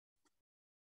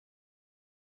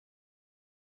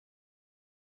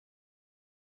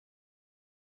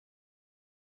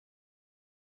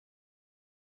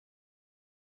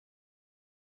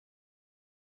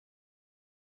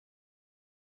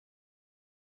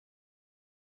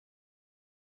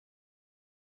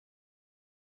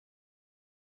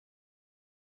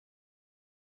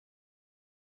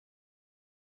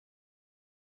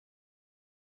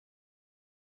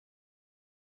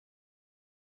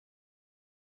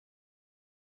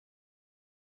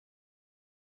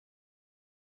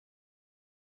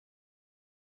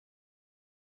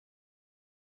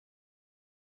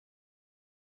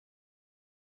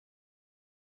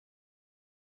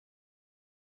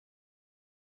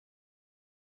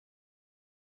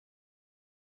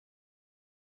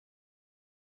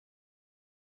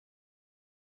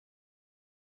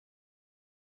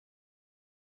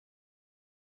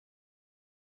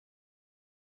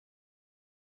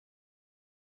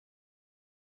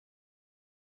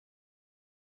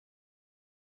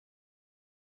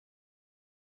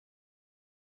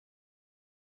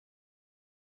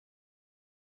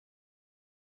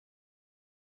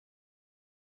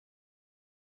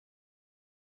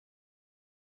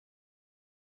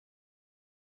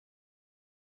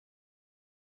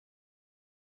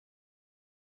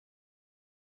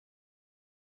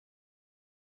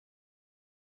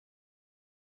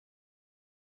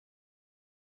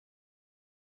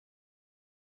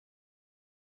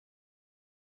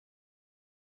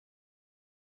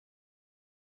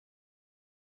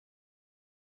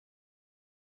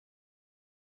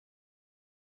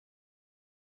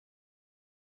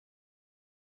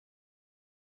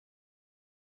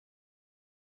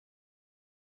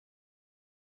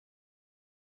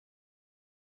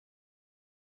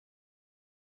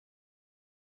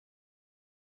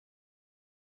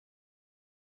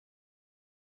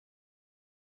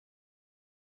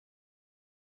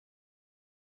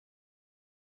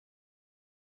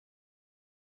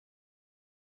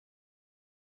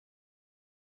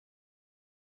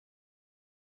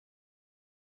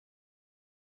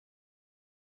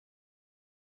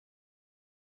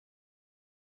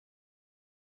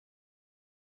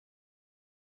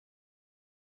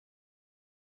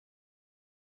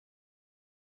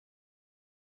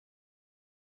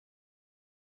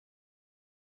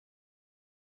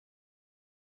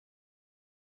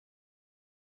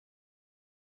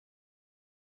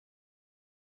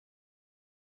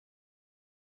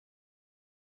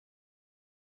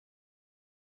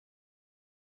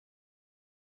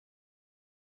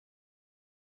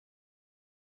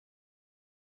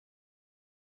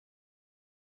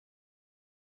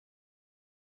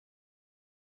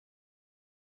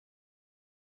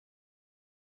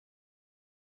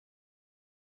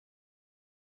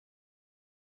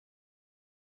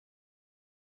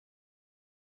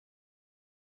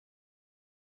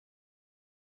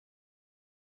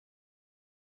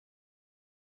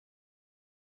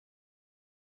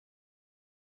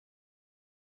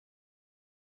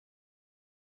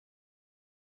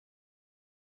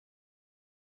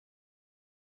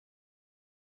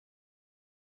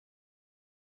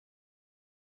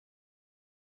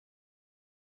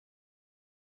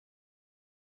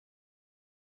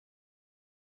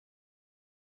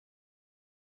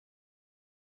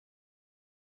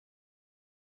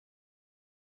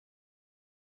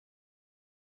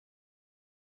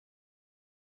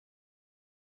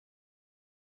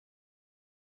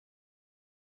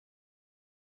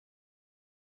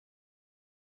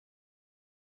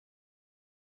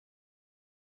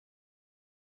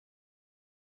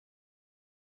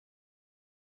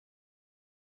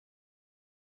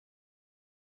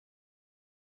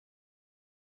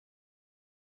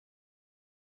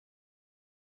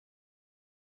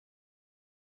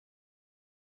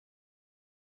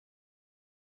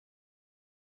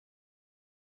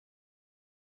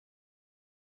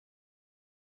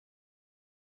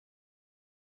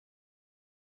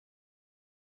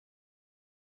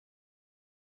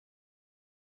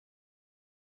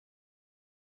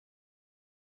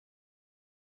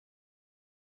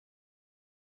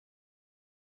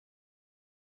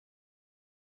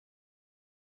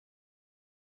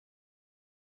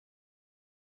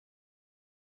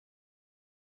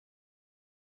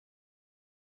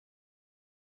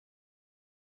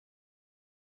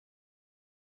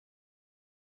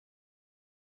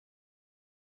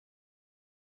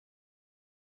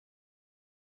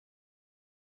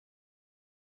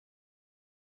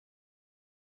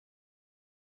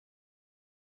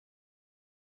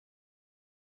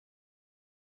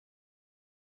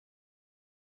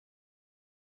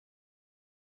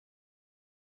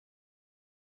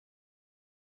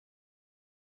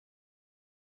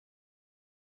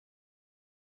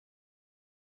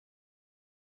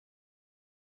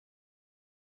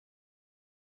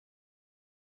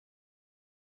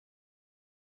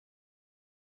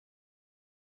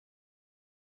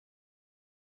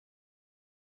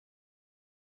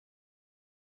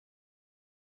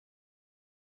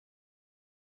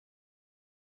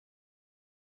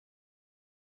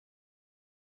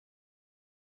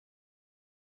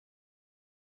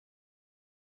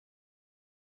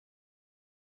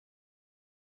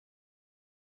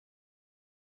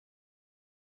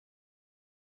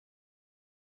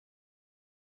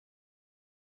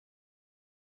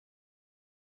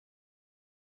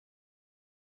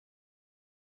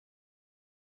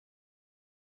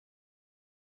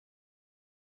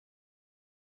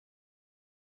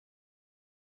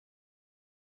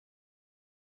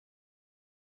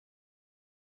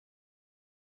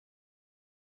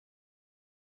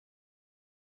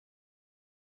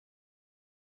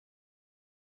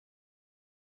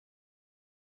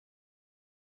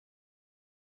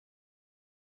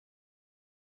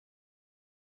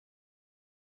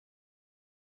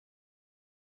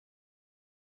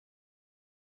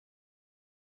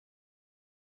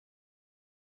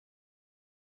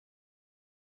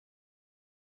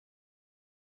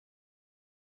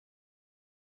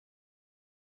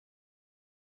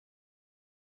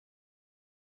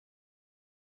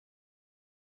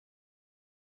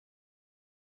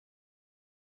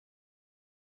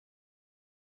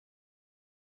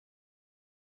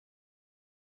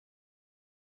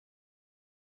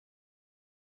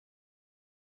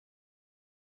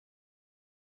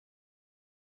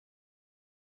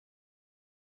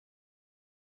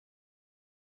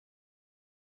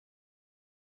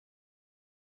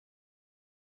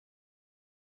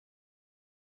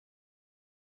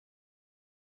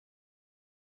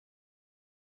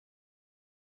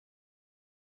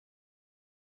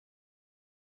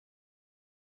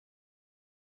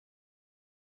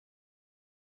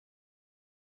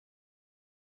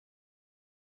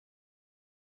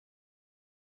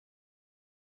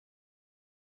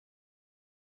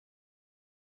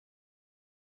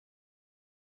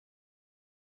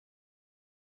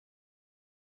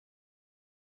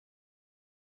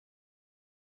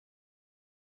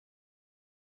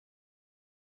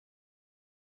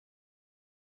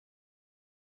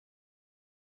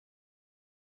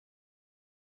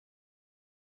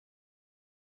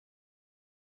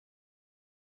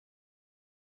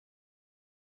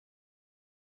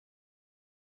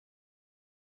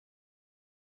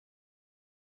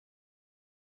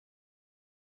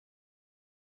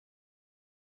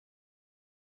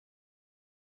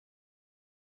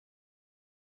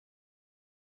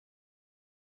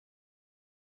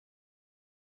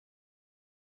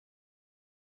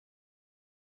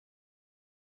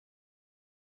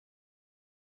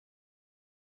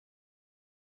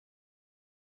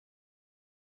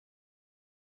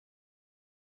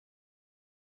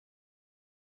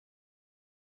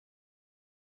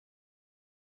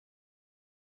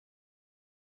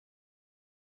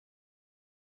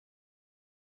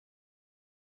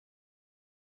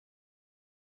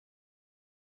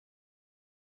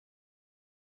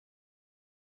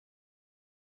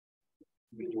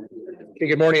Okay,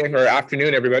 good morning or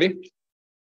afternoon, everybody.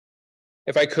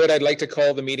 If I could, I'd like to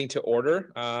call the meeting to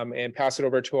order and pass it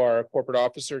over to our corporate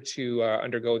officer to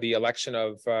undergo the election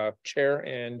of chair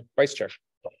and vice chair.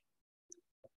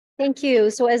 Thank you.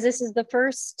 So as this is the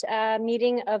first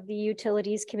meeting of the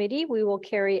Utilities Committee, we will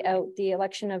carry out the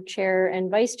election of chair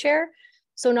and vice chair.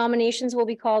 So nominations will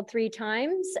be called 3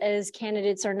 times. As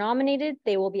candidates are nominated,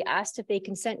 they will be asked if they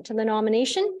consent to the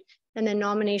nomination, and then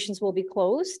nominations will be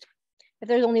closed. If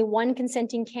there's only one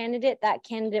consenting candidate, that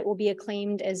candidate will be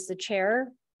acclaimed as the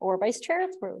chair or vice chair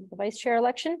for the vice chair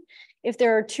election. If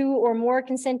there are 2 or more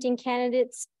consenting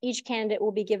candidates, each candidate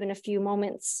will be given a few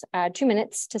moments, 2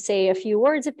 minutes to say a few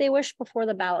words if they wish before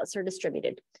the ballots are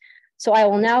distributed. So I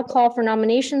will now call for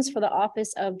nominations for the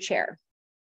office of chair.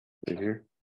 Right here.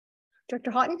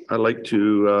 Director Houghton? I'd like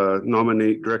to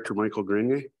nominate Director Michael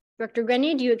Grenier. Director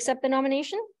Grenier, do you accept the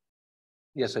nomination?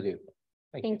 Yes, I do.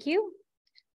 Thank you.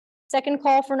 Second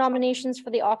call for nominations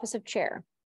for the office of chair.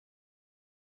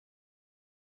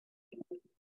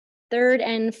 Third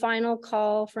and final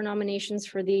call for nominations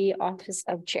for the office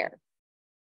of chair.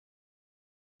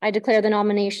 I declare the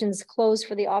nominations closed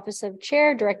for the office of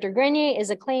chair. Director Grenier is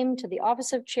acclaimed to the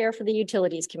office of chair for the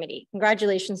Utilities Committee.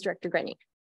 Congratulations, Director Grenier.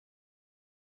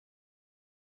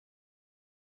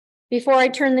 Before I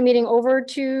turn the meeting over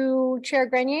to Chair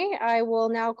Grenier, I will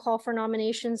now call for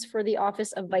nominations for the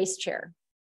office of vice chair.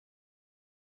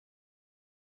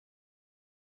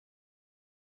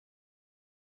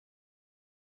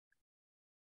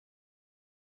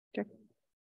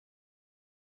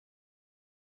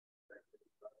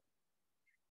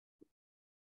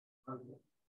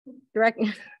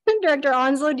 Director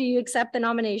Onslow, do you accept the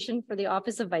nomination for the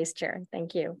office of vice chair?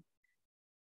 Thank you.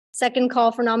 Second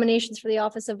call for nominations for the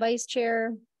office of vice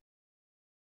chair.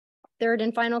 Third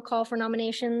and final call for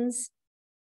nominations.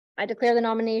 I declare the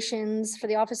nominations for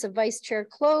the office of vice chair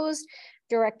closed.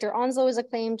 Director Onslow is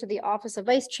acclaimed to the office of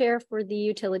vice chair for the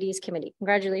Utilities Committee.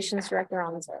 Congratulations, Director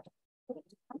Onslow.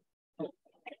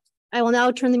 I will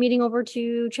now turn the meeting over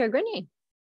to Chair Grenier.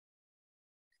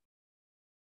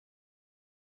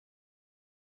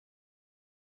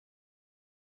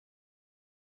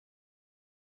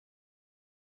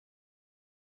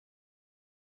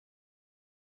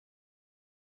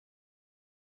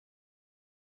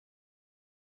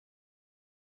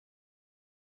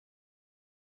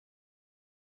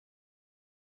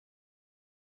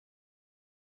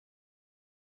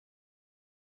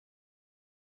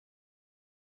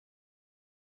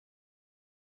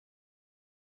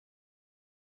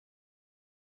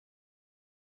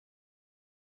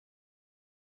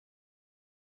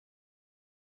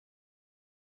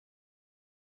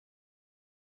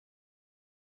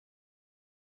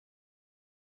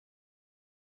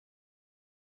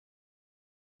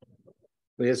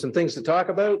 We have some things to talk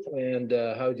about, and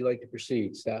how would you like to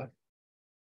proceed, staff?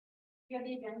 Do you have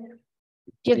the agenda? Do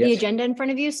you have the agenda in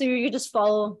front of you? So you just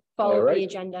follow the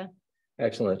agenda.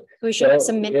 Excellent. We should have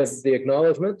some minutes. We have the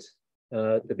acknowledgement.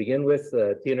 To begin with,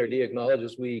 TNRD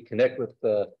acknowledges we connect with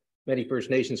many First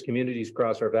Nations communities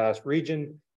across our vast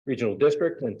regional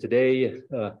district, and today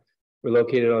we're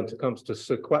located on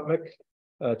Thompson-Nicola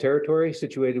territory,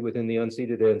 situated within the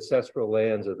unceded ancestral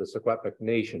lands of the Secwepemc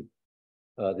Nation.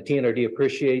 The TNRD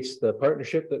appreciates the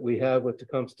partnership that we have with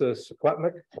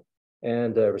Thompson-Nicola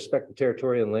and respect the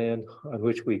territory and land on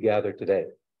which we gather today.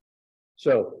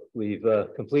 So we've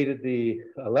completed the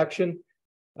election.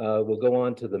 We'll go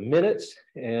on to the minutes,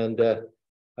 and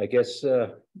I guess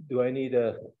do I need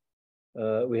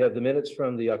we have the minutes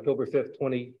from the October 5th,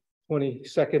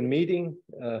 2022 meeting.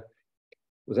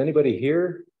 Was anybody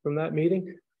here from that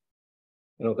meeting?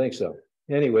 I don't think so.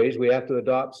 Anyways, we have to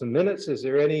adopt some minutes. Is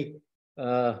there any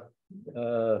do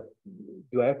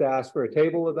I have to ask for a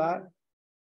table of that?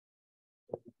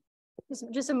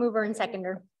 Just a mover and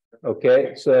seconder.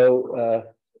 Okay, so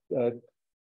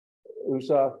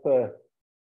Usaf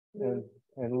and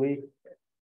Lee.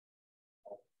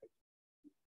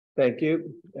 Thank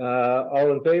you.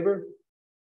 All in favor?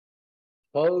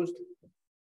 Opposed?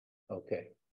 Okay.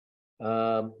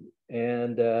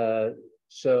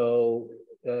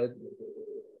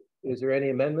 Is there any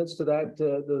amendments to that?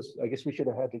 Those, I guess we should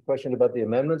have had the question about the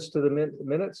amendments to the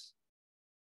minutes.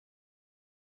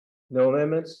 No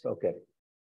amendments? Okay.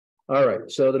 All right.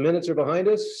 So the minutes are behind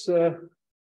us at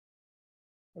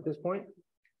this point.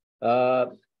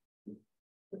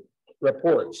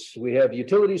 Reports. We have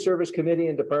Utility Service Committee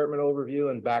and Department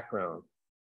Overview and Background.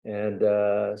 And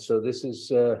so this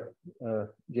is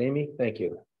Jamie. Thank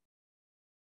you.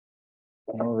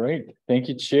 All right. Thank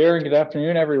you, Chair, and good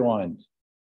afternoon, everyone.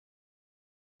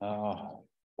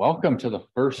 Welcome to the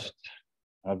first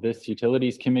of this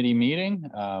Utilities Committee meeting.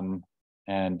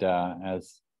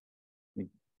 As we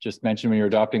just mentioned when you're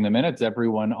adopting the minutes,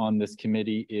 everyone on this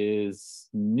committee is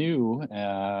new,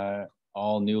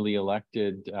 all newly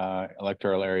elected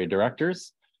electoral area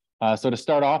directors. So to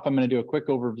start off, I'm going to do a quick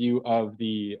overview of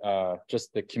the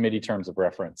just the committee terms of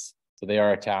reference. So they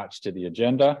are attached to the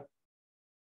agenda.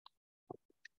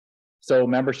 So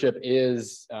membership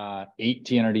is 8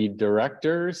 TNRD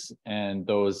directors and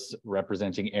those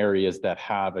representing areas that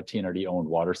have a TNRD owned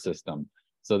water system.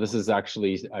 So this is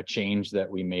actually a change that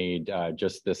we made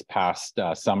just this past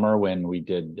summer when we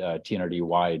did TNRD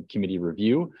wide committee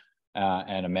review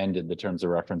and amended the terms of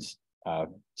reference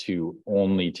to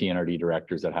only TNRD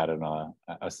directors that had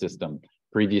a system.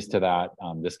 Previous to that,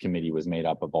 this committee was made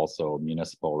up of also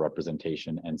municipal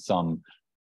representation, and some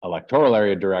electoral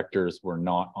area directors were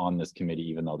not on this committee,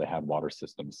 even though they had water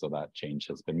systems. So that change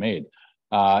has been made.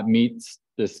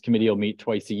 This committee will meet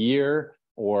twice a year,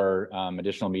 or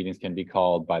additional meetings can be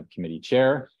called by the committee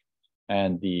chair,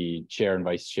 and the chair and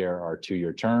vice chair are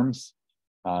 2-year terms.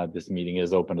 This meeting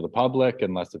is open to the public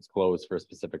unless it's closed for a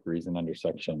specific reason under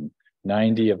section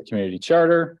 90 of the community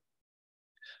charter,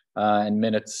 and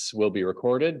minutes will be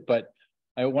recorded. But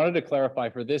I wanted to clarify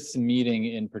for this meeting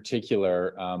in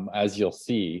particular, as you'll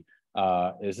see,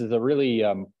 this is a really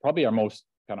probably our most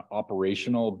kind of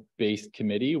operational based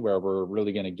committee, where we're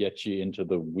really going to get you into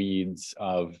the weeds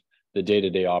of the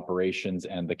day-to-day operations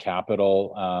and the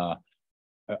capital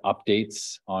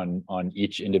updates on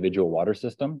each individual water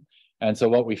system. And so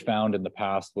what we found in the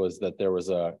past was that there was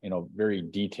a very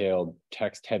detailed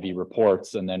text heavy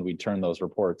reports, and then we turn those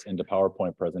reports into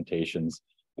PowerPoint presentations.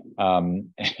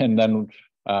 And then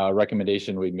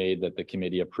recommendation we made that the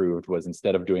committee approved was,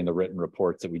 instead of doing the written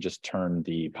reports, that we just turn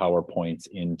the PowerPoints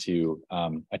into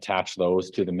attach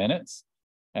those to the minutes.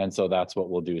 And so that's what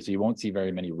we'll do. So you won't see very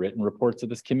many written reports of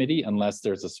this committee unless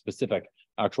there's a specific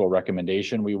actual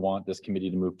recommendation we want this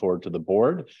committee to move forward to the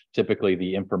board. Typically,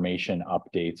 the information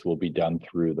updates will be done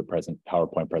through the present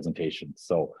PowerPoint presentation.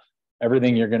 So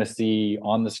everything you're going to see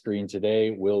on the screen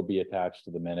today will be attached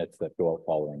to the minutes that go out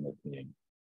following this meeting.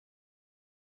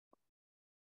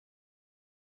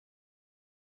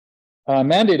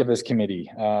 Mandate of this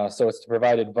committee. So it's to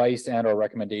provide advice and or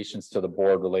recommendations to the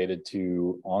board related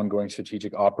to ongoing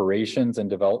strategic operations and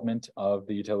development of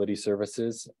the utility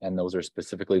services. And those are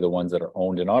specifically the ones that are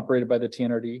owned and operated by the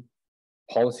TNRD.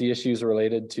 Policy issues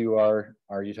related to our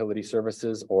utility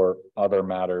services, or other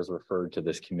matters referred to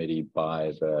this committee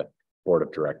by the board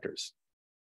of directors.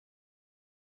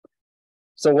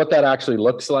 So what that actually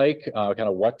looks like, kind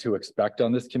of what to expect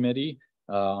on this committee.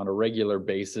 On a regular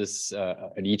basis,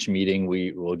 at each meeting,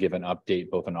 we will give an update,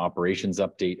 both an operations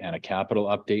update and a capital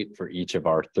update for each of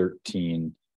our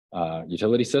 13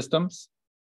 utility systems.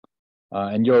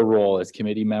 And your role as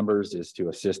committee members is to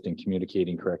assist in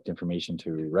communicating correct information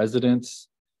to residents,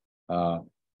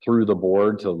 through the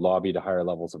board to lobby to higher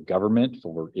levels of government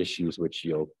for issues which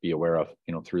you'll be aware of,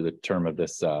 through the term of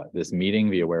this meeting,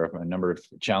 be aware of a number of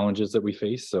challenges that we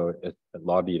face. So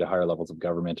lobby to higher levels of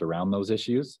government around those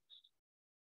issues.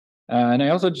 And I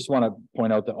also just want to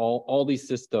point out that all these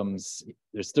systems,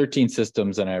 there's 13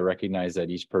 systems, and I recognize that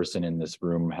each person in this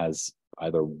room has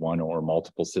either one or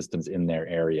multiple systems in their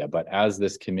area. But as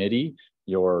this committee,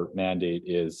 your mandate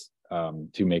is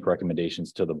to make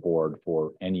recommendations to the board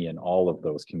for any and all of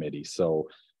those committees. So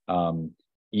any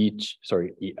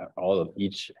and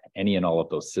all of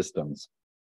those systems.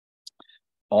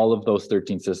 All of those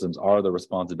 13 systems are the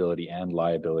responsibility and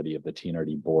liability of the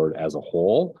TNRD board as a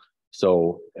whole.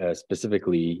 So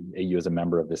specifically, you as a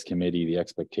member of this committee, the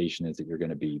expectation is that you're going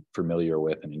to be familiar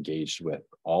with and engaged with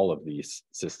all of these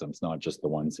systems, not just the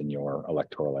ones in your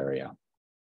electoral area.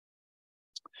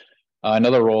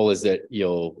 Another role is that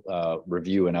you'll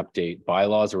review and update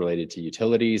bylaws related to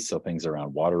utilities. So things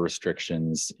around water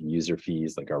restrictions, user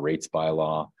fees, like our rates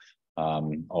bylaw.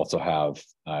 Also have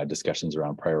discussions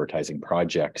around prioritizing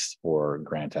projects for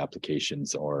grant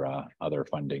applications or other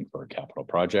funding for capital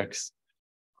projects.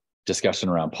 Discussion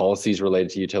around policies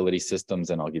related to utility systems,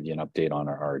 and I'll give you an update on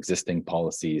our existing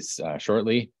policies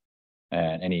shortly.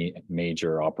 And any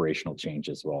major operational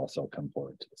changes will also come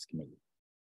forward to this committee.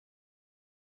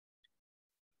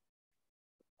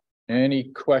 Any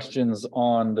questions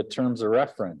on the terms of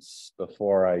reference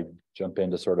before I jump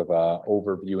into sort of a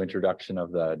overview introduction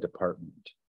of the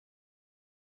department?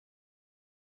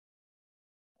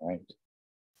 All right.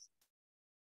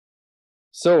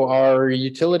 So our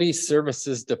utility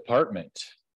services department,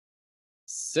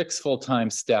 6 full-time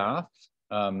staff.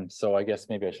 So I guess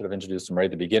maybe I should have introduced them right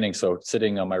at the beginning. So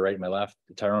sitting on my right and my left,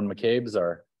 Tyrone McCabe's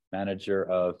our manager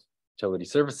of utility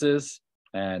services.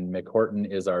 and Mick Horton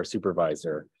is our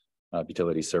supervisor of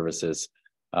utility services.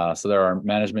 So they're our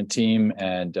management team,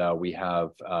 and we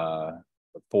have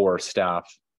 4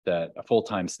 staff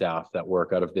full-time staff that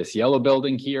work out of this yellow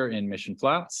building here in Mission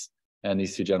Flats, and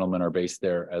these 2 gentlemen are based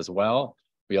there as well.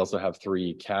 We also have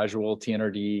 3 casual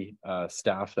TNRD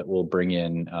staff that we'll bring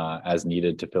in as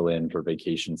needed to fill in for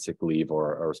vacation, sick leave,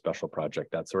 or a special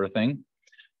project, that sort of thing.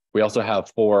 We also have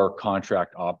 4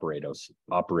 contract operators.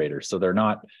 So they're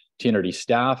not TNRD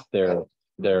staff,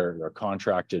 they're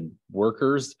contracted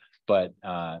workers, but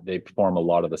they perform a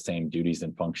lot of the same duties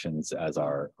and functions as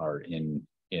our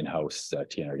in-house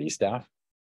TNRD staff.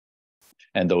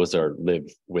 And those live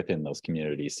within those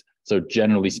communities. So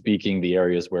generally speaking, the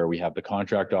areas where we have the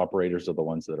contract operators are the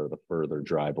ones that are the further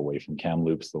drive away from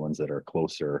Kamloops. The ones that are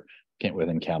closer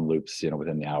within Kamloops,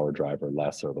 within the hour drive or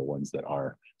less, are the ones that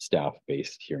are staff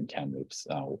based here in Kamloops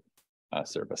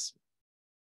service.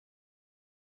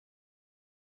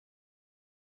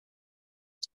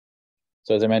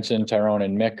 So as I mentioned, Tyrone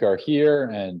and Mick are here,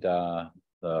 and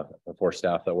the 4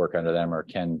 staff that work under them are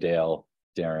Ken, Dale,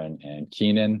 Darren, and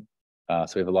Keenan.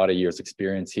 So we have a lot of years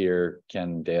experience here.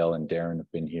 Ken, Dale, and Darren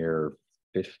have been here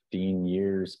 15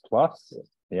 years plus.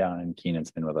 Yeah, and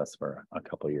Keenan's been with us for a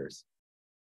couple of years.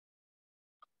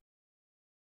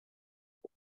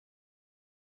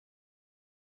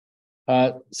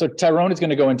 So Tyrone is going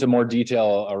to go into more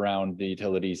detail around the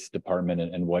utilities department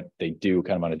and what they do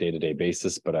kind of on a day-to-day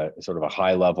basis, but a sort of a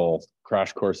high-level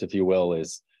crash course, if you will,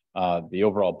 is the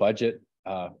overall budget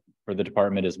for the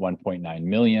department is 1.9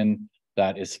 million.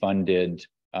 That is funded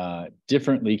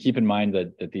differently. Keep in mind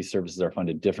that these services are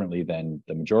funded differently than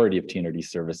the majority of TNRD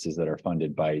services that are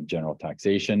funded by general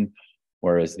taxation,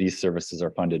 whereas these services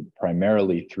are funded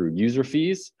primarily through user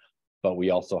fees, but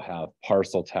we also have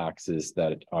parcel taxes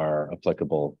that are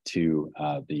applicable to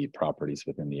the properties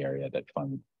within the area that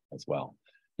fund as well.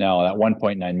 Now, that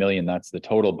 1.9 million, that's the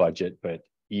total budget, but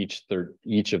each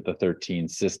of the 13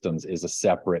 systems is a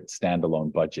separate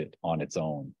standalone budget on its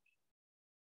own.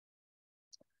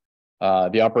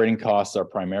 The operating costs are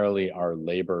primarily our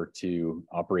labor to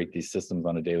operate these systems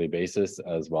on a daily basis,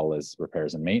 as well as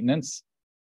repairs and maintenance.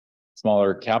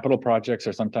 Smaller capital projects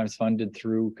are sometimes funded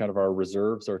through kind of our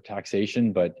reserves or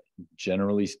taxation, but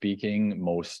generally speaking,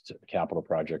 most capital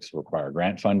projects require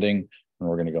grant funding, and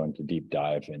we're going to go into deep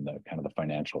dive in the kind of the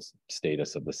financial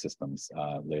status of the systems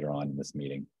later on in this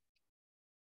meeting.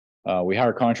 We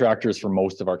hire contractors for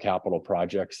most of our capital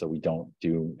projects, so we don't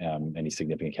do any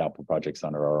significant capital projects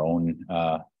under our own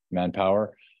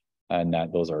manpower, and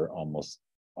those are almost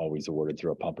always awarded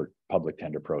through a public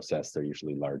tender process. They're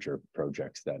usually larger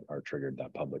projects that are triggered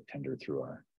that public tender through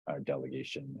our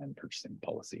delegation and purchasing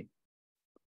policy.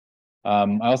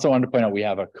 I also wanted to point out we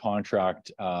have a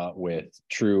contract with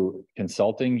True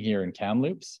Consulting here in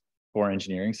Kamloops for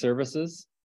engineering services.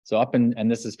 So and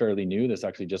this is fairly new. This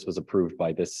actually just was approved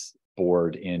by this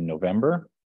board in November.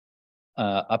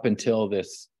 Up until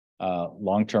this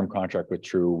long-term contract with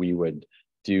True, we would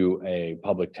do a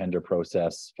public tender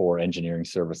process for engineering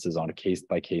services on a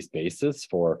case-by-case basis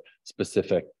for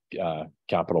specific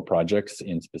capital projects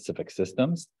in specific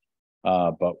systems.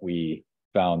 But we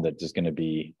found that there's going to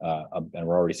be, and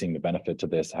we're already seeing the benefit to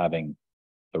this, having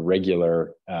a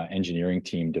regular engineering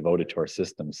team devoted to our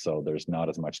systems. So there's not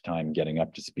as much time getting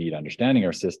up to speed, understanding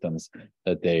our systems,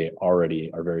 that they already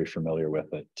are very familiar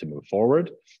with it to move forward.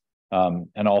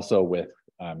 And also with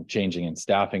changing in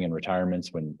staffing and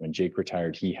retirements. When Jake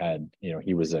retired, he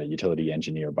was a utility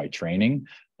engineer by training,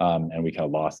 and we kind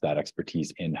of lost that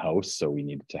expertise in-house. So we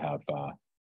needed to have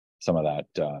some of that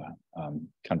kind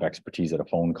of expertise at a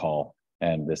phone call.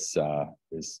 And this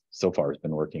is so far has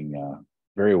been working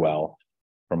very well.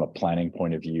 From a planning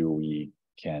point of view, we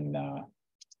can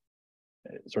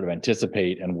sort of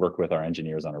anticipate and work with our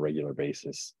engineers on a regular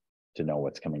basis to know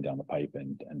what's coming down the pipe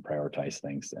and prioritize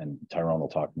things. And Tyrone will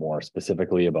talk more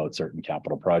specifically about certain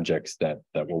capital projects that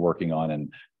we're working on,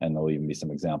 and there'll even be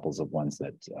some examples of ones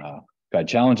that had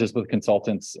challenges with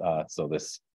consultants. So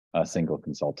this single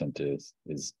consultant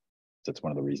that's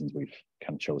one of the reasons we've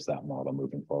kind of chose that model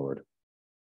moving forward.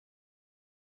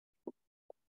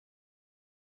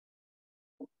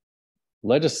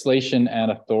 Legislation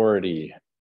and authority.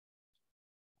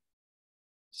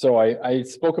 So I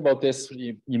spoke about this.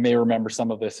 You may remember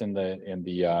some of this in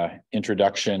the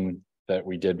introduction that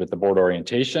we did with the board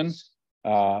orientation.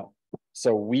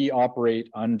 So we operate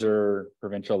under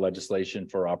provincial legislation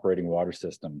for operating water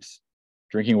systems.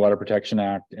 Drinking Water Protection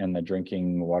Act and the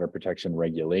Drinking Water Protection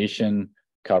Regulation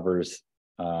covers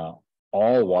all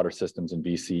water systems in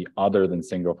BC other than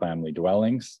single family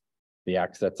dwellings. The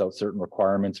act sets out certain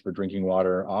requirements for drinking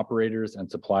water operators and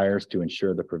suppliers to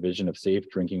ensure the provision of safe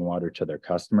drinking water to their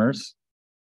customers.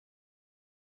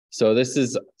 So this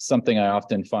is something I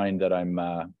often find that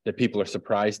that people are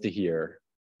surprised to hear.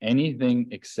 Anything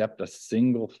except a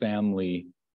single family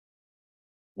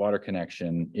water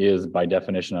connection is by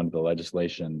definition under the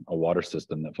legislation, a water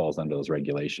system that falls under those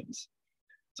regulations.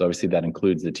 So obviously that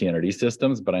includes the TNRD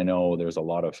systems, but I know there's a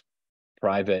lot of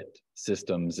private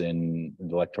systems in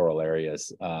the electoral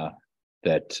areas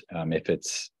that if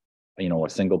it's, a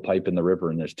single pipe in the river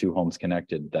and there's 2 homes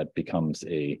connected, that becomes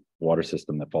a water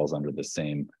system that falls under the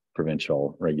same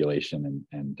provincial regulation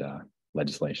and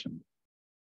legislation.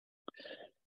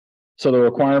 So the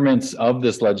requirements of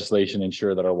this legislation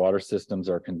ensure that our water systems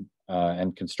are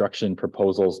and construction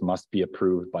proposals must be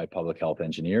approved by public health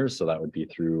engineers. So that would be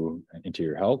through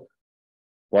Interior Health.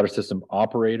 Water system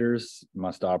operators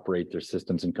must operate their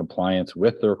systems in compliance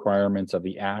with the requirements of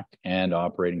the Act and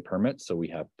operating permits. So we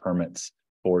have permits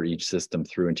for each system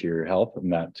through Interior Health,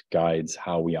 and that guides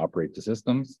how we operate the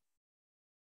systems.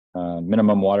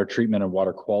 Minimum water treatment and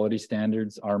water quality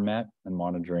standards are met, and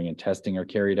monitoring and testing are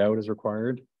carried out as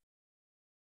required.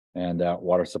 And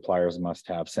water suppliers must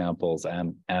have samples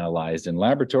analyzed in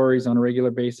laboratories on a regular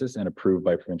basis and approved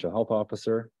by provincial health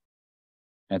officer.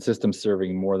 And systems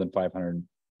serving more than 500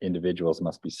 individuals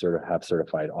must be have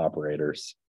certified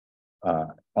operators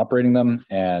operating them,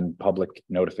 and public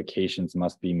notifications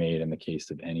must be made in the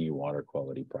case of any water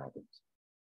quality problems.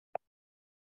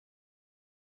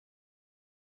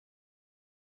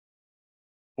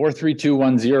 Or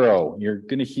 3210. You're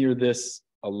going to hear this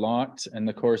a lot in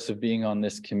the course of being on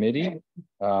this committee.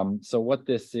 So what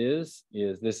this is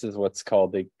what's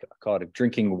called a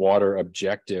drinking water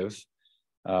objective.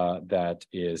 That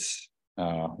is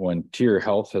when Interior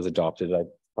Health has adopted a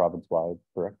province-wide,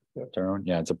 correct?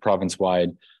 Yeah, it's a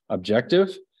province-wide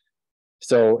objective.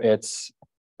 So it's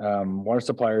water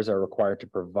suppliers are required to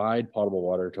provide potable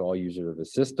water to all users of the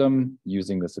system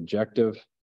using this objective.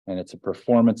 And it's a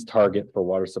performance target for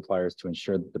water suppliers to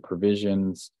ensure that the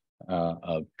provisions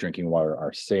of drinking water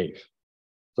are safe.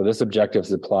 So this objective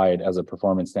is applied as a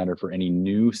performance standard for any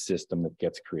new system that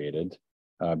gets created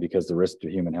because the risk to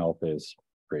human health is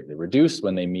greatly reduced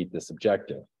when they meet this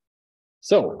objective.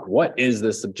 So what is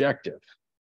this objective?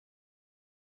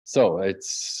 So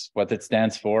it's what it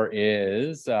stands for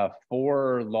is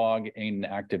 4-log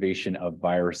inactivation of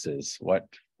viruses. What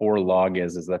 4-log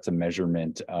is that's a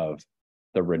measurement of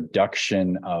the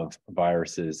reduction of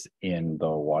viruses in the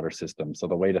water system. So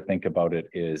the way to think about it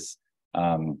is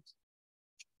 4-log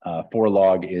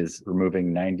is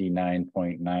removing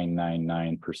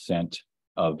 99.999%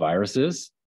 of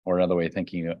viruses, or another way of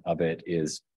thinking of it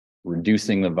is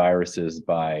reducing the viruses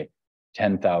by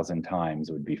 10,000 times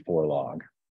would be 4-log.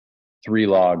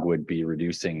 3-log would be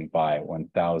reducing by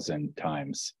 1,000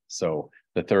 times. So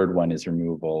the third one is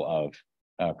removal of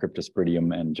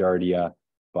Cryptosporidium and Giardia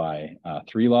by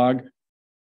 3-log.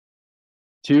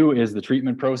 2 is the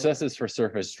treatment processes for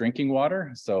surface drinking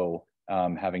water. So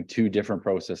having 2 different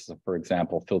processes, for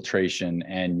example, filtration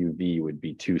and UV would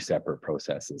be 2 separate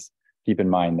processes. Keep in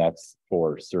mind that's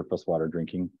for surface water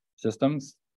drinking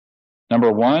systems.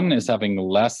 Number 1 is having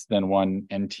less than 1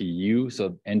 NTU.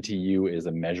 So NTU is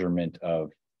a measurement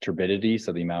of turbidity.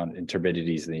 So the amount in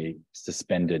turbidity is the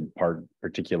suspended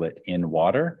particulate in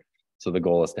water. So the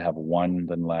goal is to have 1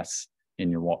 than less in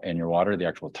your water. The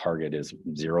actual target is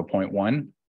 0.1,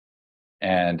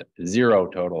 and 0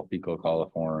 total fecal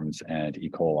coliforms and E.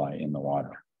 coli in the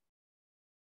water.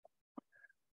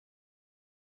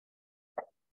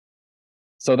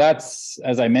 So that's,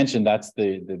 as I mentioned, that's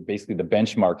basically the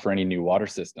benchmark for any new water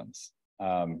systems.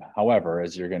 However,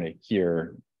 as you're going to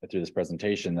hear through this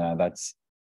presentation, that's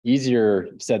easier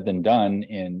said than done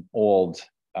in old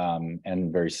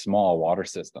and very small water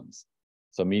systems.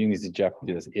 So meeting these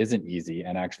objectives isn't easy,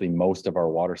 and actually most of our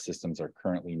water systems are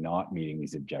currently not meeting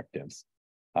these objectives.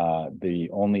 The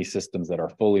only systems that are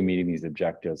fully meeting these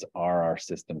objectives are our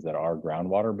systems that are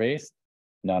groundwater based.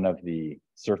 None of the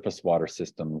surface water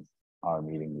systems are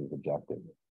meeting these objectives.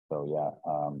 So yeah,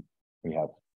 we have,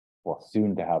 well,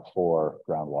 soon to have 4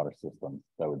 groundwater systems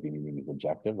that would be meeting these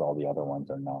objectives. All the other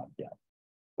ones are not yet,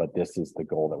 but this is the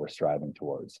goal that we're striving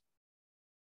towards.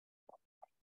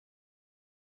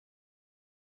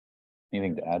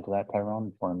 Anything to add to that, Tyrone,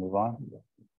 before I move on?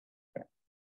 Okay.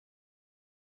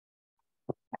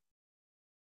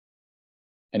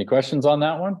 Any questions on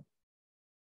that one?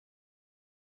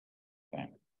 Okay.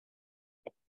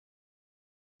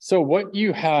 So what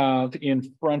you have in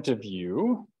front of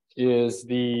you is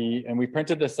and we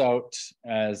printed this out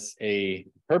as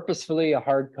purposefully a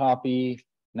hard copy,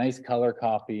 nice color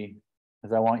copy.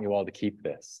 because I want you all to keep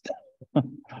this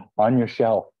on your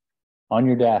shelf, on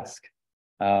your desk.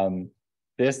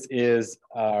 This is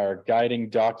our guiding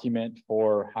document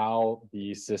for how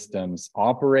these systems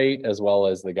operate, as well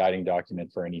as the guiding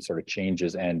document for any sort of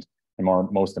changes and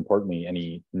most importantly,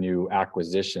 any new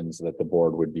acquisitions that the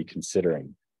board would be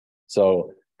considering.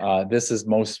 So this is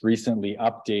most recently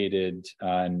updated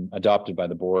and adopted by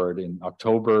the board in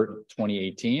October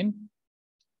 2018.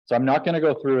 So I'm not going to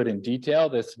go through it in detail.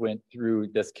 This went through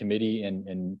this committee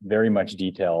in very much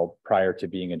detail prior to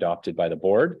being adopted by the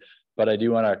board, but I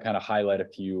do want to kind of highlight a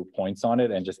few points on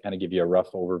it and just kind of give you a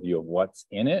rough overview of what's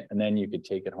in it. And then you could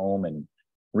take it home and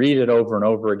read it over and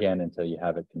over again until you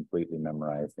have it completely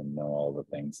memorized and know all the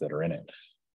things that are in it.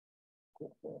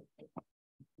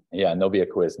 Yeah, and there'll be a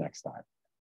quiz next time.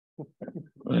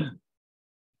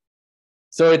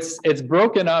 So it's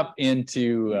broken up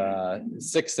into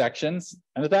 6 sections,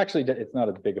 and it's not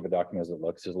as big of a document as it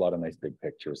looks. There's a lot of nice big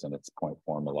pictures, and it's point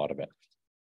form, a lot of it.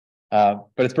 But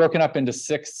it's broken up into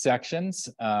 6 sections.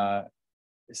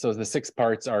 So the 6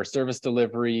 parts are service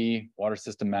delivery, water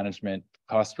system management,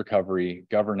 cost recovery,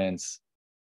 governance,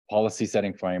 policy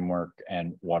setting framework,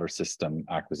 and water system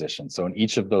acquisition. So in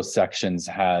each of those sections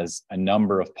has a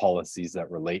number of policies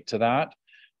that relate to that.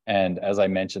 And as I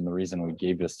mentioned, the reason we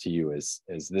gave this to you is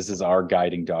this is our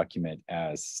guiding document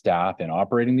as staff in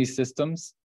operating these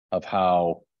systems of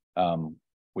how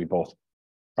we both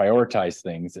prioritize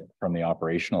things from the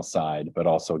operational side, but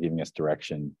also giving us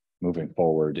direction moving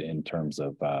forward in terms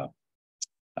of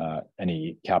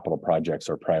any capital projects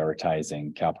or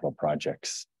prioritizing capital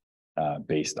projects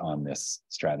based on this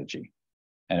strategy.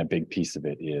 And a big piece of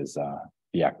it is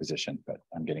the acquisition, but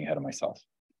I'm getting ahead of myself.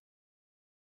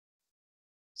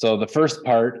 So the first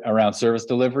part around service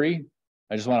delivery,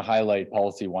 I just want to highlight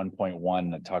policy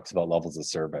 1.1 that talks about levels of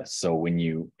service. So when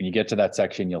you get to that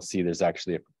section, you'll see there's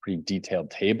actually a pretty detailed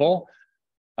table.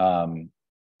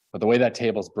 But the way that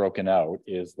table is broken out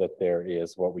is that there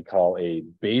is what we call a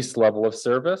base level of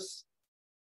service.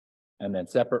 And then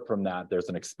separate from that, there's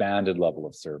an expanded level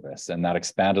of service. And that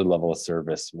expanded level of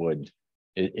service would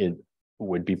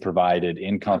be provided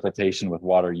in consultation with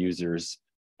water users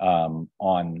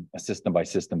on a system by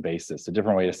system basis. A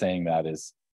different way of saying that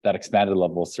is that expanded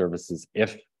level of services,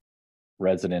 if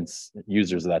residents,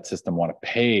 users of that system want to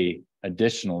pay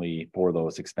additionally for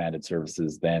those expanded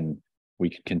services, then we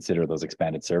could consider those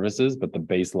expanded services. But the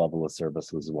base level of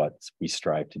service was what we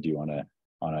strive to do on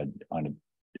an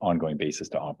ongoing basis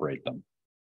to operate them.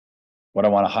 What I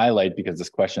want to highlight, because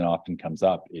this question often comes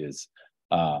up, is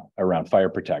around fire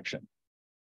protection.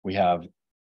 We have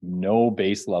no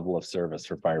base level of service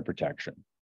for fire protection.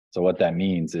 So what that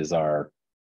means is our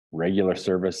regular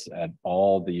service at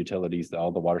all the utilities,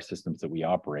 all the water systems that we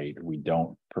operate, we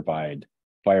don't provide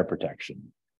fire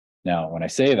protection. Now, when I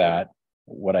say that,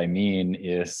 what I mean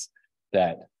is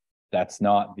that that's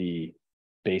not the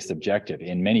base objective.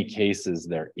 In many cases,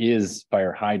 there is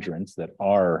fire hydrants that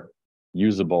are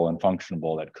usable and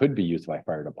functionable that could be used by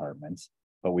fire departments,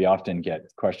 but we often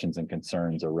get questions and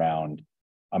concerns around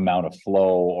amount of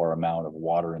flow or amount of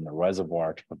water in the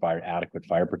reservoir to provide adequate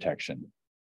fire protection.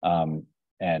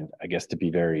 And I guess to be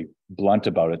very blunt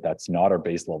about it, that's not our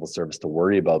base level service to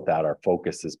worry about that. Our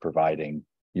focus is providing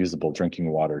usable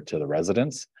drinking water to the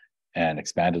residents, and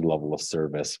expanded level of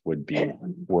service would be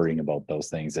worrying about those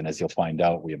things. And as you'll find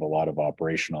out, we have a lot of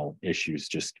operational issues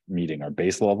just meeting our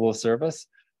base level of service.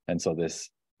 And so this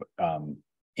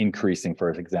increasing,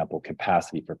 for example,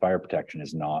 capacity for fire protection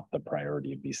is not the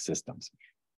priority of these systems.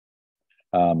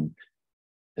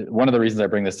 One of the reasons I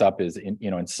bring this up is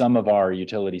in some of our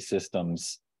utility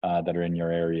systems that are in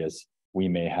your areas, we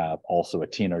may have also a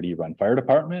TNRD run fire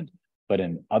department, but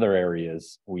in other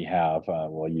areas we have,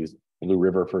 we'll use Blue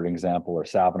River for an example, or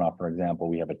Savinaw for example,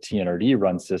 we have a TNRD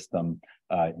run system,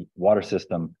 water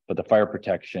system, but the fire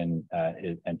protection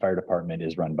and fire department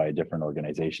is run by a different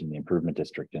organization, the improvement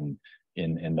district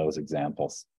in those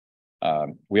examples.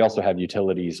 We also have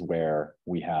utilities where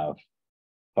we have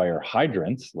fire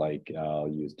hydrants, like I'll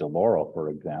use DeLaurel, for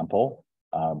example.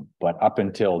 But up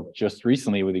until just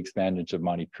recently with the expansion of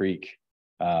Monty Creek,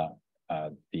 the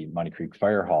Monty Creek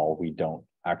Fire Hall, we didn't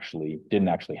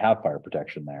actually have fire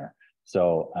protection there.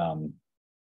 So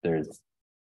there's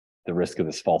the risk of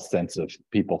this false sense of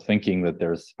people thinking that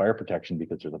there's fire protection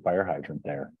because there's a fire hydrant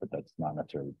there, but that's not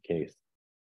necessarily the case.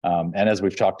 And as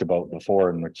we've talked about before,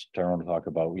 and which I want to talk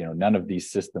about, none of these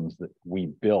systems that we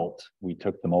built, we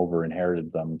took them over,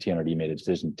 inherited them. TNRD made a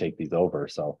decision to take these over.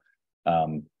 So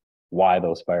why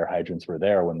those fire hydrants were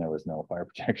there when there was no fire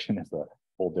protection is a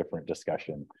whole different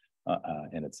discussion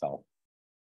in itself.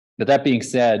 But that being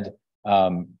said,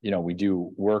 We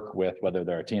do work with, whether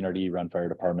they're a TNRD run fire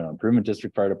department or improvement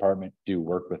district fire department, do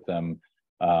work with them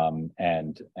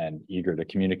and eager to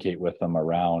communicate with them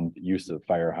around use of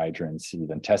fire hydrants,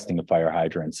 even testing of fire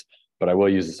hydrants. But I will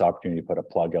use this opportunity to put a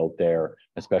plug out there,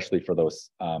 especially for those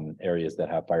areas that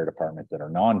have fire departments that are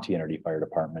non-TNRD fire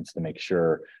departments, to make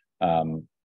sure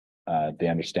they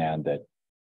understand that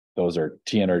those are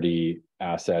TNRD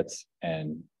assets,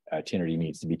 and TNRD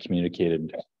needs to be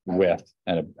communicated with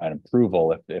an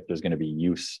approval if there's going to be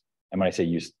use. And when I say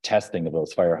use, testing of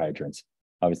those fire hydrants,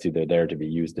 obviously they're there to be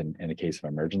used in a case of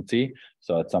emergency.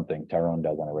 So it's something Tyrone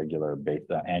does on a regular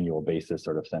annual basis,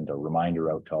 sort of send a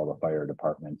reminder out to all the fire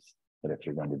departments that if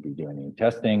you're going to be doing any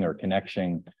testing or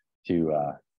connection to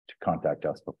contact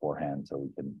us beforehand, so we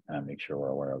can make sure we're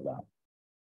aware of that.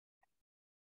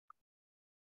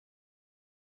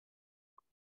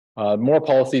 More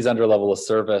policies under level of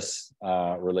service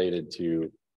related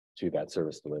to that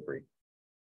service delivery.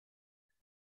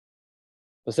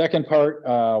 The second part,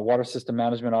 water system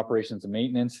management, operations and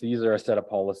maintenance. These are a set of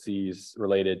policies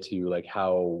related to like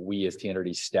how we as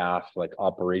TNRD staff like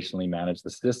operationally manage the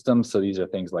system. So these are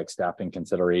things like staffing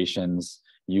considerations,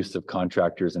 use of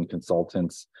contractors and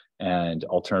consultants, and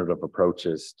alternative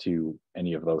approaches to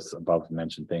any of those above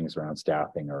mentioned things around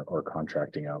staffing or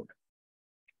contracting out.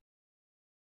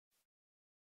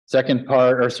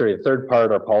 The third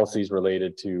part are policies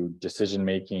related to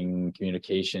decision-making,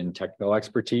 communication, technical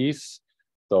expertise.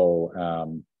 So,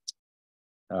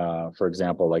 for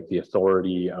example, like the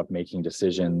authority of making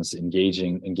decisions,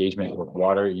 engagement with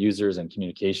water users and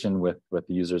communication with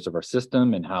the users of our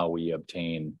system, and how we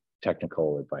obtain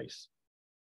technical advice.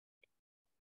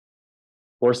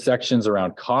 4 sections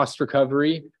around cost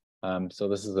recovery. So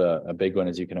this is a big one,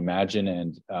 as you can imagine,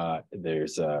 and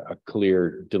there's a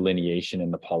clear delineation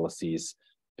in the policies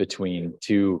between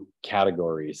 2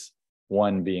 categories.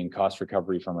 One being cost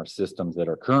recovery from our systems that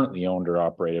are currently owned or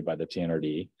operated by the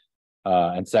TNRD.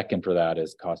 And second for that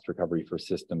is cost recovery for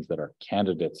systems that are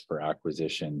candidates for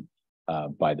acquisition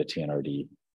by the TNRD.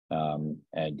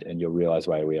 And you'll realize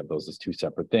why we have those as 2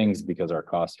 separate things, because our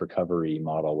cost recovery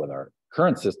model with our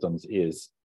current systems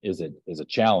is a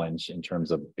challenge in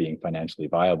terms of being financially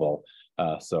viable.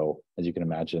 So as you can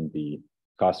imagine, the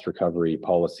cost recovery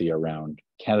policy around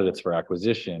candidates for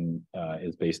acquisition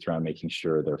is based around making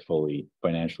sure they're fully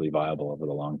financially viable over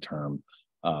the long term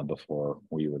before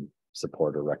we would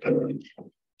support or recommend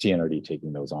TNRD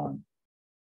taking those on.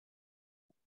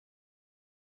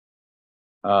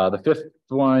 The 5th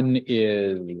one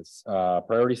is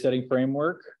priority setting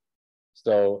framework.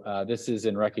 So this is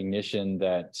in recognition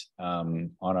that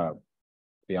on a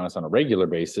regular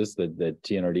basis, the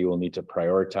TNRD will need to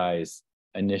prioritize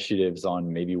initiatives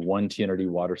on maybe one TNRD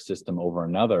water system over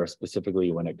another,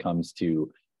 specifically when it comes to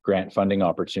grant funding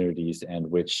opportunities and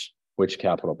which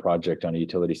capital project on a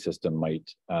utility system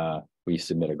might we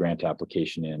submit a grant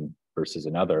application in versus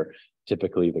another.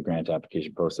 Typically, the grant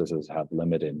application processes have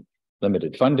limited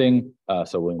funding,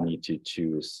 so we'll need to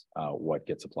choose what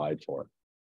gets applied for.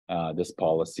 This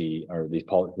policy, or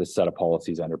this set of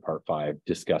policies under Part 5,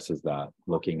 discusses that,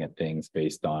 looking at things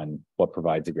based on what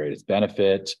provides the greatest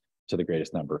benefit to the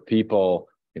greatest number of people,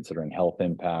 considering health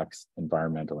impacts,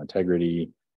 environmental integrity,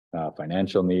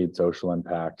 financial needs, social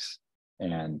impacts,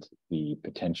 and the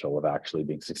potential of actually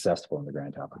being successful in the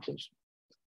grant application.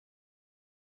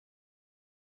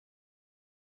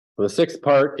 So the 6th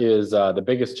part is the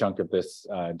biggest chunk of this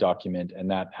document,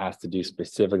 and that has to do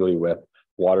specifically with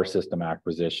water system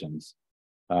acquisitions.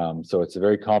 So it's a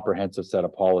very comprehensive set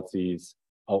of policies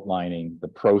outlining the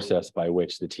process by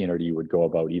which the TNRD would go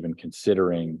about even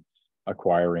considering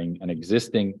acquiring an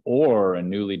existing or a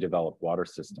newly developed water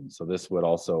system. So this would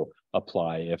also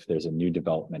apply if there's a new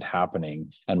development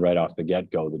happening, and right off the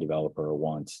get-go, the developer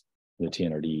wants the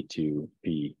TNRD to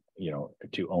be,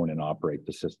 to own and operate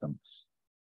the system.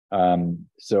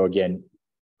 So again,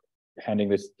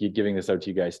 giving this out to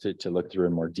you guys to look through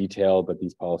in more detail, but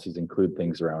these policies include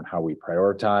things around how we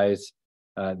prioritize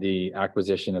the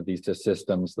acquisition of these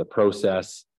systems, the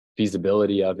process,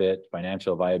 feasibility of it,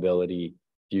 financial viability,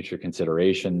 future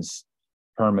considerations,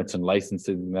 permits and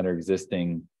licensing that are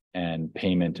existing, and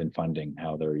payment and funding,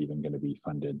 how they're even going to be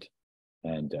funded,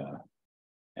 and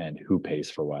who pays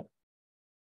for what.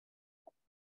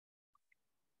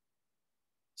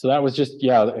 So that was just,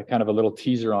 kind of a little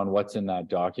teaser on what's in that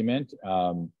document.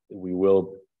 We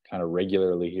will kind of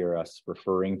regularly hear us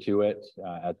referring to it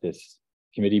at this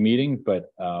committee meeting,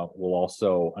 but we'll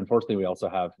also, unfortunately, we also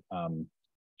have,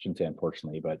 shouldn't say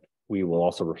unfortunately, but we will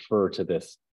also refer to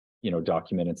this,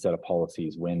 document and set of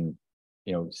policies when,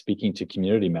 speaking to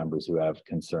community members who have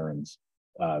concerns,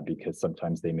 because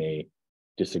sometimes they may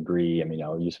disagree. I mean,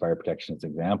 I'll use fire protection as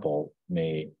an example,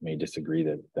 may disagree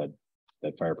that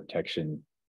fire protection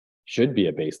should be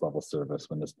a base level service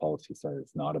when this policy says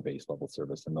it's not a base level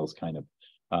service. And those kind of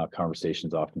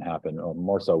conversations often happen, or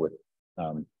more so with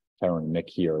Tyrone and Mick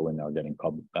here when they're getting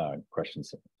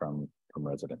questions from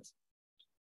residents.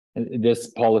 And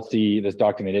this policy, this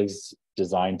document is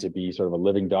designed to be sort of a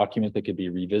living document that could be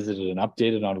revisited and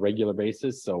updated on a regular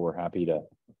basis. So we're happy to,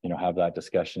 have that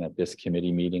discussion at this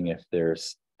committee meeting if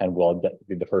there's, and we'll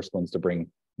be the first ones to bring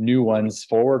new ones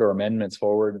forward or amendments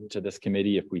forward to this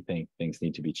committee if we think things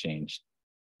need to be changed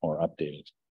or updated.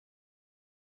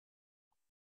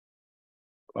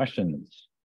 Questions?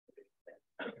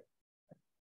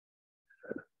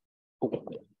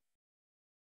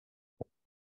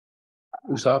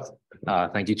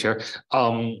 Thank you, Chair.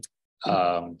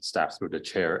 Staff through the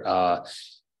chair.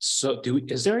 So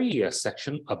is there a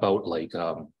section about like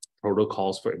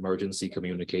protocols for emergency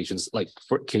communications, like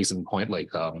for case in point,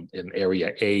 like in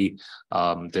area A,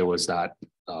 there was that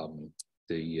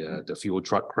the fuel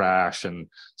truck crash and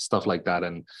stuff like that,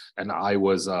 and I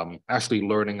was actually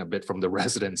learning a bit from the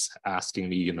residents asking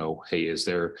me, hey, is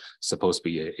there supposed to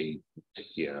be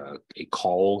a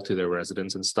call to their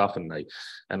residents and stuff, and I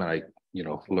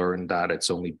learned that it's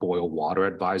only boil water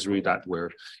advisory that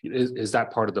is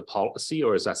that part of the policy,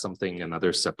 or is that something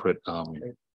another separate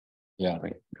Yeah,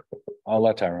 I'll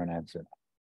let Tyrone answer.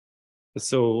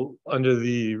 So under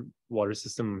the Water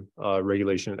System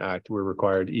Regulation Act, we're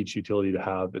required each utility to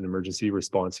have an emergency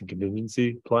response and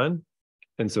contingency plan.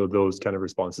 And so those kind of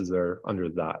responses are under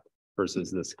that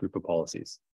versus this group of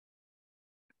policies.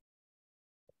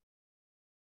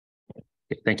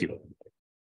 Thank you.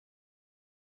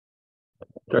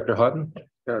 Director Houghton?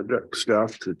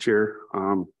 Staff to chair.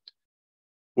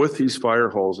 With these fire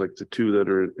halls, like the two that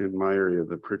are in my area,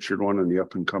 the Pritchard one and the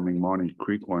up and coming Monty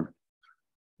Creek one,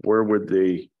 where would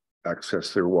they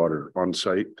access their water? On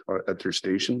site at their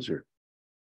stations, or?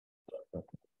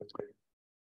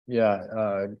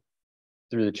 Yeah,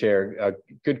 through the chair,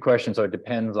 good question. So it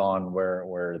depends on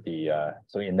where the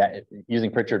so in that,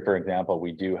 using Pritchard for example,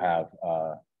 we do have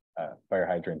fire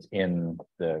hydrants in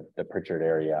the Pritchard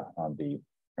area on the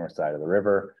north side of the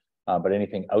river. But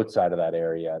anything outside of that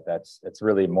area, it's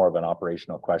really more of an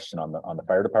operational question on the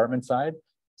fire department side.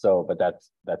 So, but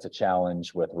that's a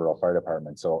challenge with rural fire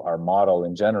departments. So our model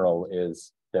in general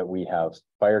is that we have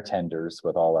fire tenders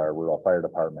with all our rural fire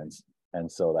departments.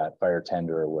 And so that fire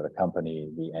tender would accompany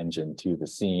the engine to the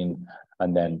scene.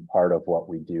 And then part of what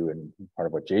we do and part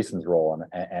of what Jason's role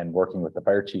and working with the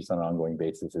fire chiefs on an ongoing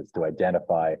basis is to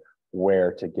identify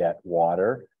where to get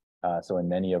water. So in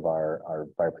many of our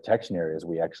fire protection areas,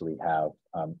 we actually have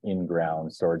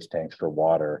in-ground storage tanks for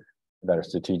water that are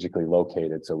strategically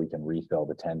located so we can refill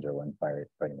the tender when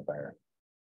fighting the fire.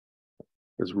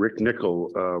 As Rick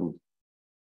Nickel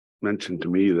mentioned to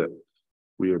me that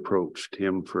we approached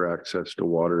him for access to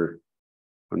water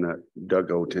on that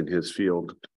dugout in his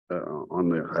field on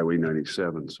the Highway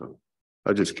 97. So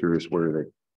I'm just curious where they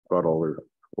got all their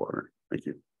water. Thank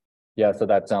you. Yeah, so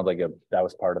that sounds like that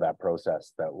was part of that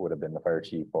process. That would have been the fire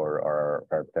chief or our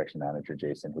fire protection manager,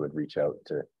 Jason, who would reach out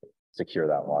to secure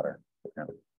that water. Yeah.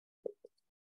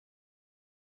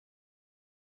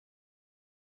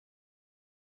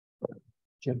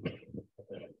 Jim.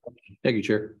 Thank you,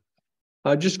 Chair.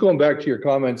 Just going back to your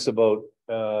comments about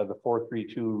the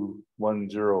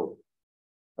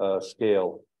 43210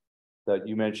 scale that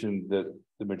you mentioned that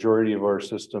the majority of our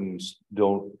systems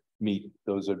don't meet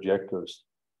those objectives.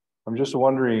 I'm just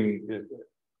wondering,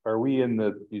 are we in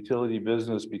the utility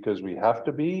business because we have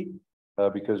to be,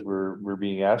 because we're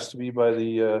being asked to be by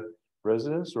the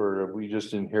residents, or have we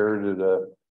just inherited a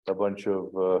bunch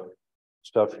of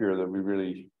stuff here that we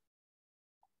really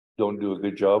don't do a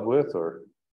good job with, or?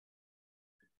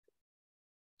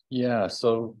 Yeah,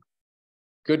 so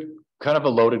good, kind of a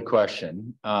loaded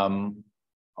question.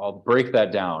 I'll break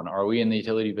that down. Are we in the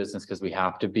utility business because we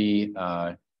have to be?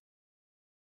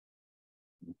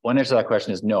 One answer to that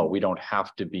question is no, we don't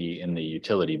have to be in the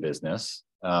utility business.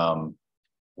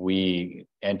 We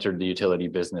entered the utility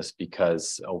business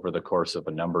because over the course of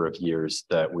a number of years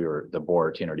that the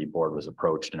board, TNRD board, was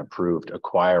approached and approved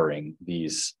acquiring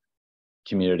these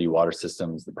community water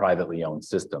systems, the privately owned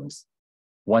systems.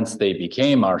 Once they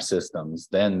became our systems,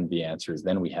 then the answer is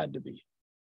then we had to be.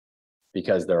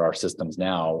 Because there are systems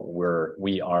now where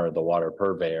we are the water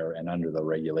purveyor, and under the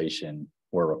regulation,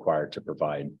 we're required to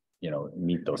provide,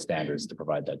 meet those standards to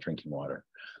provide that drinking water.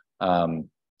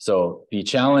 So the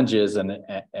challenges, and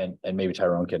maybe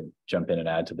Tyrone can jump in and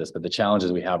add to this, but the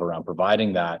challenges we have around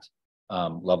providing that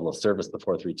level of service, the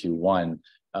 4321,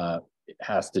 it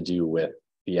has to do with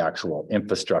the actual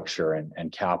infrastructure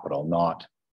and capital, not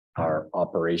our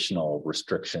operational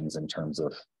restrictions in terms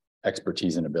of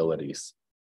expertise and abilities.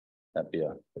 That'd be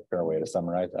a fair way to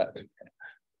summarize that.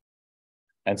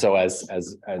 And so as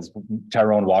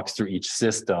Tyrone walks through each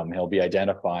system, he'll be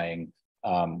identifying,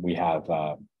 we have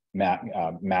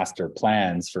master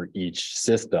plans for each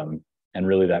system. And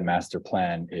really that master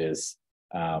plan is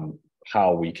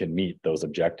how we can meet those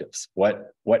objectives.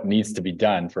 What needs to be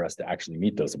done for us to actually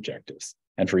meet those objectives?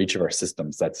 And for each of our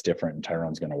systems, that's different. And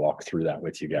Tyrone's going to walk through that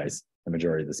with you guys the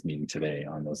majority of this meeting today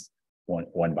on those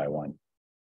one by one.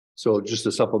 So just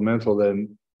a supplemental,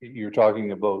 then you're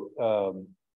talking about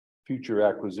future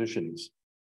acquisitions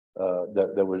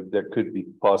that could be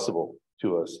possible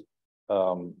to us.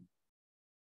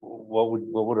 What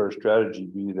would our strategy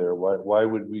be there? Why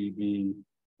would we be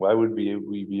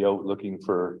out looking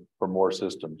for more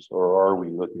systems, or are we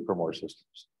looking for more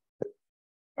systems?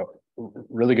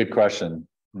 Really good question.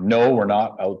 No, we're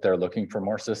not out there looking for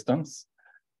more systems.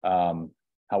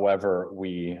 However,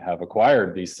 we have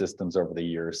acquired these systems over the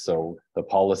years. So the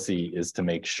policy is to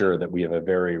make sure that we have a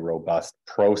very robust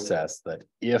process that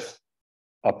if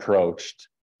approached,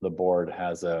 the board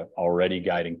has a already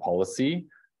guiding policy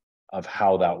of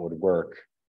how that would work.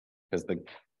 Because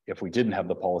if we didn't have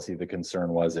the policy, the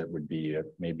concern was it would be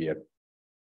maybe a,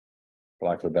 for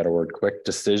lack of a better word, quick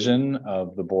decision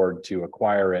of the board to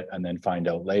acquire it and then find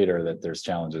out later that there's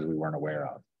challenges we weren't aware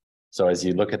of. So as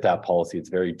you look at that policy, it's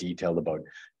very detailed about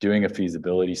doing a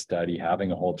feasibility study,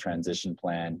 having a whole transition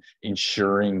plan,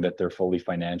 ensuring that they're fully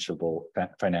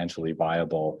financially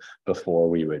viable before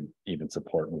we would even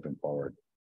support moving forward.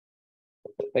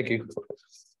 Thank you.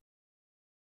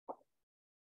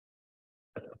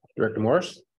 Director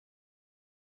Morris?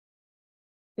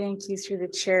 Thank you through the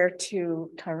chair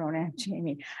to Tyrone and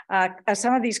Jamie.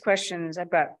 Some of these questions, I've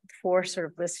got 4 sort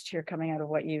of lists here coming out of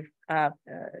what you've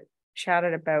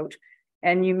chatted about,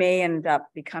 and you may end up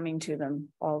be coming to them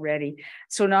already.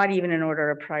 So not even in order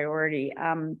of priority.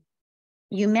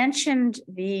 You mentioned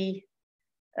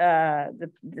I've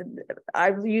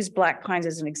used Black Pines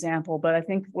as an example, but I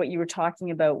think what you were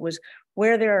talking about was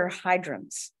where there are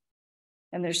hydrants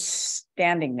and they're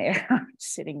standing there,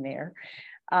 sitting there.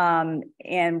 And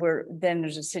then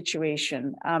there's a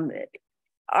situation.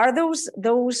 Are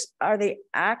they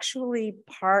actually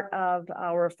part of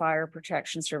our fire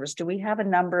protection service? Do we have a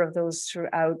number of those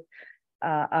throughout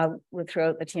the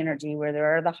TNRD where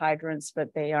there are the hydrants,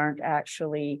 but they aren't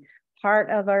actually part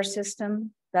of our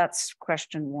system? That's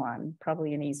question 1,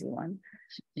 probably an easy one.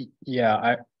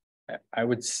 Yeah, I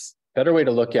would, better way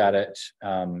to look at it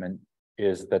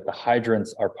is that the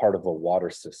hydrants are part of the water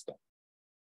system.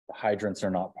 The hydrants are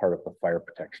not part of the fire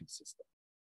protection system.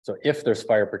 So if there's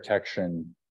fire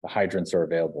protection, the hydrants are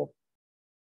available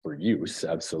for use,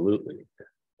 absolutely.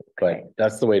 But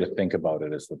that's the way to think about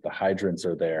it, is that the hydrants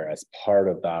are there as part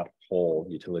of that whole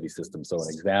utility system. So an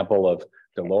example of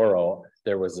Deloro,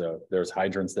 there's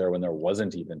hydrants there when there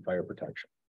wasn't even fire protection.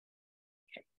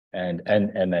 And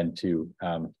then to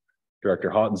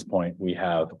Director Houghton's point, we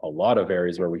have a lot of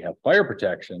areas where we have fire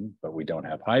protection, but we don't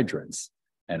have hydrants,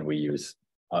 and we use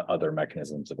other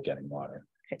mechanisms of getting water.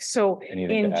 So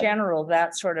in general,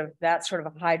 that sort of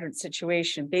a hydrant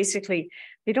situation, basically,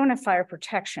 they don't have fire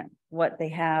protection. What they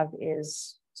have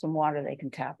is some water they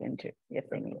can tap into if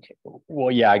they need to.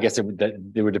 Well, yeah, I guess it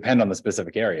would depend on the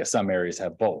specific area. Some areas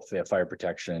have both. They have fire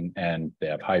protection and they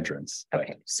have hydrants.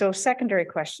 Okay, so secondary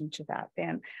question to that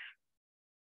then.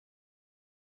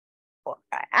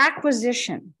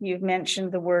 Acquisition, you've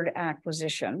mentioned the word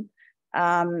acquisition.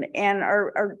 And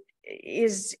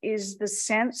is the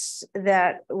sense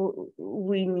that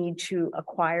we need to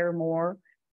acquire more?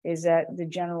 Is that the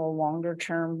general longer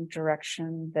term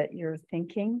direction that you're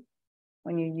thinking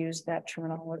when you use that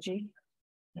terminology?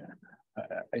 Yeah.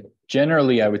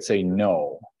 Generally, I would say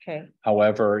no. Okay.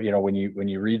 However, when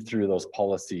you read through those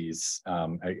policies,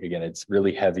 again, it's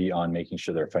really heavy on making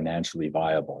sure they're financially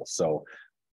viable. So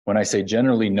when I say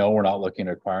generally no, we're not looking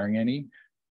at acquiring any.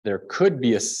 There could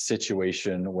be a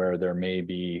situation where there may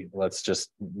be, let's just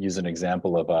use an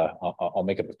example of I'll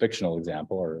make up a fictional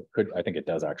example, or I think it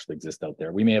does actually exist out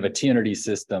there. We may have a TNRD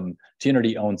system,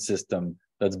 TNRD owned system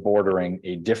that's bordering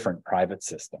a different private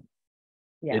system.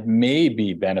 Yeah. It may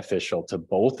be beneficial to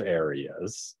both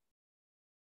areas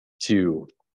to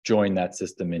join that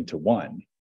system into one.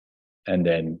 And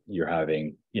then you're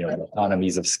having,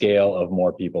 economies of scale of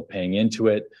more people paying into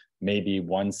it. Maybe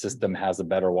one system has a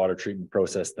better water treatment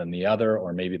process than the other,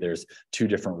 or maybe there's 2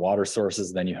 different water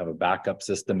sources. Then you have a backup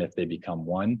system if they become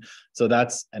one. So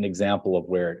that's an example of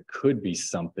where it could be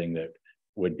something that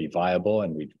would be viable,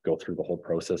 and we'd go through the whole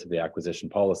process of the acquisition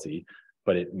policy.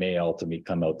 but it may ultimately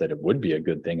come out that it would be a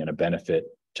good thing and a benefit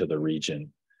to the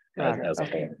region as a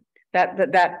whole.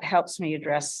 That helps me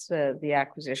address the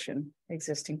acquisition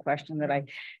existing question that I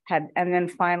had. And then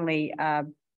finally,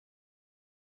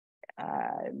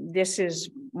 this is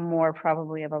more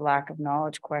probably of a lack of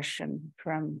knowledge question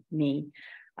from me.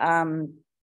 The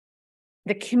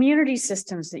community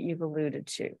systems that you've alluded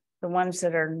to, the ones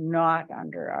that are not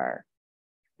under our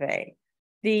bay,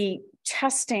 the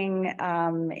testing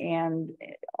and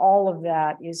all of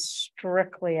that is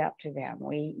strictly up to them.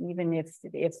 We, even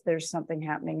if there's something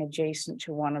happening adjacent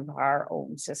to one of our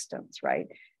own systems, right?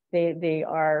 They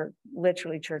are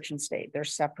literally church and state. They're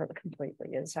separate completely.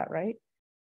 Is that right?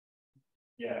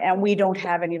 Yeah. And we don't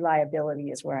have any liability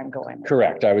is where I'm going.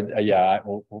 Correct. I would,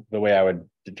 the way I would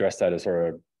address that is sort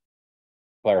of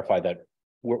clarify that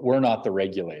we're not the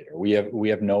regulator. We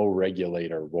have no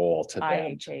regulator role to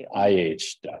them.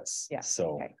 IH does. Yeah.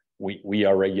 So okay. we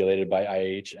are regulated by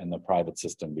IH, and the private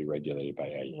system be regulated by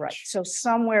IH. Right. So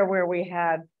somewhere where we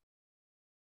had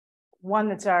one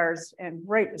that's ours, and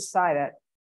right beside it,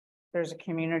 there's a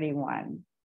community one.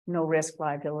 No risk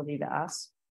liability to us.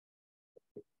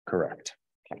 Correct.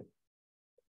 Okay.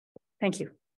 Thank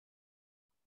you.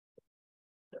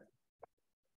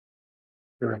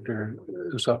 Director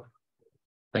Usoff.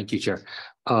 Thank you, Chair.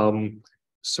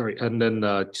 Sorry, and then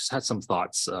just had some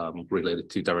thoughts related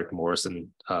to Director Morris and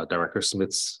Director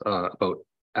Smith's about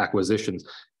acquisitions.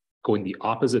 Going the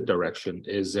opposite direction,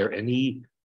 is there any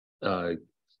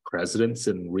precedents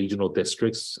in regional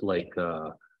districts like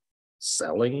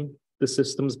selling the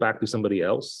systems back to somebody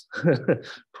else,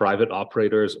 private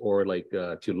operators, or like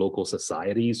to local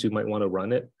societies who might want to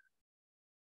run it?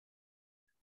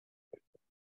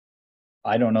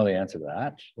 I don't know the answer to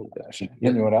that. Okay.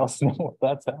 Anyone else know if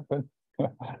that's happened?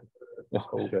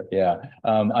 Okay. Yeah,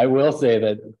 I will say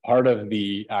that part of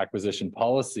the acquisition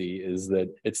policy is that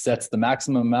it sets the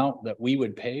maximum amount that we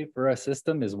would pay for a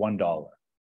system is $1.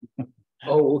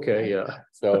 Oh, okay, yeah.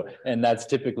 So, and that's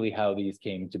typically how these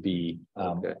came to be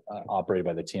operated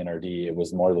by the TNRD. It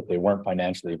was more that they weren't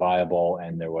financially viable,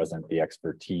 and there wasn't the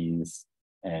expertise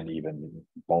and even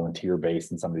volunteer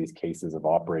based in some of these cases of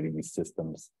operating these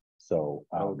systems. So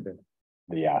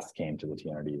the ask came to the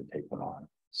TNRD to take them on.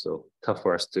 So tough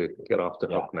for us to get off the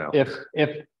hook now.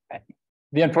 If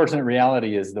the unfortunate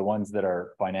reality is the ones that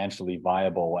are financially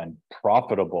viable and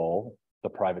profitable, the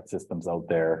private systems out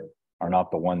there are not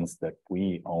the ones that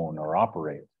we own or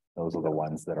operate. Those are the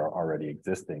ones that are already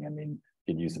existing. I mean,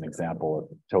 you could use an example of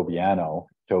Tobiano.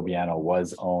 Tobiano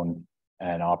was owned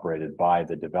and operated by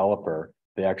the developer.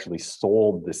 They actually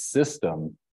sold the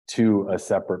system to a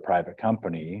separate private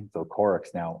company. So Corix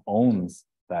now owns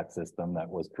that system that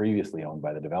was previously owned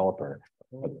by the developer.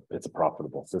 But it's a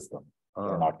profitable system.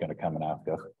 They're not going to come and ask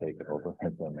us to take it over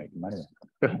and they're making money.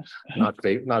 not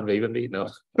Vavenby, no.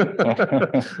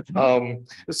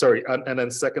 Sorry, and then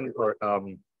second, or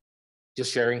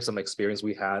just sharing some experience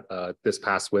we had this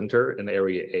past winter in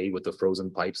Area A with the frozen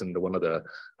pipes in one of the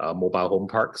mobile home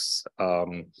parks.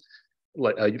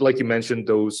 Like you mentioned,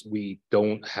 those we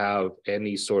don't have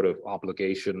any sort of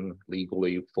obligation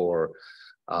legally for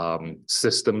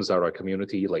systems that are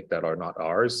community, like that are not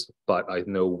ours. But I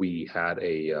know we had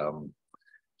a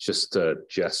just a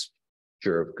gesture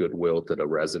of goodwill to the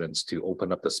residents to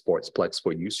open up the sportsplex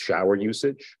for shower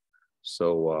usage.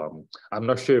 So I'm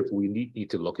not sure if we need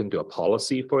to look into a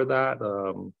policy for that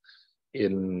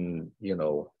in,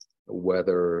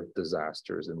 weather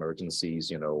disasters,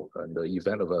 emergencies, in the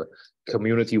event of a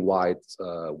community-wide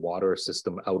water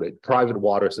system outage, private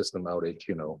water system outage,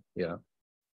 yeah.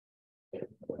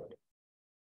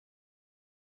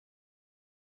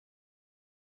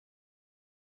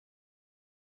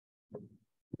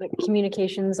 Like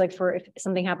communications, like for if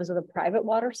something happens with a private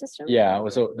water system? Yeah,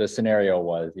 so the scenario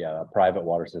was, a private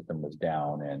water system was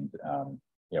down, and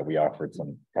we offered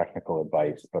some technical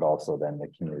advice, but also then the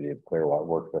community of Clearwater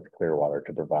worked with Clearwater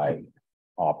to provide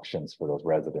options for those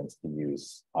residents to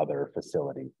use other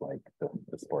facilities like the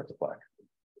sportsplex.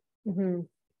 Mm-hmm.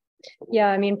 Yeah,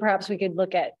 I mean, perhaps we could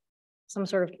look at some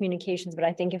sort of communications, but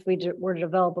I think if we were to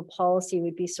develop a policy,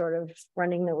 we'd be sort of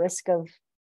running the risk of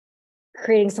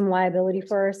creating some liability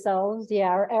for ourselves,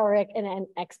 and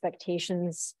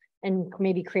expectations, and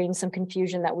maybe creating some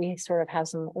confusion that we sort of have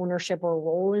some ownership or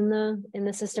role in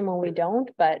the system when we don't.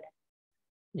 But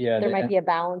there might be a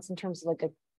balance in terms of like a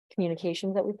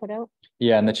communications that we put out.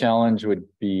 Yeah, and the challenge would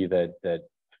be that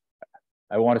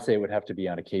I want to say it would have to be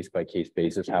on a case-by-case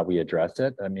basis how we address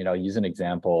it. I mean, I'll use an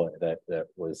example that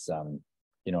was an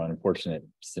unfortunate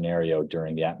scenario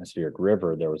during the atmospheric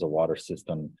river. There was a water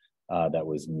system that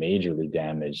was majorly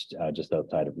damaged just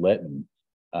outside of Lytton.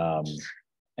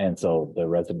 And so the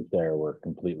residents there were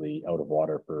completely out of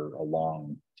water for a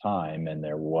long time, and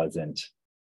there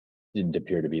didn't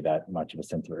appear to be that much of a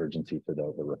sense of urgency for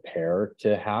the repair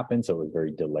to happen. So it was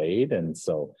very delayed. And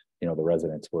so, you know, the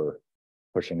residents were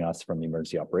pushing us from the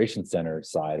emergency operations center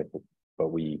side,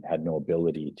 but we had no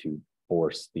ability to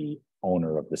force the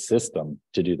owner of the system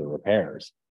to do the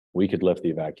repairs. We could lift the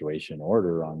evacuation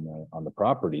order on the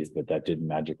properties, but that didn't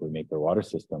magically make their water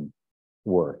system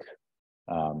work.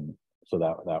 So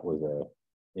that was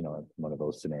one of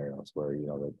those scenarios where, you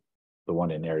know, the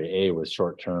one in area A was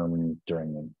short term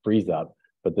during the freeze up,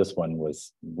 but this one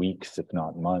was weeks, if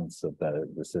not months, of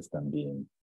the system being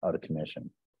out of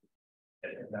commission.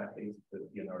 In that case,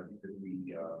 you know,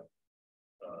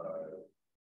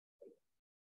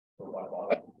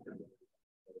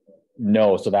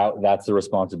 No, so that's the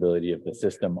responsibility of the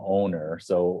system owner.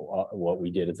 So what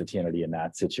we did as a TNRD in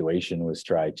that situation was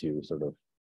try to sort of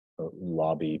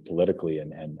lobby politically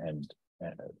and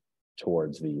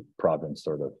towards the province,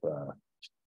 sort of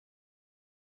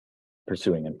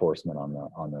pursuing enforcement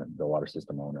on the water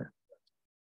system owner.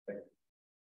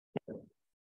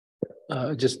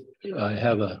 I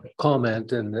have a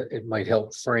comment, and it might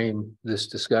help frame this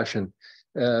discussion.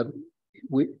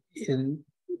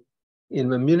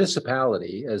 In a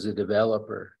municipality, as a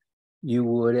developer, you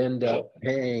would end up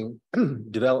paying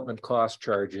development cost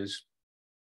charges.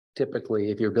 Typically,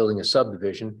 if you're building a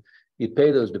subdivision, you'd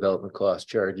pay those development cost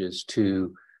charges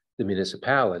to the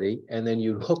municipality, and then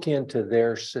you hook into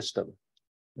their system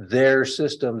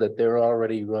that they're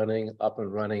already running, up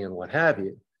and running, and what have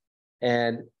you.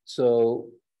 And so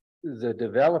the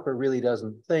developer really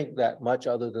doesn't think that much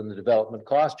other than the development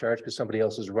cost charge because somebody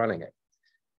else is running it.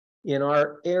 In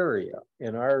our area,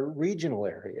 in our regional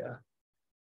area,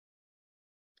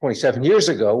 27 years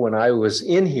ago, when I was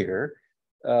in here,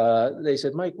 they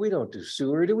said, Mike, we don't do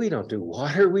sewer, we don't do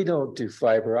water, we don't do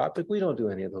fiber optic, we don't do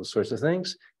any of those sorts of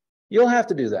things. You'll have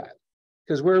to do that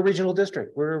because we're a regional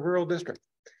district, we're a rural district.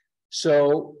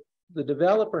 So the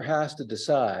developer has to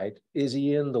decide, is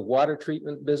he in the water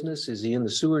treatment business? Is he in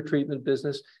the sewer treatment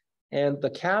business? And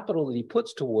the capital that he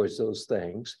puts towards those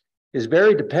things is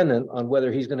very dependent on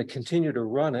whether he's going to continue to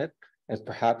run it and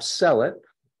perhaps sell it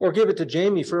or give it to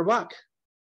Jamie for $1.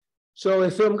 So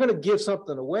if I'm going to give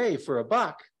something away for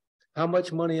 $1, how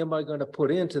much money am I going to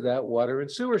put into that water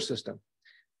and sewer system?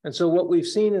 And so what we've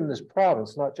seen in this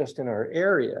province, not just in our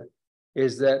area,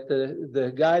 is that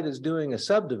the guy that's doing a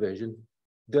subdivision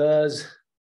does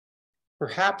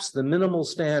perhaps the minimal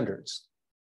standards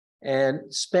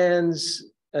and spends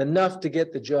enough to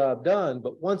get the job done.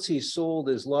 But once he's sold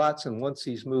his lots and once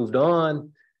he's moved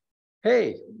on,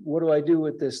 hey, what do I do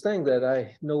with this thing that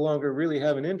I no longer really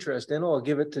have an interest in? Oh, I'll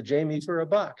give it to Jamie for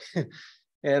 $1.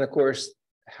 And of course,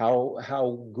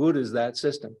 how good is that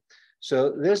system?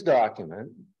 So this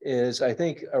document is, I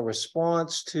think, a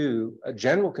response to a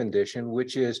general condition,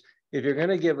 which is if you're going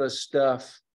to give us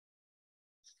stuff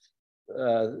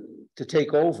to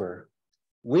take over,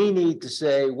 we need to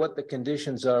say what the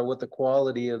conditions are, what the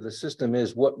quality of the system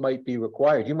is, what might be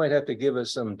required. You might have to give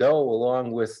us some dough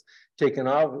along with taking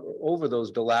over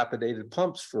those dilapidated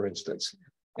pumps, for instance.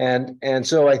 And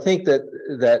so I think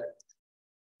that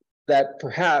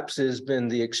perhaps has been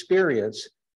the experience.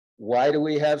 Why do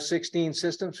we have 16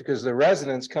 systems? Because the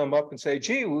residents come up and say,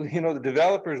 gee, you know, the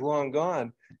developer's long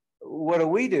gone. What do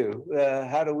we do?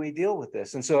 How do we deal with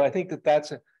this? And so I think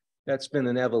that's been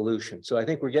an evolution. So I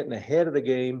think we're getting ahead of the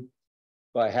game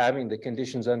by having the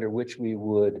conditions under which we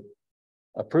would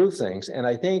approve things. And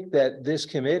I think that this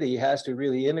committee has to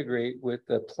really integrate with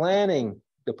the planning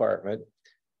department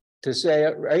to say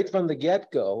right from the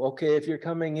get-go, okay, if you're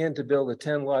coming in to build a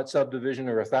 10-lot subdivision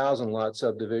or a 1,000-lot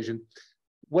subdivision,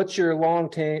 what's your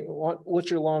long-term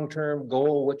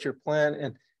goal? What's your plan?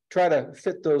 And try to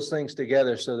fit those things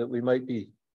together so that we might be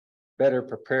better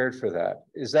prepared for that.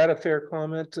 Is that a fair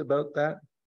comment about that?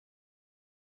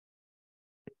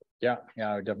 Yeah,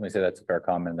 I would definitely say that's a fair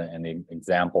comment, and the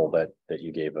example that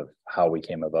you gave of how we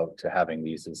came about to having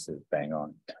these is bang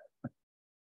on.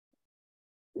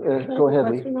 Go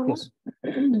ahead, Lee. Yes.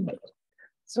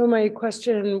 So my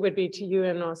question would be to you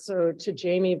and also to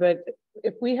Jamie, but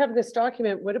if we have this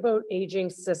document, what about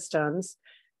aging systems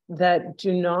that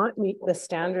do not meet the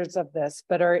standards of this,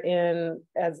 but are in,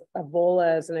 as Avola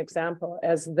as an example,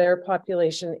 as their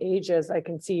population ages, I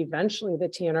can see eventually the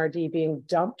TNRD being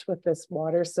dumped with this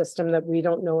water system that we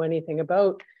don't know anything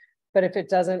about. But if it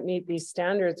doesn't meet these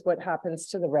standards, what happens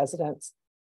to the residents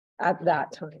at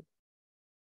that time?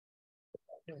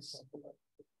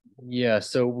 Yeah,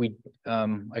 so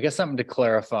I guess something to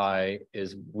clarify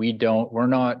is we're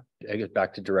not, I guess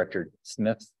back to Director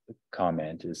Smith's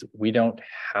comment is we don't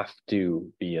have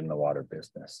to be in the water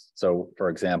business. So for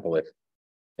example, if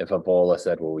Ebola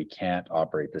said, well, we can't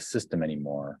operate the system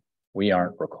anymore, we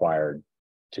aren't required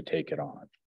to take it on.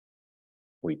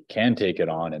 We can take it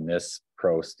on, and these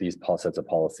sets of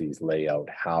policies lay out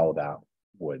how that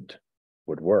would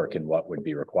work and what would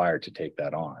be required to take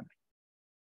that on.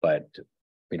 But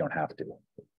we don't have to.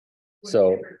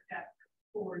 So,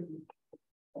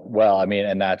 well, I mean,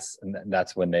 and that's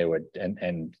when they would,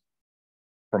 and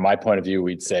from my point of view,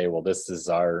 we'd say, well, this is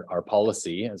our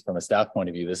policy. As from a staff point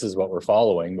of view, this is what we're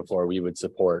following before we would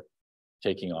support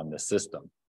taking on this system.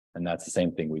 And that's the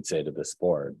same thing we'd say to this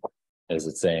board, is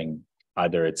it's saying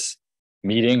either it's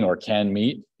meeting or can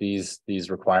meet these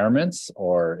requirements,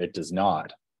 or it does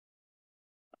not.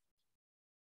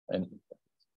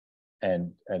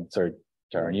 And sorry,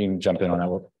 Karen, you can jump in on that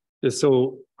one. Yeah,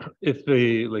 so if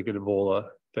like an Ebola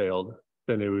failed,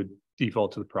 then it would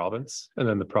default to the province, and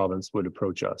then the province would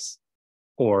approach us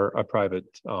or a private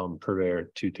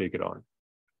purveyor to take it on.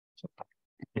 So.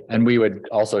 And we would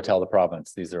also tell the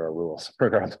province, these are our rules,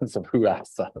 regardless of who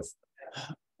asks us.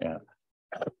 Yeah.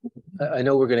 I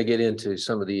know we're going to get into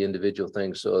some of the individual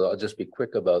things, so I'll just be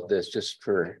quick about this, just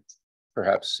for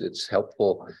perhaps it's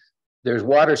helpful. There's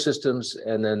water systems,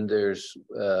 and then there's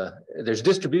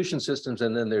distribution systems,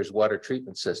 and then there's water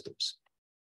treatment systems.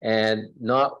 And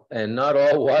not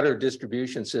all water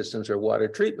distribution systems are water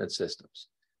treatment systems.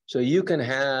 So you can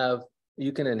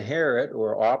inherit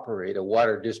or operate a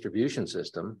water distribution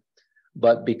system,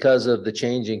 but because of the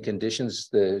changing conditions,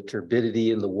 the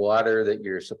turbidity in the water that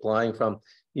you're supplying from,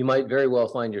 you might very well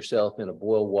find yourself in a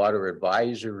boil water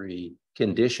advisory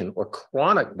condition or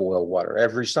chronic boil water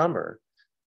every summer,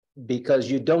 because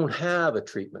you don't have a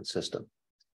treatment system.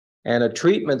 And a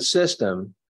treatment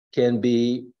system can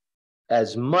be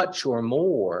as much or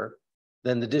more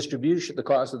than the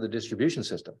cost of the distribution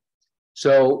system.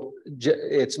 So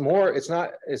it's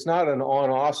not an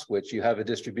on-off switch. You have a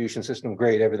distribution system,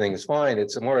 great, everything is fine.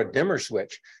 It's more a dimmer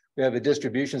switch. We have a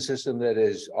distribution system that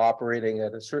is operating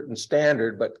at a certain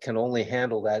standard, but can only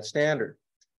handle that standard.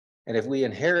 And if we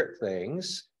inherit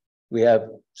things, we have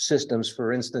systems,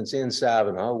 for instance, in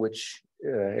Savinaw, which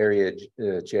area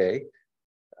J,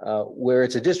 where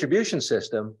it's a distribution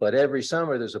system, but every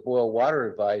summer there's a boil water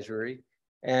advisory,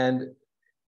 and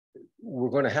we're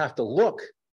going to have to look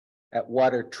at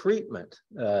water treatment,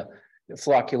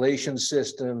 flocculation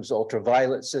systems,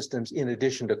 ultraviolet systems, in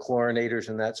addition to chlorinators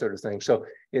and that sort of thing. So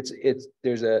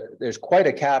there's quite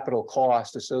a capital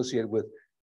cost associated with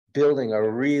building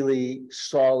a really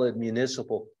solid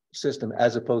municipal system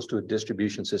as opposed to a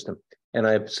distribution system. And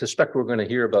I suspect we're going to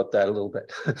hear about that a little bit.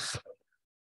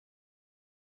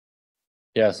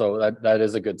 Yeah, so that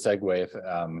is a good segue,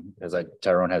 as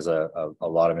Tyrone has a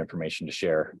lot of information to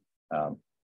share.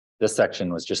 This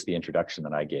section was just the introduction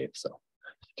that I gave, so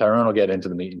Tyrone will get into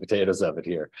the meat and potatoes of it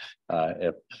here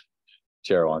if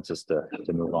Chair wants us to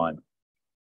move on.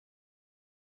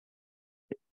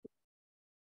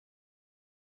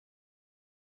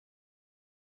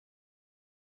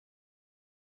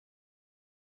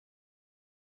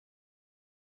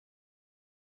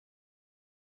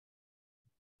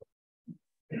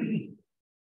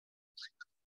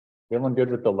 Everyone good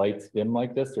with the lights dim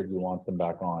like this, or do you want them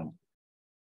back on?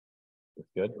 It's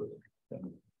good.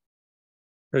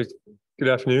 Great. Good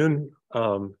afternoon.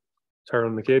 Tyrone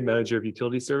McCabe, Manager of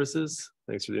Utility Services.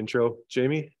 Thanks for the intro,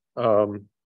 Jamie.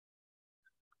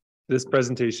 This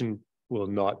presentation will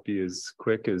not be as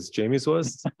quick as Jamie's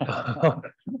was.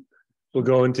 We'll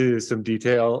go into some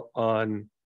detail on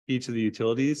each of the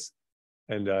utilities,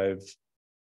 and I've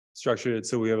structured it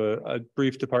so we have a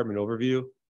brief department overview.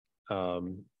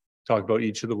 Talk about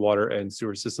each of the water and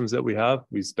sewer systems that we have.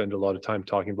 We spend a lot of time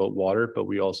talking about water, but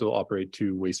we also operate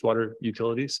 2 wastewater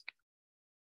utilities.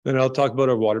 Then I'll talk about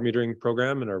our water metering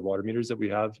program and our water meters that we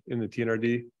have in the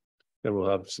TNRD. Then we'll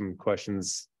have some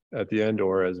questions at the end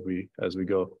or as we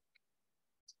go.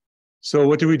 So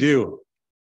what do?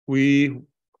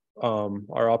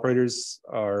 Our operators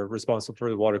are responsible for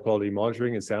the water quality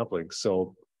monitoring and sampling.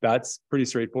 So that's pretty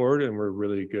straightforward, and we're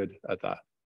really good at that.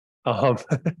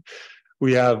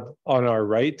 We have on our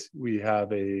right, we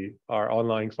have our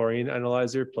online chlorine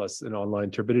analyzer plus an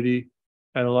online turbidity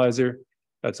analyzer.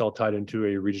 That's all tied into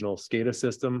a regional SCADA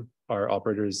system. Our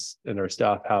operators and our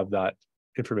staff have that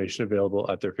information available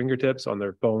at their fingertips, on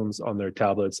their phones, on their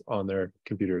tablets, on their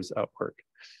computers at work.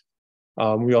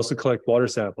 We also collect water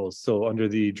samples. So under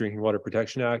the Drinking Water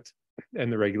Protection Act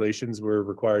and the regulations, we're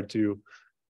required to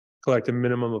collect a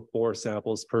minimum of 4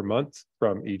 samples per month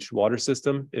from each water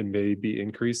system. It may be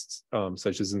increased,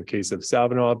 such as in the case of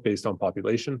Savinaw, based on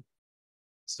population.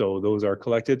 So those are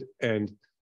collected and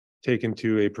taken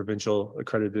to a provincial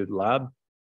accredited lab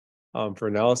for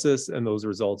analysis, and those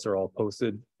results are all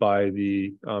posted by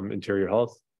the Interior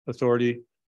Health Authority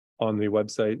on the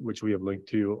website, which we have linked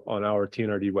to on our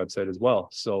TNRD website as well.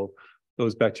 So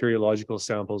those bacteriological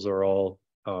samples are all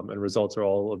and results are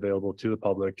all available to the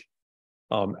public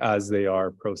as they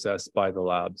are processed by the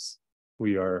labs.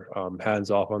 We are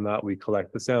hands off on that. We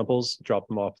collect the samples, drop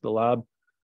them off to the lab.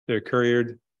 They're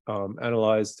couriered,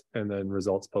 analyzed, and then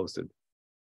results posted.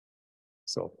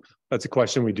 So that's a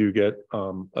question we do get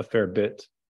a fair bit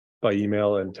by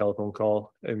email and telephone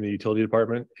call in the utility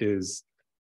department is,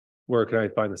 where can I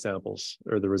find the samples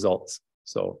or the results?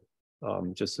 So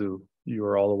just so you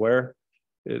are all aware,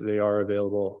 they are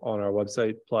available on our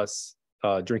website. Plus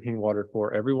Drinking Water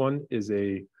for Everyone is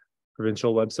a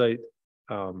provincial website,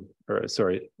 or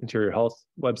sorry, Interior Health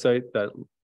website that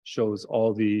shows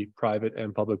all the private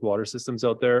and public water systems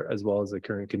out there, as well as the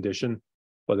current condition,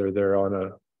 whether they're on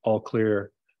a all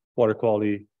clear water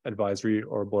quality advisory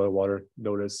or boil water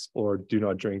notice, or do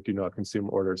not drink, do not consume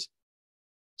orders.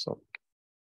 So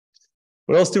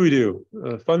what else do we do?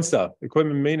 Fun stuff,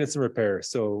 equipment maintenance and repair.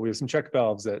 So we have some check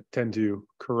valves that tend to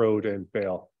corrode and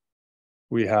fail.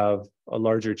 We have a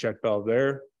larger check valve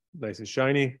there, nice and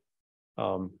shiny.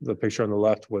 The picture on the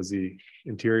left was the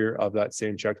interior of that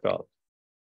same check valve.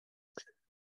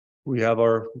 We have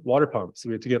our water pumps.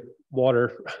 We have to get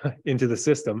water into the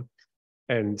system.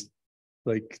 And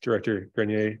like Director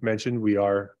Grenier mentioned, we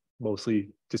are mostly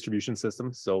distribution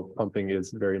systems, so pumping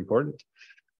is very important.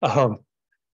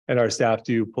 And our staff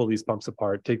do pull these pumps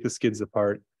apart, take the skids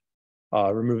apart,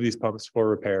 remove these pumps for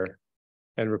repair,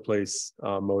 and replace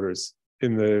motors.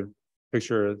 In the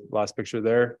picture, last picture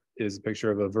there is a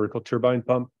picture of a vertical turbine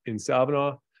pump in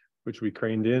Savinaw, which we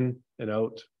craned in and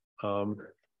out.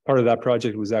 Part of that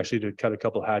project was actually to cut a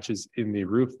couple hatches in the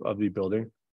roof of the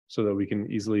building so that we can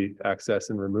easily access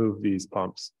and remove these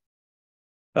pumps.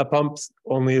 That pump's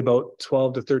only about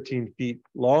 12 to 13 feet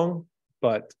long,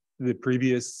 but the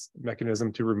previous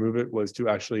mechanism to remove it was to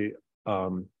actually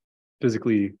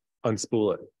physically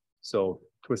unspool it. So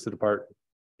twist it apart,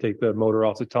 take the motor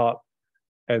off the top,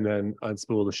 and then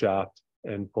unspool the shaft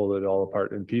and pull it all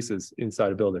apart in pieces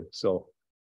inside a building. So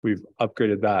we've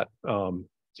upgraded that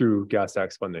through gas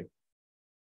tax funding.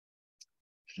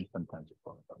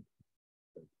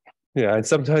 Yeah, and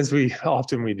sometimes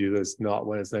often we do this not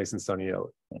when it's nice and sunny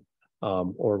out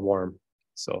or warm.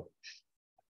 So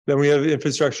then we have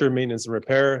infrastructure maintenance and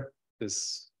repair.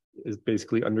 This is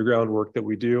basically underground work that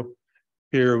we do.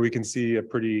 Here we can see a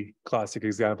pretty classic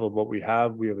example of what we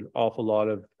have. We have an awful lot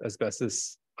of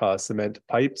asbestos cement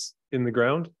pipes in the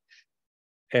ground.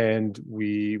 And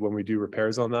when we do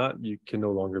repairs on that, you can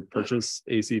no longer purchase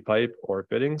AC pipe or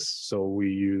fittings. So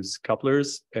we use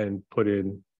couplers and put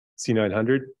in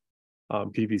C900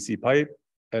 PVC pipe.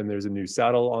 And there's a new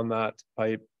saddle on that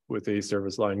pipe with a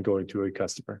service line going to a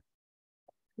customer.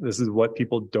 This is what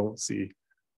people don't see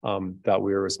that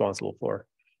we are responsible for.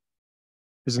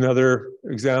 There's another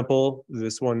example.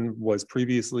 This one was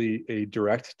previously a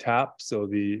direct tap. So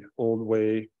the old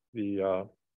way, the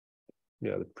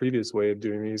previous way of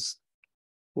doing these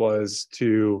was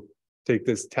to take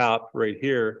this tap right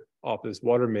here off this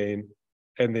water main,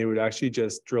 and they would actually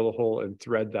just drill a hole and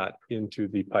thread that into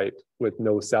the pipe with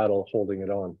no saddle holding it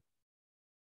on.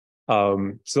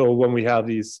 So when we have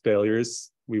these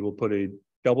failures, we will put a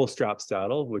double strap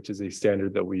saddle, which is a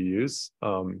standard that we use,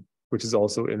 which is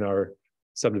also in our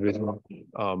subdivision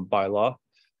bylaw.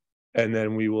 And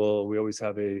then we always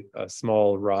have a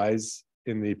small rise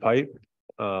in the pipe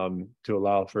to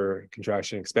allow for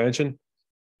contraction expansion,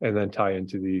 and then tie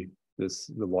into the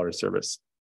water service.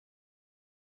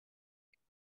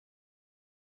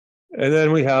 And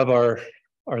then we have our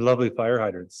lovely fire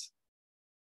hydrants,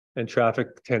 and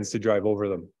traffic tends to drive over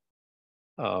them.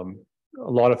 A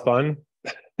lot of fun.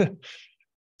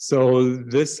 So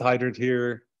this hydrant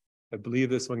here, I believe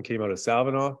this one came out of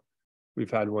Savinaw. We've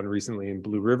had one recently in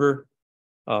Blue River,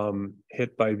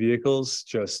 hit by vehicles,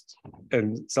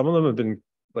 and some of them have been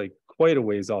like quite a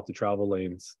ways off the travel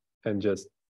lanes, and just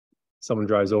someone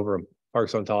drives over them,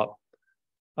 parks on top.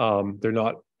 They're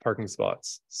not parking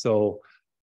spots. So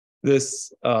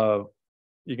this,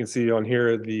 you can see on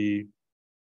here the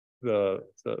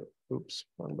oops,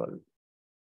 wrong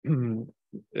button.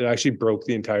 It actually broke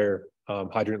the entire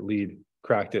hydrant lead,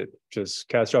 cracked it, just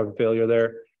catastrophic failure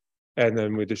there. And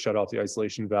then we had to shut off the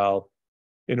isolation valve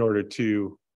in order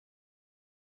to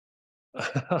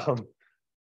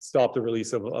stop the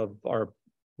release of our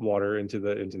water into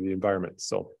the environment.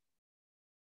 So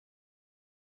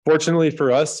fortunately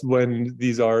for us, when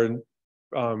these are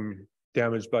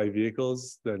damaged by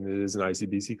vehicles, then it is an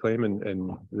ICBC claim,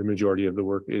 and the majority of the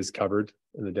work is covered,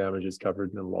 and the damage is covered,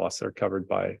 and the loss are covered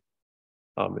by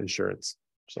insurance.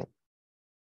 So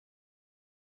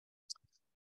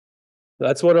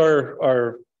that's what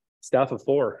our staff of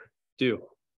 4 do.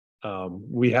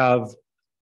 We have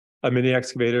a mini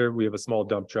excavator, we have a small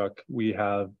dump truck, we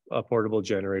have a portable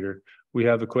generator, we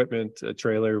have equipment, a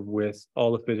trailer with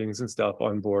all the fittings and stuff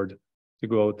on board to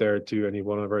go out there to any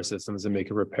one of our systems and make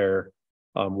a repair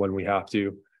when we have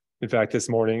to. In fact, this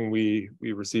morning we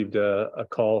received a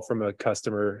call from a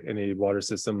customer in a water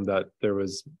system that there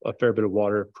was a fair bit of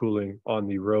water pooling on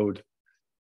the road,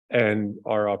 and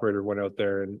our operator went out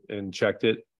there and checked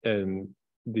it, and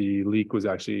the leak was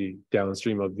actually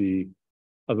downstream of the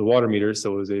water meter.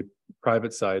 So it was a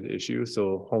private side issue,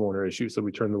 so homeowner issue. So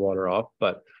we turned the water off.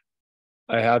 But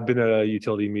I have been at a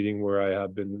utility meeting where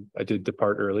I did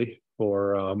depart early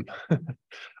for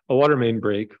a water main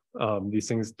break. These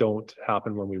things don't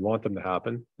happen when we want them to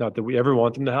happen. Not that we ever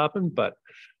want them to happen, but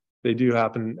they do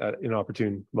happen at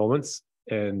inopportune moments.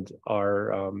 And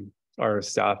our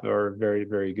staff are very,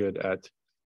 very good at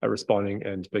responding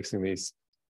and fixing these.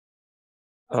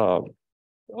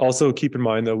 Also keep in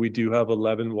mind that we do have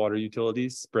 11 water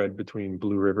utilities spread between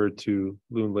Blue River to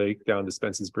Loon Lake, down to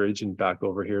Spence's Bridge, and back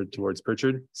over here towards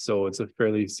Pritchard. So it's a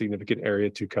fairly significant area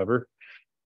to cover.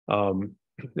 And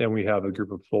we have a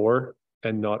group of 4,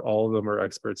 and not all of them are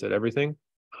experts at everything.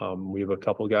 We have a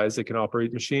couple guys that can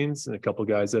operate machines, and a couple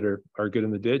guys that are good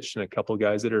in the ditch, and a couple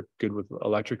guys that are good with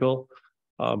electrical,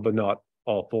 but not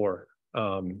all 4.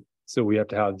 So we have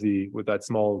to have with that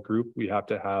small group, we have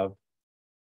to have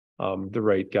the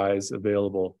right guys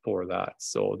available for that.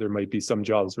 So there might be some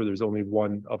jobs where there's only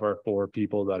one of our 4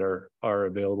 people that are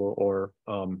available or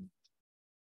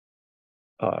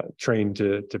trained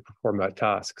to perform that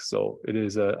task. So it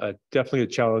is definitely a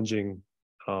challenging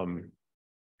to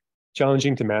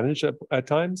manage at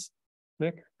times,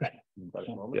 Nick.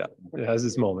 Yeah, it has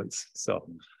its moments. So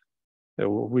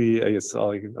I guess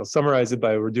I'll summarize it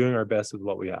by we're doing our best with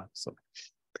what we have. So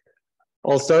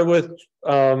I'll start with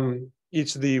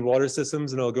each of the water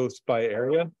systems, and I'll go by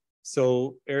area.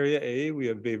 So area A, we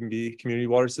have Vavenby Community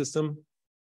Water System.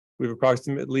 We have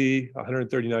approximately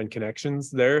 139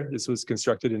 connections there. This was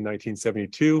constructed in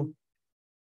 1972.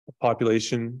 A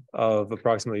population of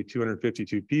approximately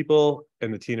 252 people,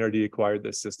 and the TNRD acquired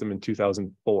this system in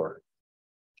 2004.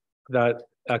 That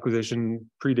acquisition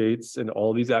predates, and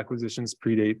all these acquisitions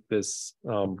predate this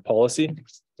policy,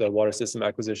 the Water System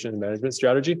Acquisition and Management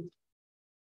Strategy.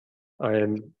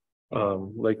 And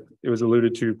like it was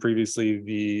alluded to previously,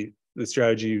 the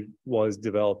strategy was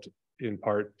developed in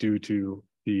part due to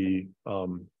the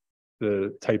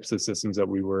types of systems that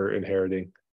we were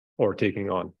inheriting or taking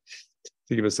on,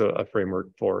 to give us a framework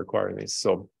for acquiring these.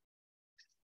 So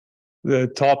the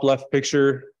top left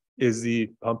picture is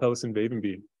the pump house in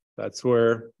Vavenby. That's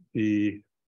where the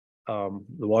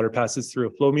water passes through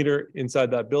a flow meter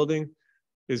inside that building,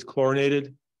 is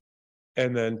chlorinated,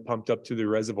 and then pumped up to the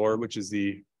reservoir, which is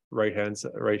the right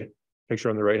picture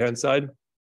on the right hand side.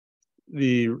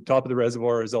 The top of the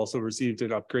reservoir has also received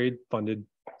an upgrade funded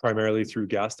primarily through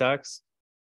gas tax.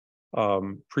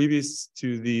 Previous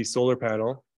to the solar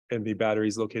panel and the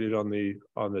batteries located on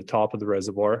the top of the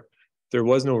reservoir, there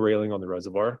was no railing on the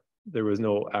reservoir. There was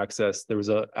no access. There was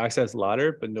an access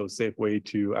ladder, but no safe way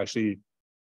to actually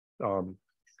perform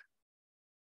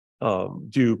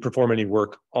any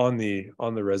work on the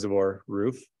reservoir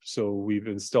roof. So we've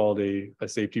installed a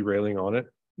safety railing on it.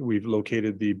 We've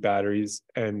located the batteries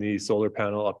and the solar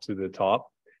panel up to the top.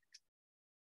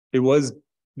 It was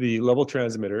the level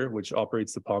transmitter, which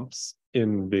operates the pumps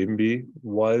in Vavenby,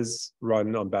 is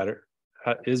run on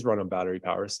battery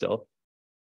power still.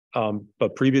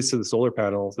 But previous to the solar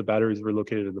panels, the batteries were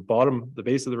located at the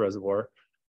base of the reservoir,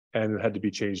 and had to be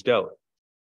changed out.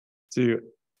 To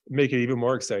make it even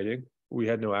more exciting, we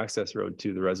had no access road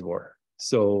to the reservoir.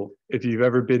 So if you've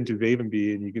ever been to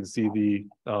Vavenby, and you can see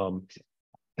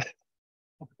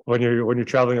when you're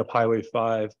traveling up Highway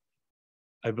 5,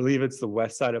 I believe it's the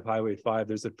west side of Highway 5,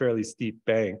 there's a fairly steep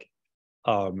bank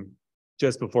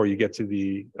just before you get to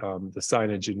the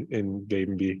signage in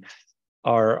Vavenby.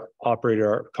 Our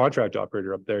contract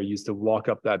operator up there used to walk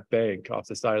up that bank off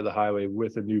the side of the highway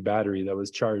with a new battery that was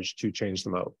charged to change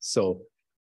them out. So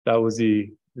that was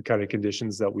the kind of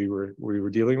conditions that we were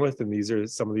dealing with, and these are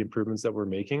some of the improvements that we're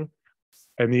making.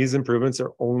 And these improvements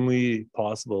are only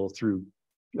possible through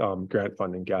grant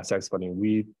funding, gas tax funding.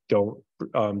 We don't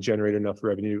generate enough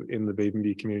revenue in the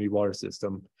Vavenby community water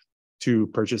system to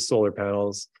purchase solar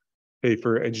panels, pay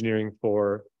for engineering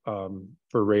for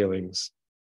railings,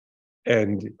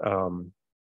 and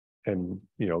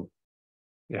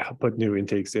put new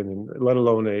intakes in, let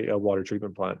alone a water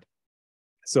treatment plant.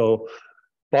 So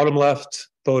bottom left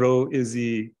photo is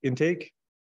the intake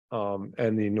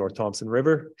and the North Thompson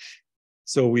River.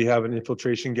 So we have an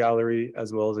infiltration gallery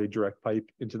as well as a direct pipe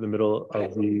into the middle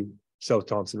of the South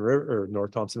Thompson River or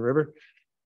North Thompson River.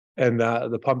 And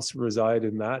the pumps reside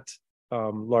in that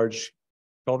large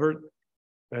culvert,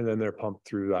 and then they're pumped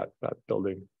through that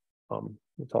building,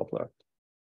 the top left.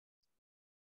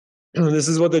 This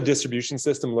is what the distribution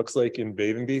system looks like in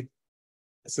Vavenby.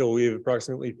 So we have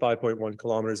approximately 5.1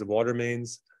 kilometers of water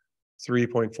mains.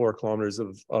 3.4 kilometers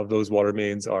of those water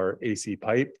mains are AC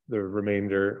pipe. The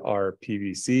remainder are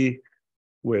PVC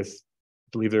with, I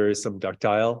believe there is some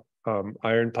ductile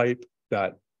iron pipe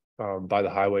that by the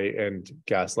highway and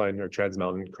gas line or Trans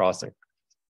Mountain crossing.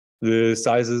 The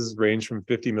sizes range from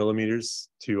 50 millimeters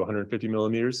to 150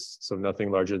 millimeters, so nothing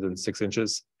larger than 6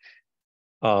 inches.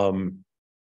 And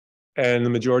the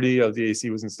majority of the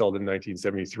AC was installed in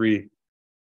 1973.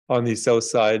 On the south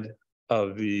side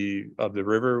of the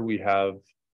river, we have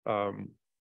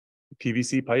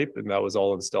PVC pipe, and that was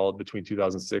all installed between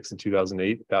 2006 and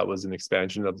 2008. That was an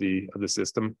expansion of the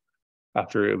system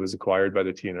after it was acquired by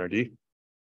the TNRD.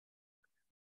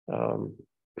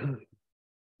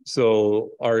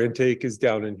 So our intake is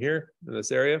down in here in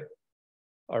this area.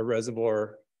 Our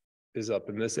reservoir is up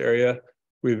in this area.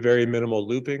 We have very minimal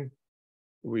looping.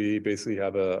 We basically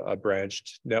have a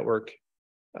branched network.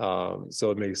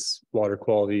 So it makes water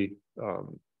quality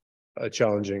a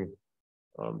challenging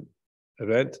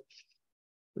event.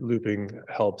 Looping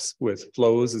helps with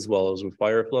flows as well as with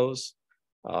fire flows.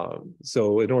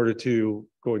 So in order to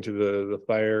go into the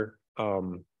fire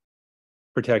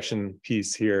protection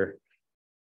piece here,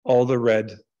 all the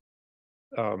red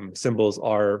symbols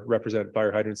represent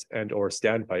fire hydrants and or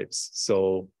standpipes.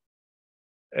 So,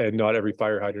 and not every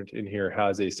fire hydrant in here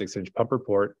has a 6-inch pumper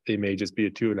port. They may just be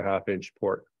a 2.5-inch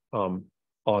port on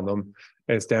them,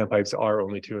 and standpipes are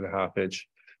only 2.5-inch.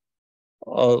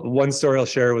 One story I'll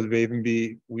share with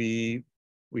Vavenby, we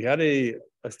had a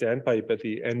standpipe at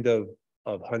the end of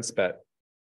Hunspet,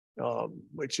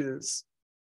 which is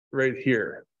right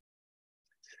here.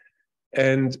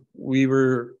 And we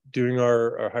were doing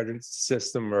our hydrant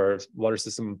system or water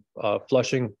system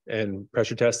flushing and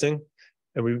pressure testing,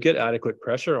 and we would get adequate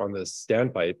pressure on this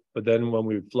standpipe, but then when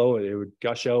we would flow it, it would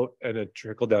gush out and it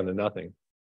trickle down to nothing.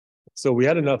 So we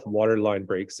had enough water line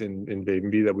breaks in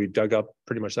Vavenby that we dug up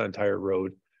pretty much that entire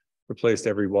road, replaced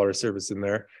every water service in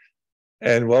there.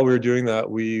 And while we were doing that,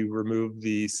 we removed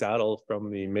the saddle from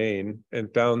the main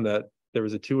and found that there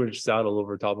was a 2-inch saddle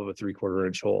over top of a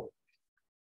 3/4-inch hole.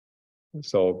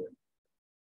 So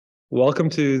welcome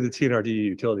to the TNRD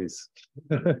utilities.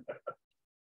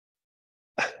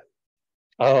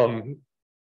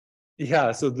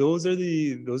 Yeah, so those are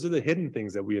the hidden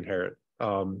things that we inherit.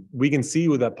 We can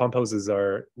see that pump houses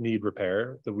need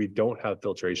repair, that we don't have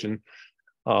filtration,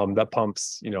 that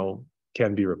pumps,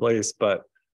 can be replaced, but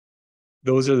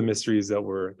those are the mysteries that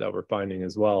we're finding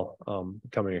as well,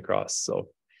 coming across. So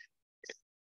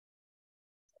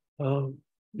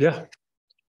yeah.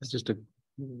 It's just a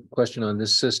question on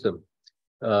this system.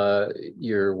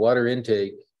 Your water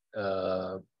intake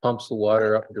pumps the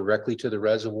water up directly to the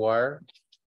reservoir,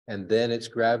 and then it's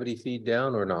gravity feed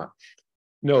down or not?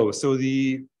 No, so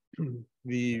there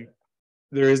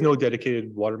is no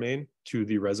dedicated water main to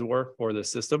the reservoir for the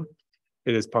system.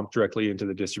 It is pumped directly into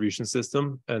the distribution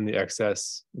system, and the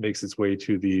excess makes its way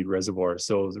to the reservoir.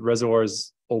 So the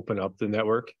reservoirs open up the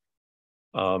network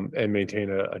and maintain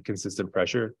a consistent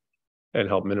pressure and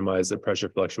help minimize the pressure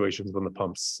fluctuations when the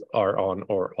pumps are on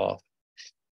or off.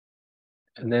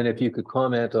 And then if you could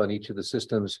comment on each of the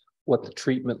systems, what the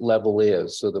treatment level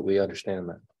is so that we understand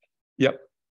that. Yep.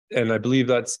 And I believe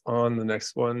that's on the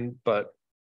next one, but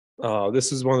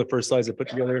this is one of the first slides I put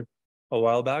together a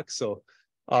while back. So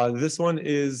this one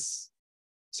is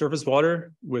surface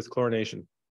water with chlorination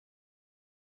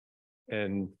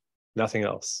and nothing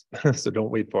else. So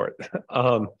don't wait for it.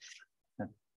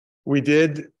 We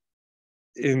did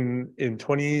in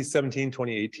 2017,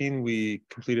 2018, we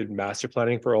completed master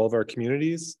planning for all of our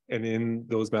communities. And in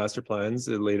those master plans,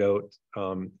 it laid out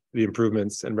the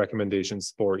improvements and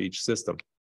recommendations for each system.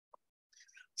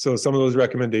 So some of those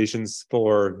recommendations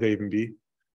for Vavenby,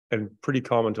 and pretty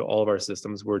common to all of our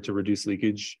systems, were to reduce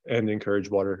leakage and encourage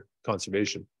water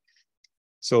conservation.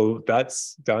 So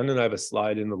that's done, and I have a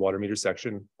slide in the water meter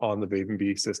section on the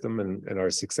Vavenby system and our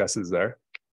successes there.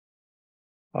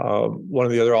 One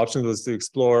of the other options was to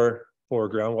explore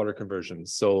for groundwater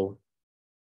conversions. So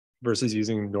versus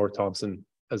using North Thompson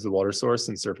as the water source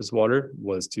and surface water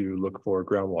was to look for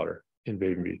groundwater in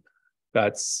Bavenby.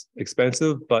 That's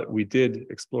expensive, but we did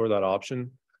explore that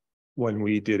option when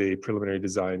we did a preliminary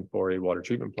design for a water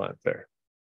treatment plant there.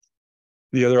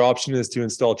 The other option is to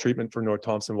install treatment for North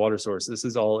Thompson water source. This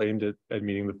is all aimed at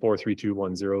meeting the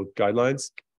 43210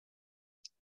 guidelines.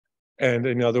 And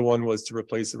another one was to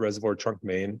replace the reservoir trunk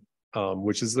main,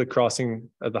 which is the crossing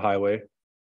of the highway.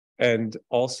 And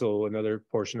also another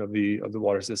portion of the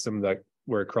water system that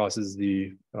where it crosses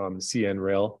the CN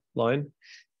rail line,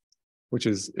 which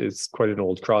is quite an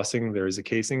old crossing. There is a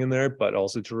casing in there, but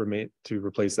also to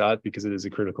replace that because it is a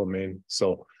critical main.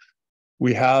 So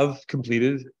we have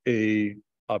completed a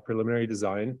preliminary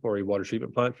design for a water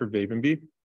treatment plant for Bavenby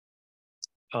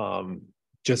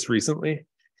just recently.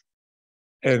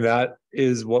 And that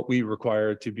is what we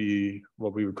require to be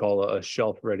what we would call a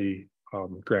shelf-ready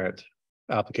grant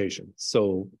application.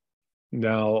 So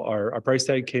now our price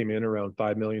tag came in around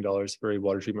 $5 million for a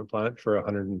water treatment plant for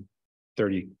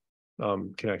 130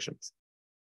 connections.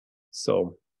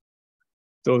 So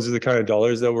those are the kind of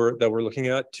dollars that we're looking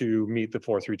at to meet the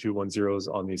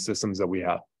 43210s on these systems that we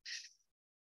have.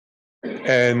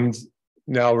 And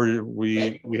now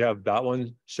we have that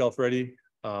one shelf ready.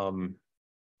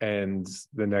 And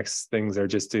the next things are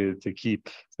just to keep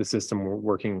the system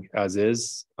working as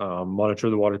is, monitor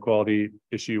the water quality,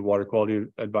 issue water quality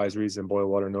advisories and boil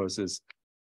water notices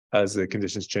as the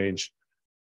conditions change.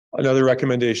 Another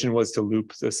recommendation was to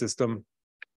loop the system,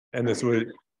 and this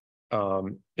would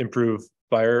improve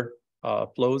fire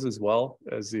flows as well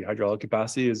as the hydraulic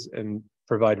capacity and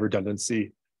provide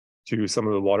redundancy to some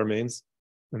of the water mains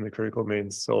and the critical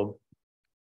mains. So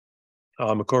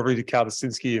McCorvey to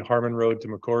Kapusinski, Harmon Road to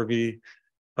McCorvey,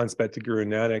 Hunspet to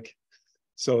Gurananek.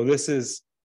 So this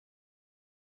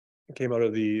came out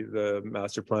of the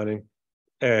master planning,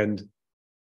 and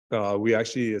we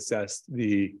actually assessed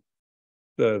the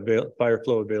fire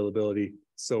flow availability.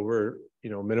 So we're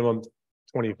minimum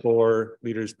 24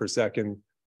 liters per second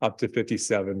up to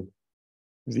 57.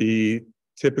 The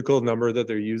typical number that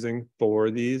they're using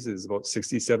for these is about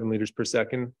 67 liters per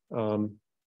second for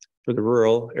the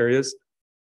rural areas.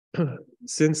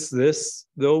 Since this,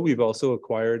 though, we've also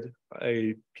acquired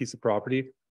a piece of property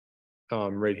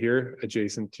right here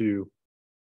adjacent to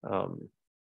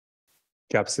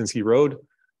Kapusinski Road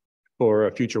for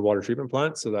a future water treatment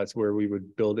plant. So that's where we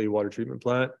would build a water treatment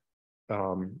plant,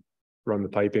 run the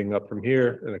piping up from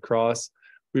here and across.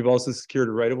 We've also secured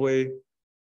a right-of-way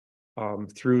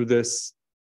through this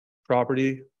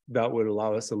property that would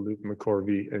allow us to loop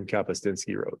McCorvey and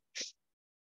Kapusinski Road.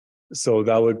 So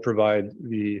that would provide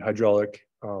the hydraulic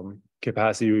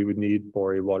capacity we would need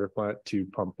for a water plant to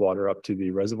pump water up to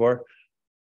the reservoir.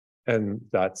 And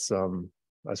that's where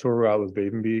we're at with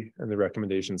Bavenby and the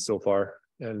recommendations so far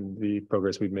and the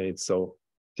progress we've made. So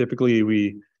typically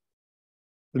the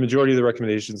majority of the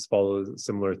recommendations follow a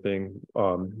similar thing.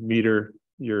 Meter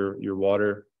your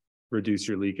water, reduce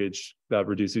your leakage. That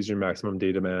reduces your maximum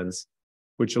day demands,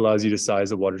 which allows you to size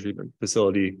the water treatment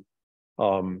facility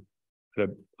at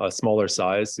a smaller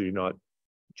size, so you're not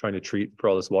trying to treat for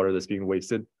all this water that's being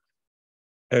wasted.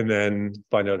 And then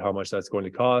find out how much that's going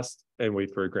to cost and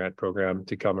wait for a grant program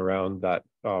to come around that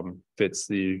fits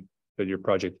that your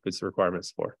project fits the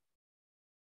requirements for.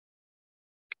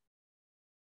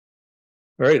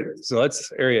 All right, so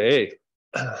that's area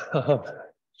A.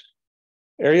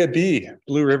 Area B,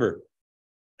 Blue River.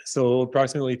 So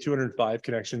approximately 205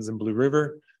 connections in Blue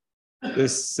River.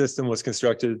 This system was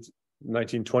constructed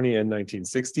 1920 and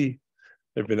 1960.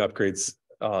 There have been upgrades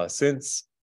since.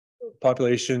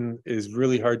 Population is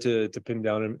really hard to pin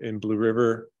down in Blue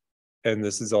River, and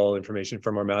this is all information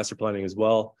from our master planning as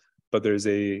well. But there's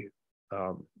a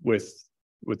with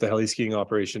the heli skiing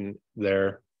operation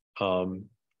there and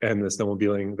the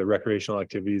snowmobiling, the recreational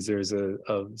activities, there's a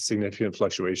significant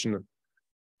fluctuation.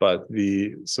 But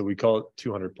so we call it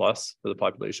 200 plus for the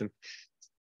population.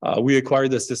 We acquired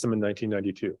this system in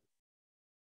 1992.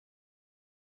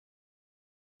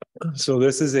 So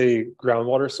this is a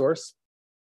groundwater source.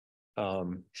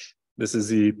 This is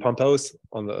the pump house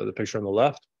on the picture on the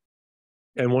left.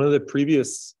 And one of the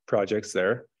previous projects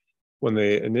there, when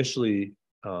they initially,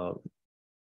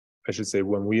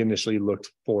 when we initially looked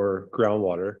for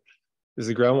groundwater, is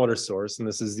a groundwater source. And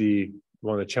this is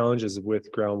one of the challenges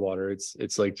with groundwater.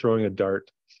 It's like throwing a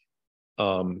dart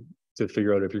to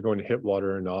figure out if you're going to hit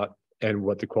water or not and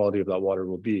what the quality of that water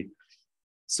will be.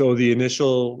 So the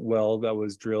initial well that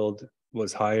was drilled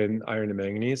was high in iron and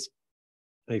manganese.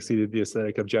 It exceeded the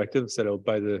aesthetic objective set out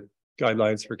by the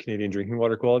guidelines for Canadian drinking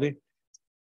water quality.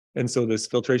 And so this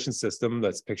filtration system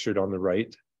that's pictured on the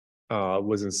right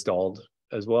was installed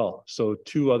as well. So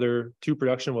two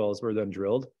production wells were then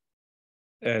drilled,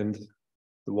 and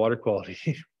the water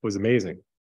quality was amazing.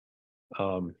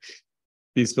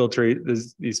 These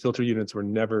filter units were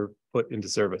never put into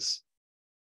service.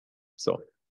 So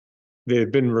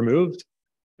they've been removed,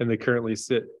 and they currently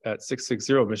sit at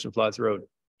 660 Mission Flats Road,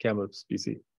 Kamloops,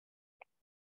 BC.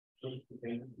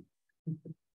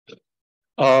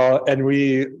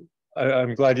 And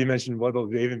I'm glad you mentioned what about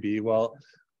Vavenby. Well,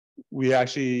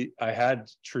 I had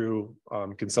True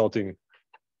Consulting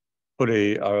put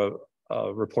a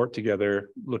report together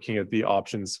looking at the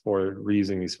options for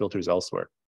reusing these filters elsewhere.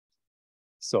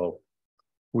 So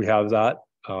we have that.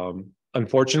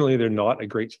 Unfortunately, they're not a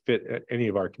great fit at any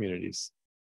of our communities.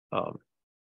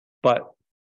 But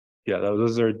yeah,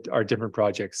 those are different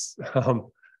projects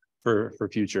for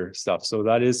future stuff. So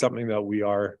that is something that we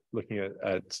are looking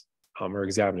at or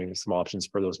examining some options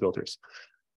for those filters.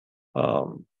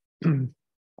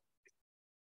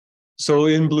 So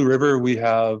in Blue River, we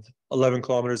have 11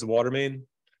 kilometers of water main,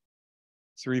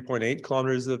 3.8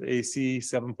 kilometers of AC,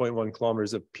 7.1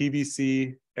 kilometers of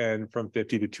PVC, and from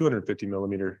 50 to 250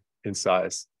 millimeter in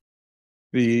size.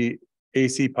 The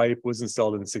AC pipe was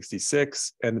installed in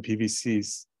 '66, and the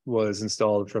PVC was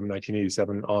installed from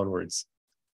 1987 onwards.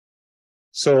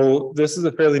 So this is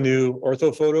a fairly new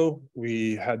ortho photo.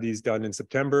 We had these done in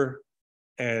September,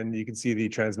 and you can see the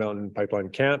Trans Mountain Pipeline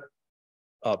camp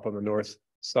up on the north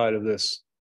side of this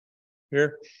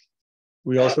here.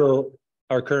 We also,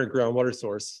 our current groundwater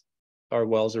source, our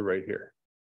wells are right here.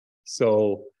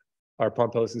 So our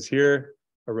pump house is here,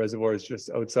 our reservoir is just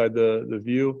outside the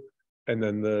view, and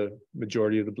then the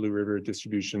majority of the Blue River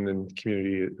distribution and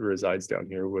community resides down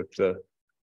here with the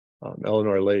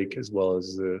Eleanor Lake, as well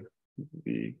as the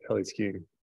heli skiing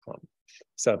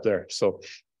set up there. So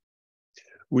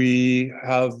we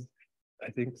have, I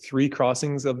think, 3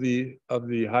 crossings of the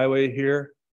highway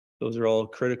here. Those are all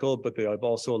critical, but they have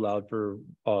also allowed for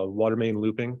water main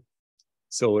looping.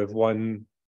 So if one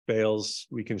fails,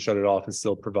 we can shut it off and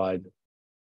still provide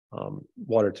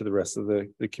water to the rest of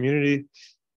the community.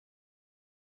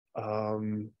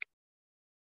 Some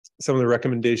of the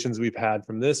recommendations we've had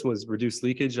from this was reduce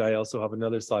leakage. I also have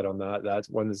another slide on that. That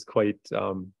one is quite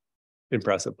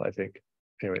impressive, I think.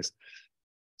 Anyways,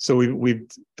 so we've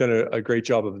done a great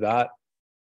job of that.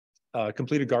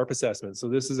 Complete a GARP assessment. So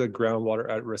this is a groundwater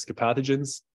at risk of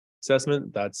pathogens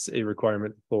assessment. That's a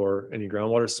requirement for any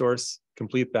groundwater source.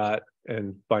 Complete that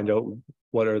and find out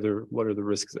what are the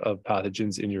risks of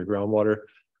pathogens in your groundwater.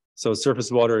 So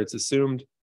surface water, it's assumed.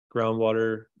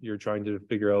 Groundwater, you're trying to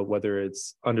figure out whether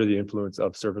it's under the influence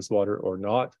of surface water or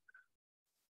not.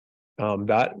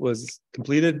 That was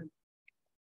completed.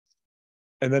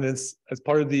 And then as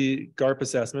part of the GARP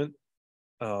assessment,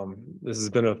 this has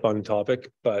been a fun topic,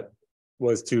 but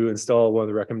was to install, one of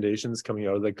the recommendations coming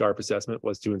out of the GARP assessment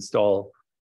was to install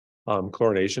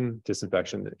chlorination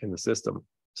disinfection in the system.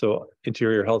 So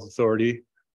Interior Health Authority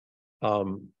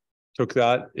took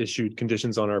that, issued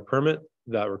conditions on our permit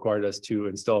that required us to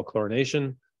install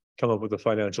chlorination, come up with a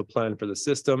financial plan for the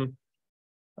system,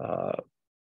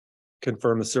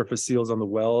 confirm the surface seals on the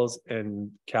wells,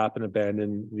 and cap and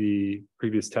abandon the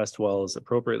previous test wells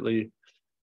appropriately.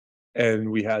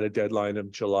 And we had a deadline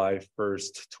of July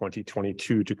 1st,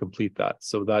 2022 to complete that.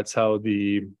 So that's how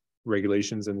the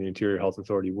regulations in the Interior Health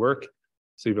Authority work.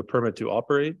 So you have a permit to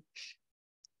operate,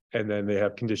 and then they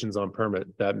have conditions on permit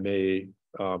that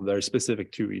that are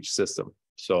specific to each system.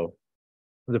 So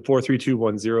the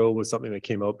 43210 was something that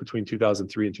came out between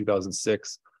 2003 and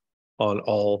 2006 on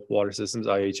all water systems.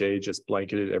 IHA just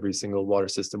blanketed every single water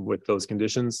system with those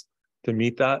conditions to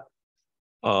meet that.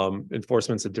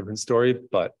 Enforcement's a different story,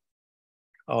 but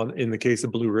in the case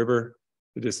of Blue River,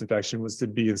 the disinfection was to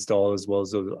be installed as well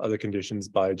as those other conditions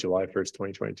by July 1st,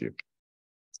 2022.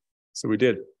 So we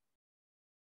did.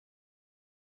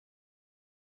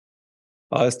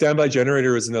 Standby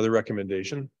generator is another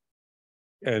recommendation,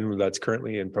 and that's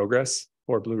currently in progress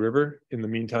for Blue River. In the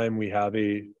meantime, we have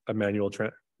an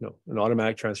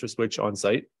automatic transfer switch on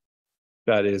site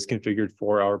that is configured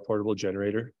for our portable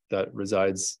generator that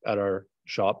resides at our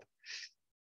shop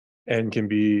and can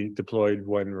be deployed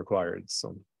when required.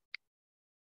 So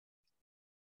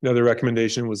another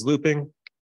recommendation was looping.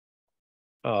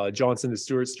 Johnson to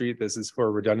Stewart Street, this is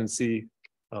for redundancy.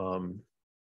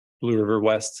 Blue River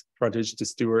West frontage to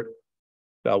Stewart,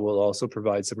 that will also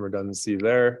provide some redundancy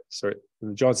there. Sorry,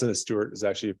 Johnson to Stewart is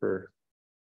actually for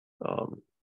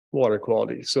water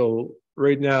quality. So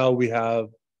right now we have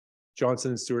Johnson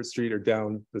and Stewart Street are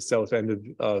down the south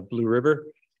end of Blue River,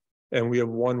 and we have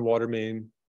one water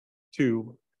main,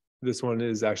 2. This one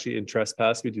is actually in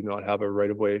trespass. We do not have a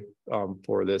right of way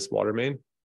for this water main.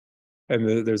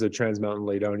 And there's a Trans Mountain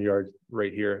laydown yard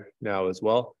right here now as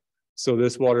well. So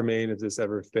this water main, if this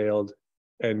ever failed,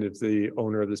 and if the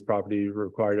owner of this property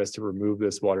required us to remove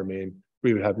this water main,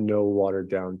 we would have no water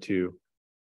down to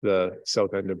the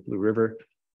south end of Blue River.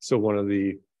 So one of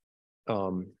the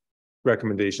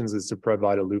recommendations is to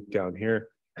provide a loop down here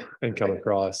and come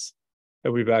across.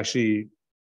 And we've actually,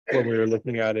 when we were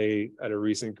looking at a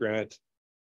recent grant,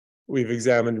 we've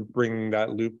examined bringing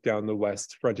that loop down the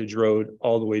west frontage road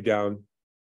all the way down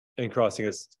and crossing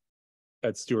us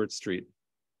at Stewart Street.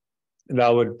 And that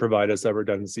would provide us that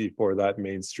redundancy for that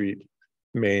main street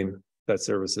main that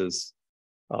services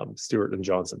Stewart and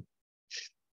Johnson.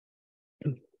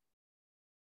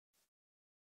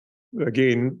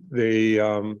 Again,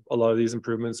 a lot of these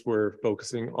improvements were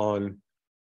focusing on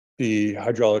the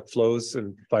hydraulic flows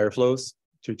and fire flows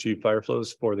to achieve fire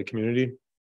flows for the community.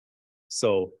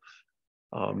 So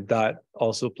that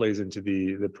also plays into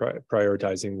the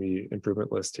prioritizing the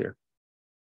improvement list here.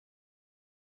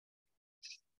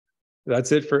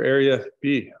 That's it for area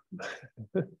B.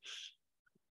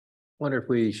 Wonder if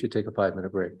we should take a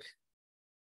 5-minute break.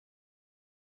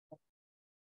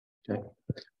 Okay.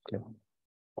 Okay.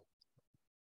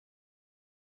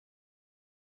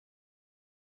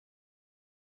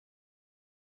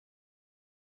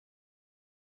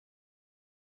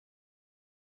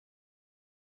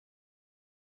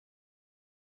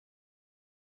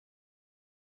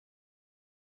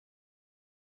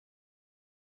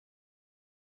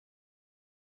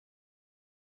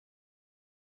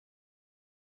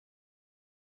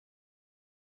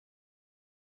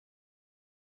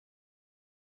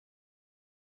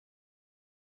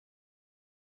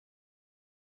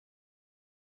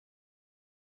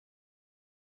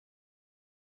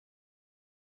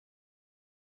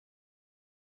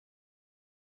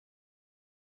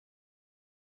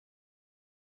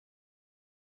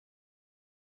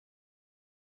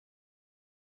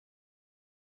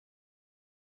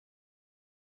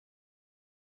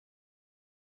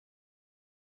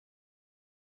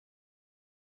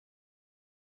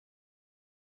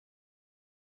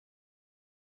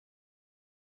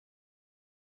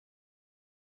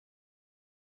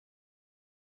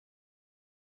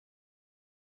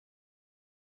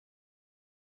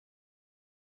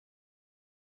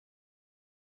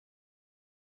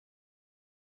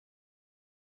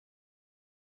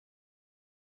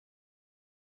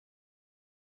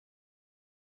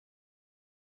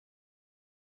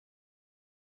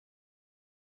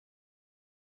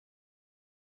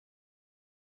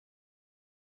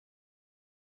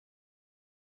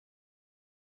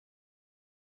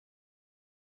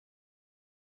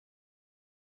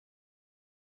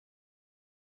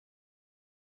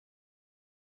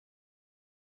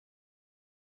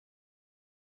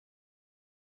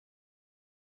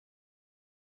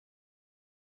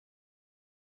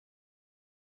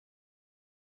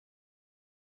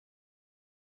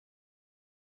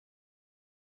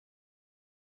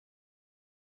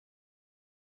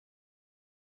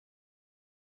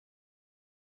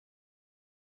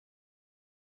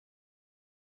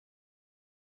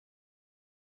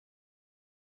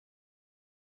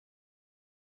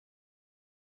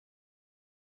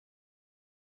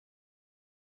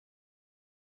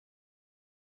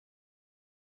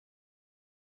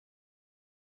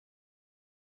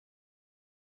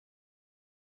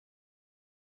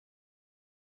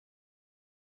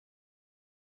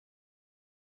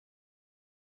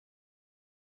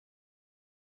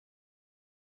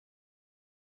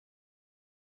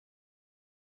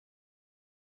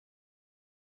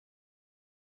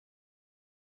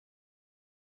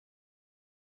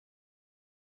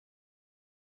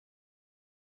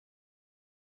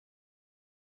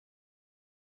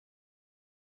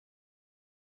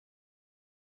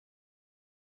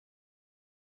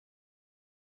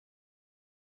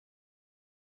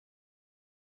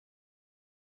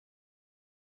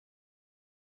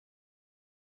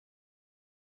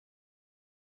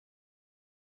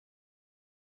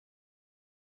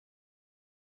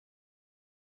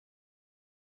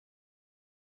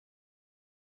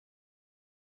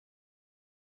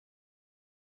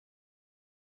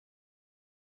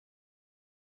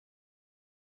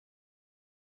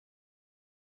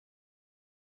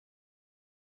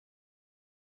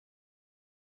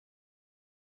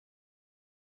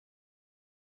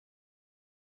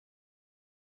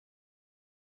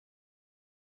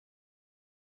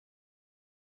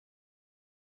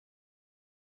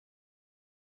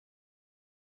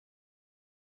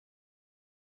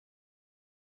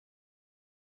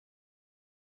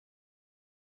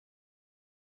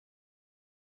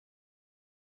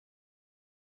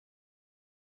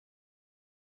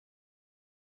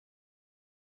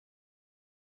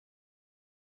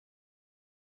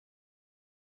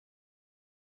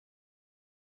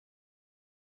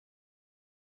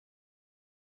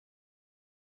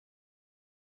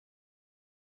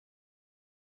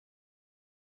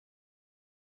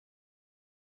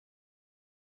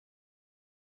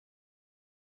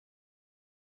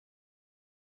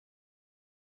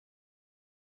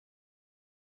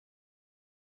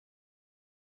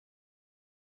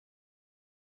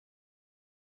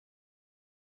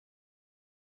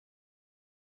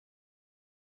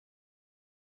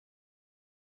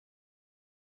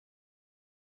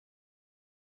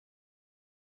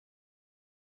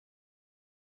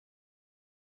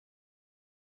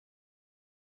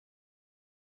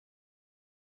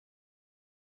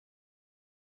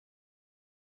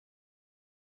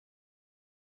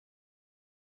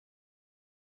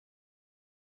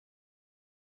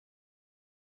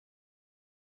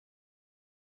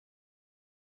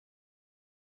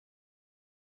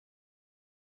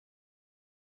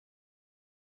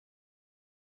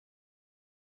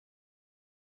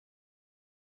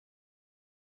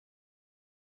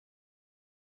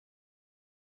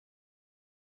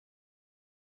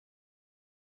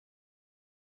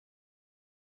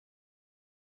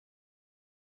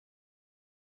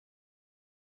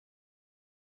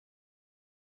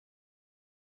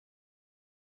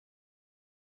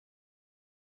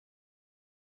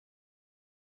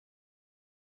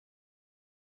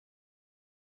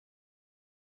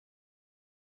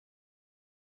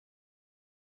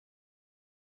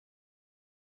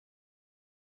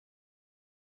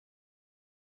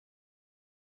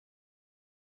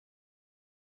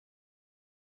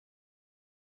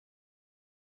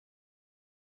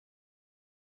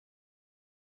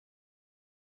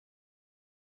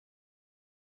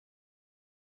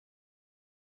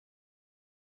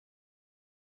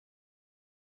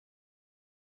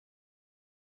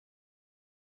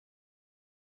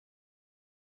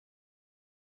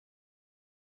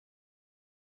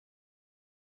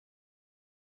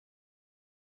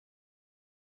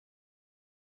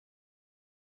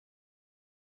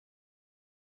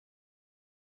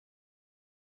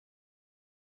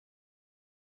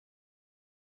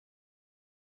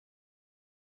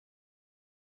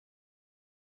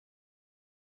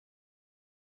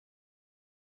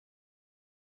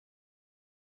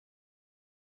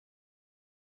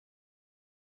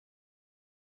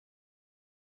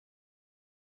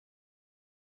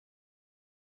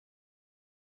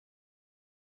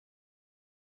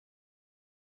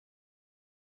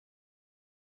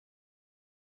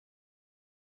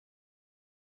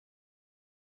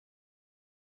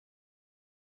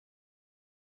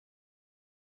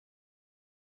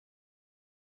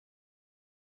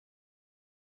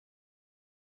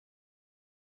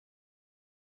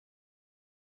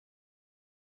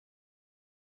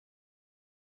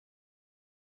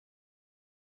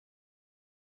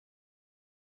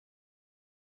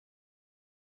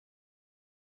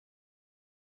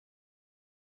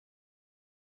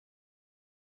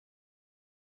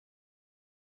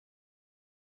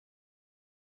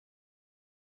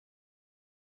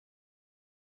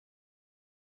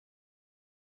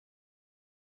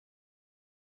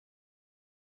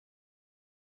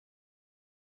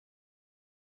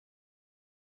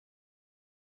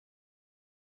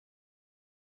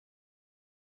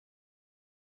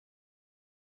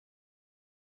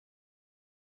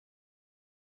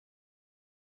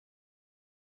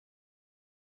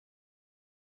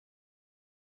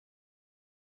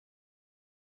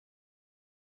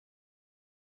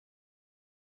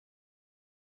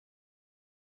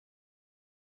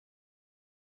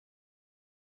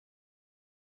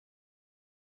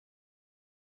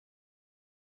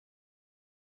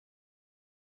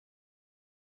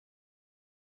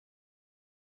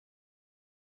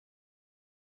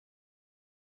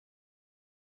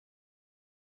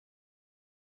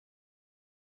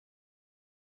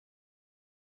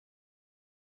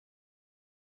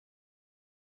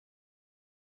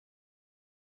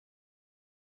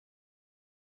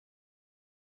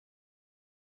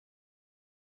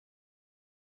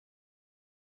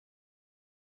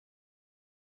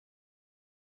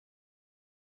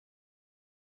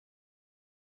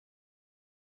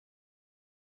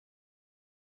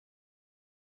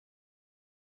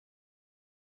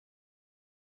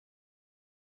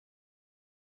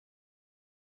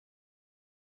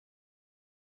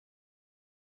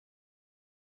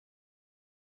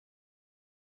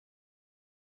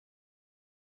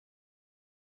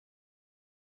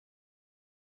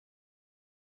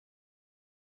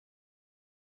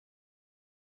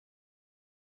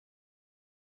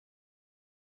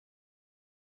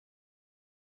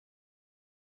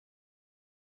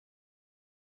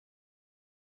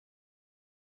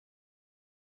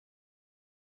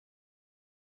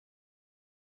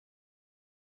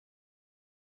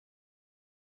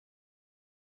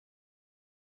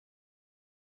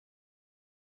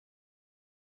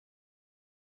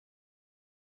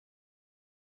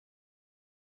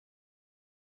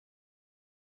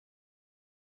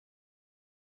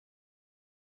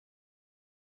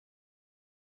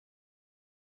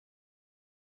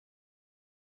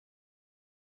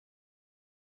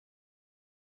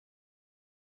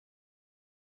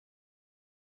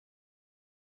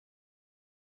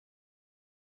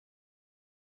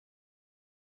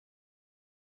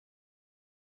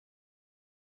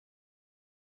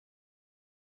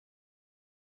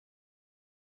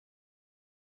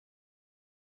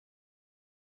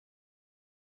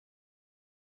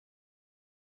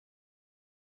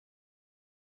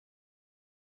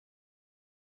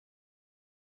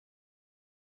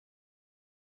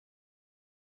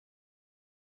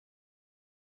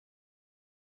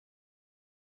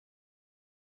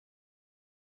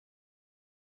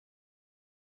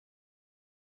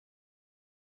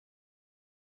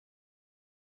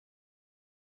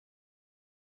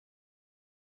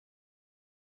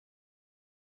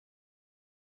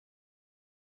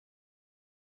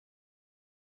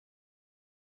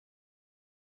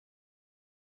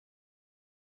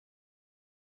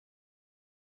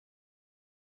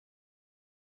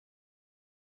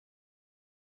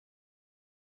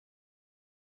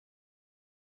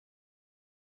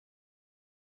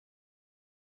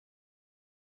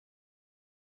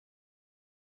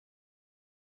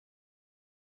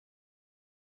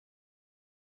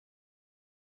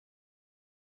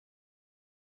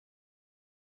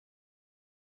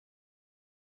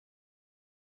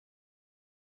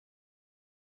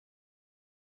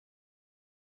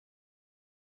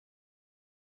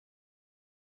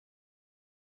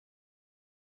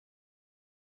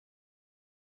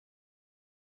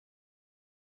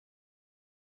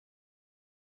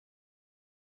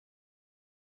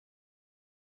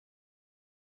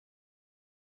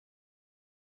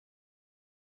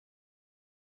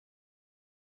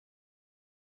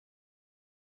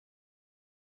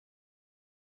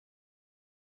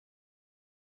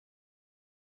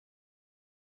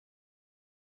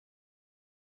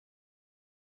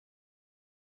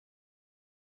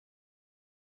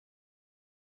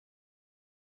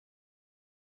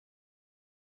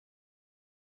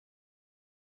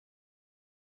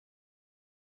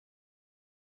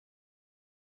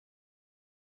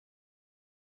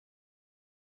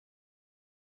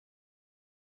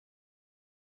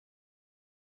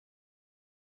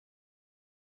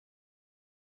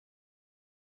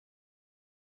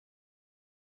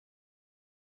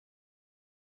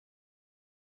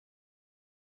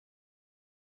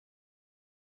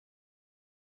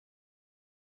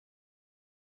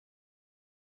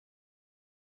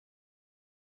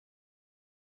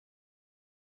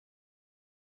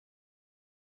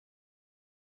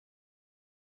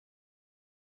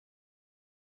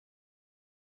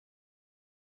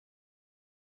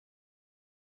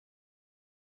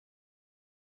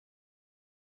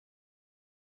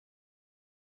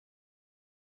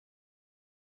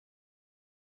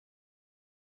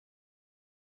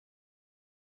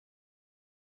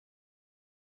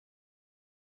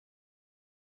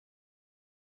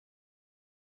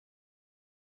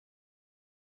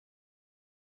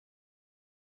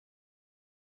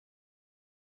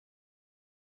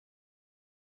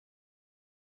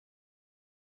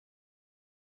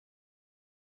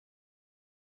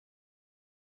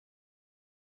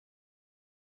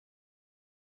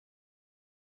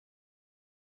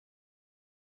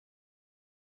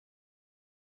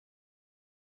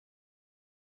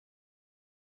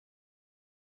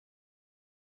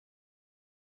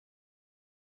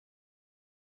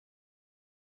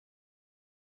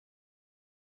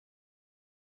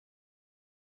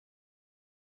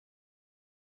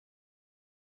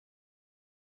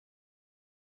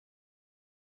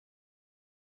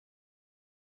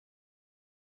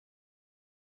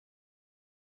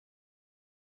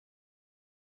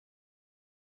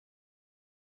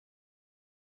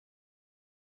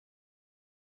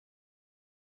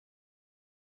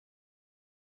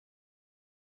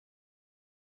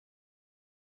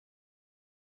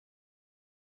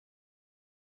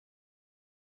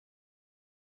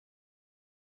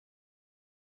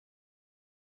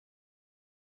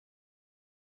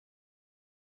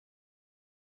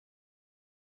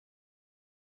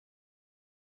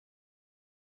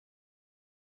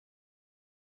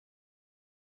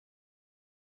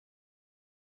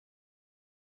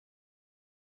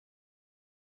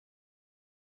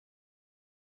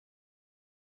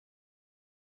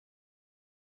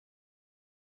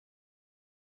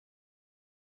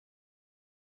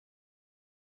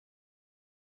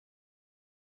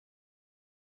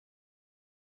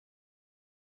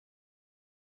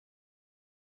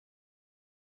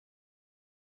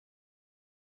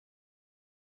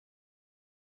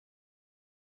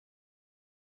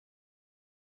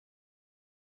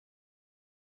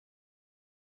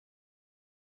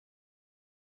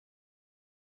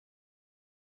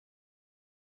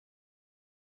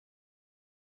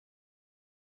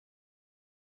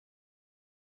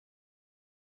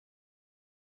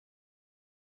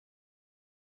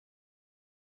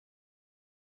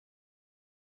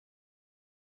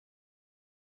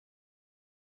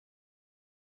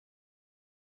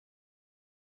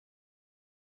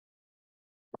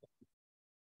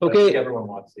 Okay, everyone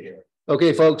wants to hear.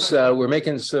 okay, folks, we're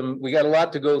making we got a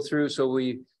lot to go through, so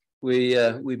we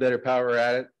better power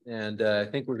at it. And I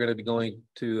think we're going to be going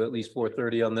to at least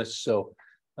 4:30 on this. So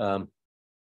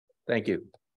thank you.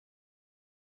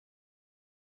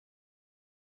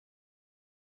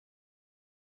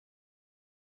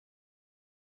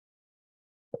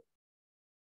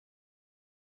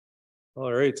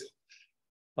 All right.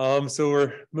 So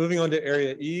we're moving on to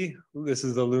area E. This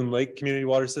is the Loon Lake Community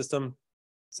Water System.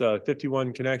 So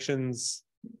 51 connections,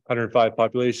 105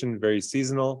 population, very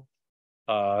seasonal.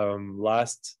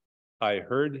 Last I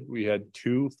heard, we had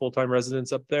 2 full-time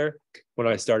residents up there. When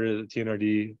I started at the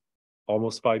TNRD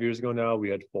almost 5 years ago now, we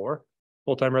had 4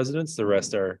 full-time residents. The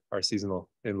rest are seasonal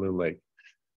in Loon Lake.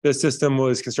 This system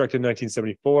was constructed in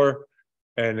 1974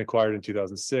 and acquired in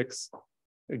 2006.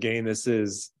 Again, this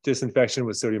is disinfection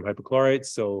with sodium hypochlorite,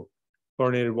 so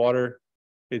chlorinated water.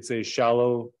 It's a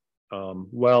shallow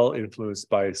well influenced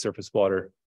by surface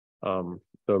water, the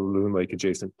Loon Lake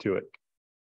adjacent to it.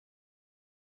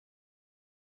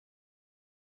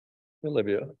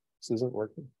 Olivia, this isn't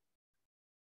working.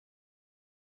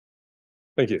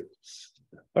 Thank you.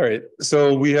 All right,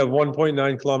 so we have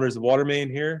 1.9 kilometers of water main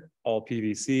here, all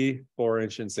PVC,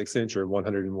 4-inch and 6-inch, or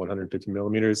 100 and 150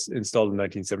 millimeters, installed in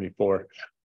 1974.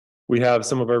 We have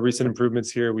some of our recent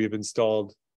improvements here. We have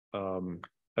installed an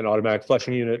automatic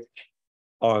flushing unit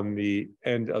on the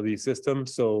end of the system.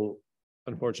 So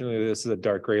unfortunately, this is a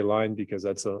dark gray line because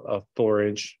that's a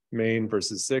 4-inch main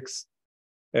versus 6.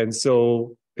 And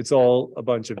so it's all a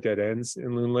bunch of dead ends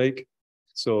in Loon Lake.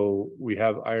 So we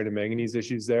have iron and manganese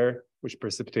issues there, which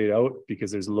precipitate out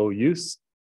because there's low use,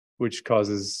 which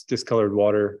causes discolored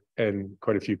water and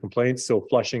quite a few complaints. So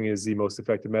flushing is the most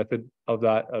effective method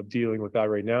of dealing with that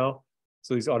right now.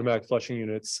 So these automatic flushing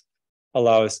units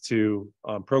allow us to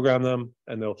program them,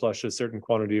 and they'll flush a certain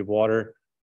quantity of water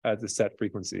at the set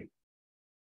frequency.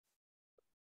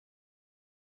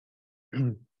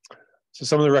 So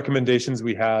some of the recommendations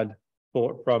we had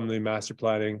from the master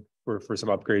planning were for some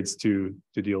upgrades to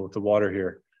deal with the water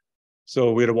here.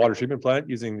 So we had a water treatment plant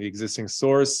using the existing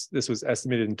source. This was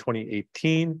estimated in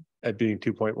 2018 at being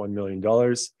 $2.1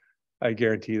 million. I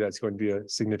guarantee that's going to be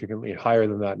significantly higher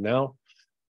than that now,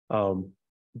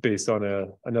 based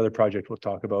on another project we'll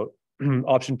talk about.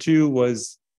 Option 2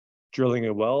 was drilling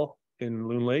a well in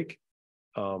Loon Lake.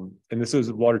 And this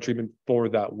was water treatment for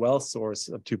that well source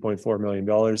of $2.4 million.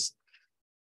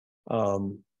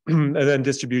 And then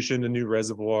distribution, a new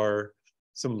reservoir,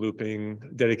 some looping,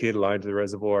 dedicated line to the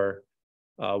reservoir,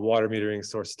 water metering,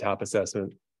 source tap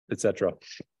assessment, etc.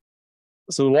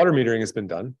 So the water metering has been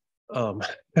done.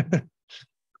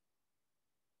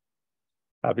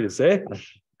 Happy to say.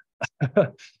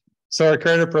 So our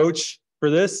current approach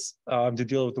for this, to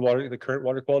deal with the current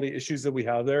water quality issues that we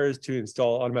have there, is to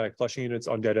install automatic flushing units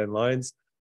on dead end lines.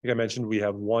 Like I mentioned, we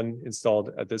have 1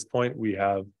 installed at this point. We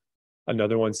have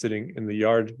another one sitting in the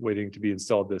yard waiting to be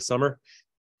installed this summer.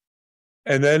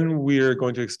 And then we are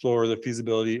going to explore the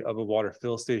feasibility of a water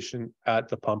fill station at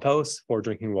the pump house for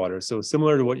drinking water. So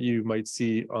similar to what you might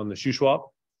see on the Shuswap,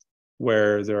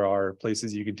 where there are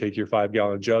places you can take your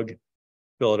 5-gallon jug,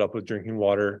 fill it up with drinking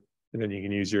water, and then you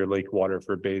can use your lake water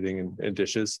for bathing and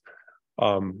dishes.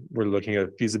 We're looking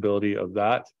at feasibility of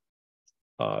that.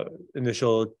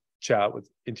 Initial chat with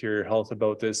Interior Health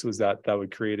about this was that would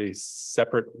create a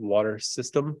separate water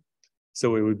system.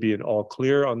 So it would be an all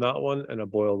clear on that one and a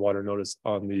boil water notice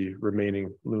on the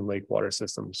remaining Loon Lake water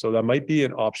system. So that might be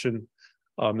an option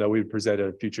that we would present at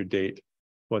a future date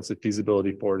once the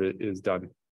feasibility for it is done.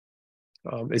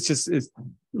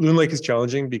 Loon Lake is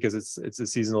challenging because it's a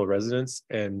seasonal residence,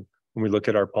 and when we look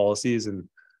at our policies and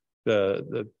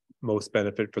the most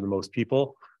benefit for the most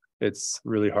people, it's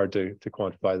really hard to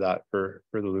quantify that for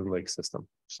the Loon Lake system.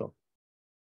 So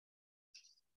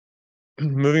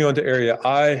moving on to area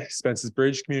I, Spence's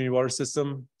Bridge Community Water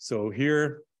System. So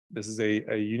here, this is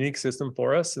a unique system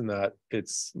for us in that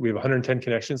we have 110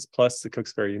 connections plus the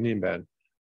Cooks Ferry Indian Band.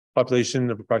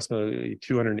 Population of approximately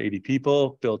 280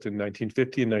 people, built in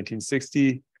 1950 and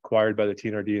 1960, acquired by the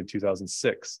TNRD in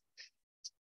 2006.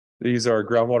 These are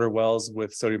groundwater wells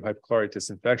with sodium hypochlorite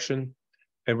disinfection.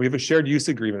 And we have a shared use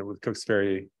agreement with Cooks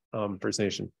Ferry First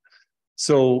Nation.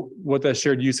 So what that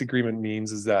shared use agreement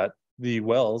means is that the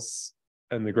wells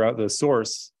and the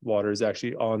source water is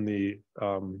actually on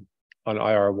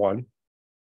IR1,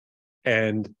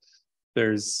 and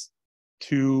there's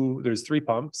 3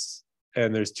 pumps,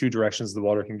 and there's 2 directions the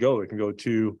water can go. It can go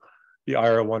to the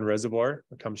IR1 reservoir,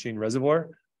 the Cumsheen Reservoir,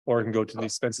 or it can go to the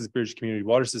Spence's Bridge Community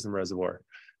Water System Reservoir.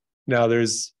 Now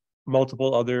there's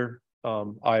multiple other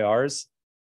IRs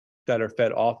that are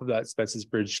fed off of that Spence's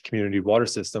Bridge community water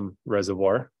system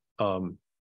reservoir. And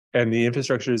the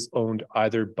infrastructure is owned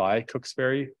either by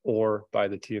Cooksbury or by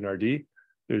the TNRD.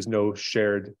 There's no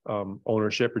shared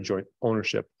ownership or joint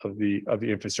ownership of the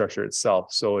infrastructure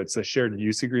itself. So it's a shared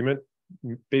use agreement,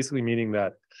 basically meaning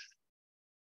that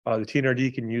the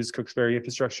TNRD can use Cooksbury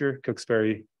infrastructure.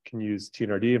 Cooksbury can use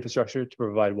TNRD infrastructure to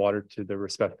provide water to the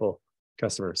respectful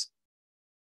customers.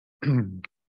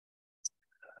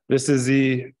 This is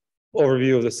the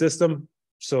overview of the system.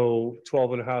 So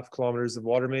 12.5 kilometers of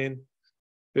water main,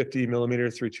 50 millimeter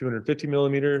through 250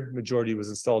 millimeter. Majority was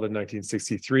installed in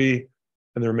 1963,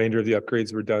 and the remainder of the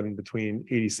upgrades were done between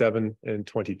 87 and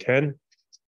 2010.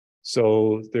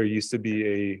 So there used to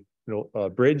be a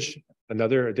bridge,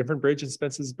 a different bridge in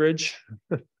Spence's Bridge.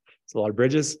 It's a lot of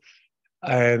bridges,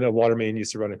 and a water main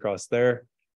used to run across there.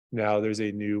 Now there's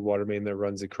a new water main that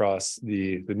runs across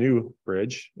the new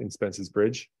bridge in Spence's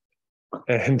Bridge.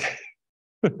 And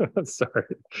sorry,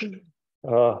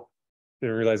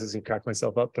 didn't realize I was gonna crack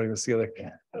myself up putting this together.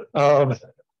 And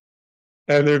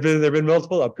there've been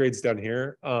multiple upgrades down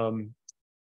here.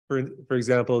 For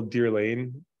example, Deer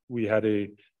Lane, we had a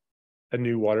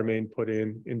new water main put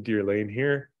in Deer Lane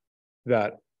here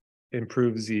that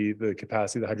improves the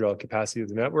capacity, the hydraulic capacity of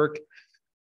the network.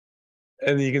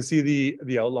 And you can see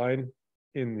the outline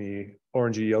in the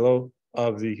orangey yellow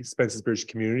of the Spence's Bridge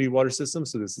community water system.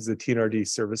 So this is a TNRD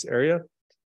service area.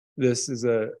 This is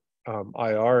a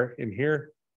IR in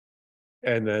here.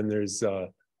 And then there's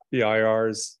the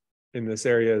IRs in this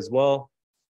area as well.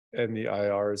 And the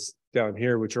IRs down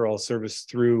here, which are all serviced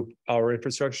through our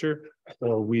infrastructure,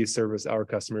 or we service our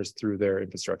customers through their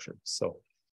infrastructure. So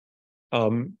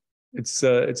it's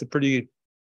a pretty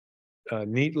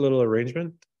neat little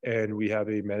arrangement. And we have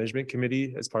a management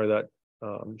committee as part of that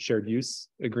shared use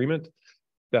agreement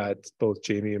that both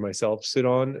Jamie and myself sit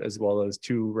on, as well as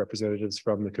 2 representatives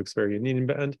from the Cooksbury Indian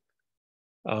Band.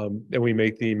 And we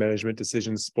make the management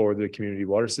decisions for the community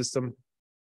water system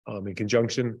in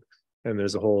conjunction. And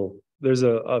there's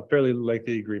a fairly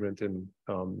lengthy agreement, and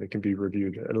it can be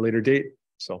reviewed at a later date.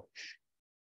 So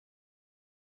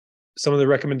some of the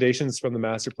recommendations from the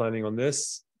master planning on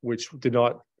this, which did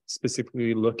not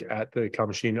specifically look at the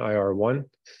Kamasheen IR1,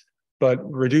 but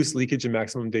reduce leakage and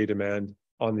maximum day demand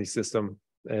on the system.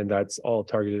 And that's all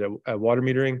targeted at water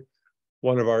metering.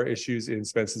 One of our issues in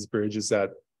Spence's Bridge is that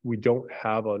we don't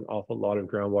have an awful lot of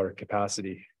groundwater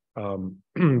capacity.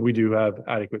 We do have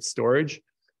adequate storage,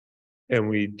 and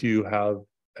we do have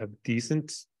a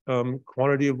decent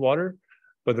quantity of water,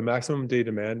 but the maximum day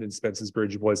demand in Spence's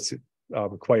Bridge was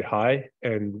quite high.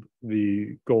 And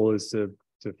the goal is to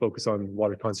focus on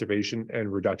water conservation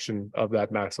and reduction of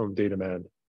that maximum day demand.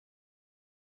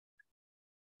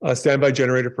 A standby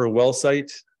generator for a well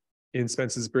site in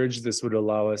Spence's Bridge. This would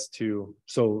allow us to,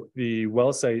 so the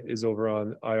well site is over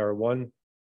on IR1,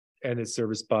 and it's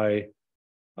serviced by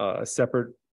a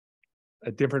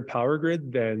different power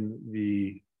grid than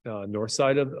the north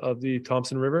side of the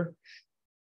Thompson River.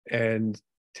 And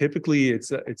typically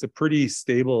it's a pretty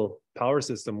stable power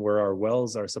system where our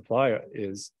wells, our supply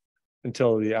is,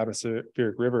 until the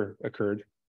atmospheric river occurred,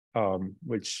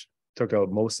 which took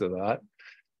out most of that.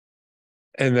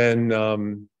 And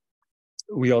then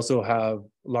we also have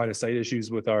line of sight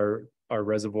issues with our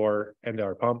reservoir and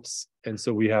our pumps. And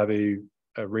so we have a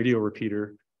radio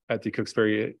repeater at the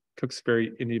Cooksbury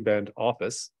Indian Band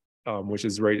office, which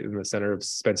is right in the center of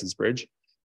Spence's Bridge.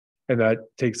 And that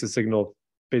takes a signal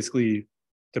basically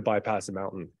to bypass a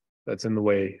mountain that's in the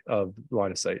way of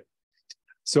line of sight.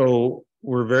 So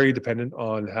we're very dependent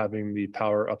on having the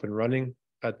power up and running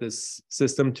at this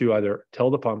system to either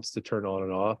tell the pumps to turn on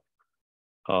and off,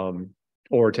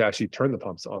 or to actually turn the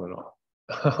pumps on and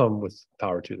off with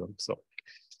power to them. So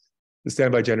the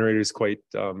standby generator is quite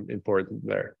important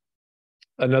there.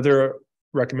 Another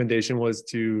recommendation was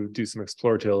to do some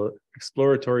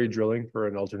exploratory drilling for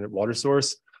an alternate water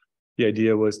source. The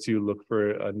idea was to look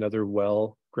for another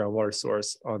groundwater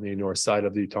source on the north side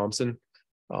of the Thompson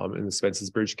in the Spence's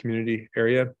Bridge community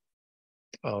area,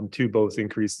 to both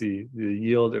increase the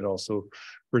yield and also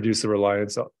reduce the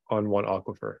reliance on one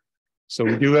aquifer. So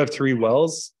we do have 3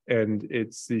 wells, and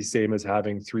it's the same as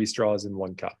having 3 straws in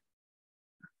 1 cup.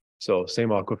 So same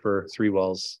aquifer, 3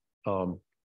 wells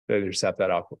that intercept that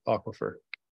aquifer.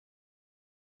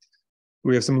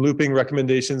 We have some looping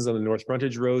recommendations on the North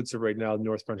Frontage Road. So right now, the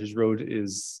North Frontage Road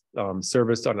is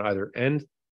serviced on either end,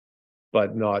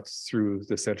 but not through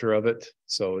the center of it.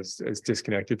 So it's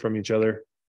disconnected from each other.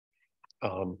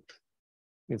 You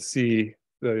can see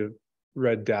the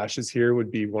red dashes here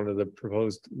would be one of the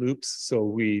proposed loops. So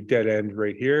we dead end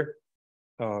right here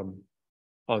on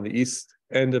the east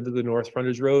end of the north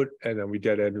frontage road, and then we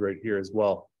dead end right here as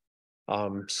well.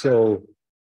 So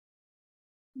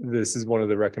this is one of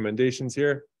the recommendations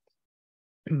here.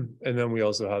 And then we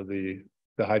also have the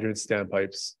hydrant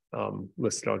standpipes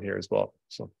listed on here as well.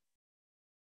 So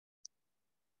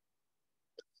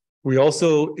we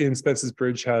also in Spence's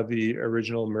Bridge have the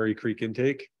original Murray Creek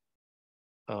intake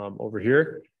over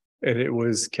here, and it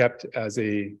was kept as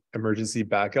a emergency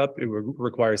backup. It would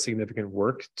require significant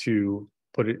work to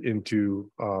put it into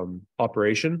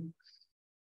operation.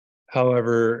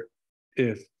 However,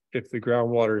 if the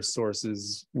groundwater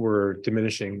sources were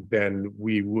diminishing, then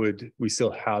we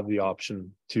still have the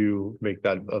option to make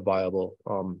that a viable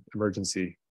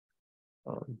emergency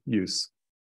use.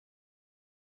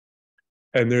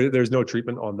 And there's no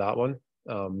treatment on that one.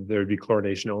 There would be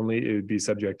chlorination only. It would be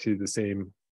subject to the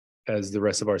same as the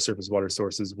rest of our surface water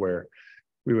sources, where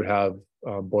we would have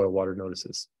boil water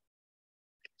notices.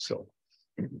 So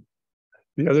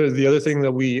the other thing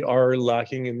that we are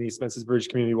lacking in the Spence's Bridge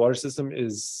community water system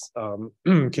is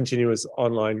continuous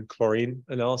online chlorine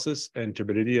analysis and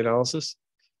turbidity analysis,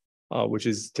 which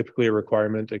is typically a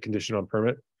requirement, a condition on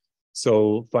permit.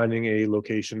 So finding a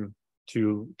location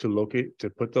to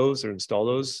put those or install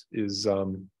those is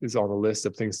on the list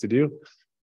of things to do.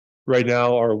 Right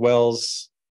now, our wells,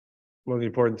 one of the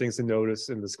important things to notice,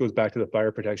 and this goes back to the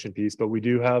fire protection piece, but we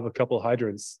do have a couple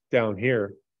hydrants down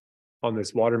here on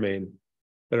this water main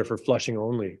that are for flushing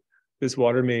only. This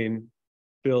water main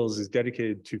fills is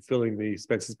dedicated to filling the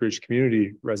Spence's Bridge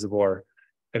community reservoir,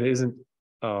 and it isn't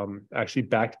actually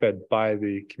backfed by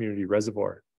the community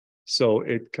reservoir. So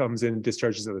it comes in,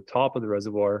 discharges at the top of the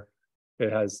reservoir.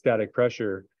 It has static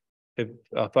pressure. If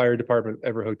a fire department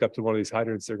ever hooked up to one of these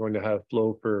hydrants, they're going to have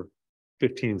flow for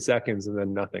 15 seconds and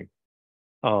then nothing.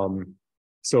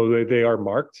 So they are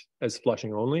marked as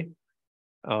flushing only.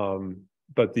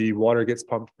 But the water gets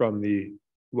pumped from the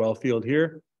well field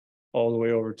here all the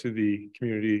way over to the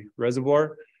community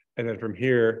reservoir. And then from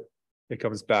here, it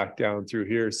comes back down through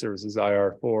here, services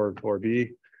IR4 and 4B,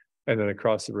 and then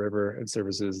across the river and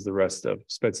services the rest of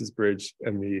Spence's Bridge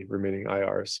and the remaining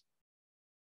IRs.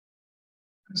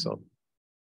 So,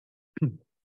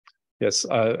 yes,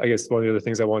 I guess one of the other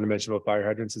things I wanted to mention about fire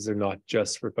hydrants is they're not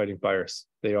just for fighting fires.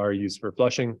 They are used for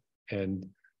flushing and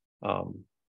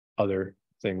other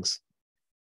things,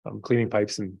 cleaning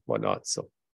pipes and whatnot. So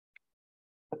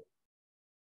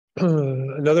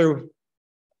another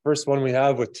first one we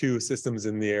have with two systems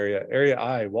in the area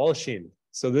I, Wallachine.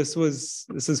 So this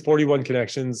is 41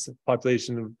 connections,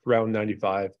 population of around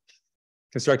 95.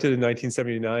 Constructed in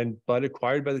 1979, but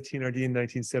acquired by the TNRD in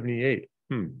 1978.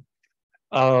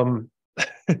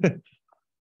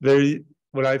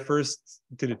 When I first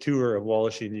did a tour of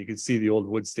Wallachine, you could see the old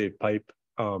wood stave pipe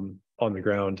on the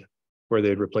ground where they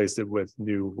had replaced it with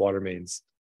new water mains.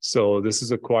 So this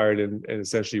is acquired and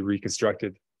essentially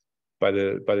reconstructed by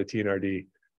the TNRD.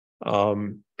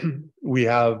 We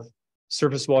have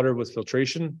surface water with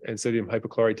filtration and sodium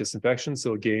hypochlorite disinfection.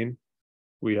 So again,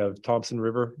 we have Thompson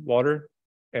River water,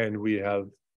 and we have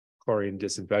chlorine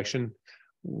disinfection.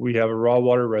 We have a raw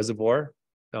water reservoir,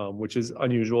 which is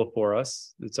unusual for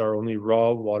us. It's our only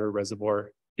raw water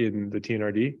reservoir in the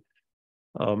TNRD.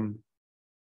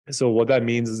 So what that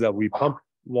means is that we pump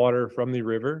water from the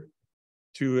river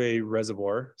to a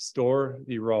reservoir, store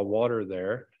the raw water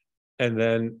there, and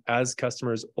then as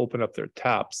customers open up their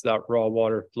taps, that raw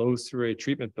water flows through a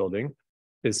treatment building,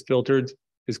 is filtered,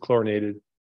 is chlorinated,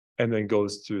 and then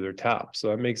goes through their tap. So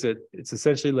that makes it's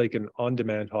essentially like an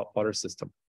on-demand hot water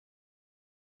system.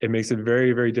 It makes it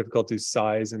very, very difficult to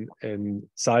size and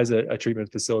size a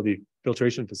treatment facility,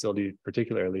 filtration facility,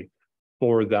 particularly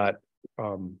for that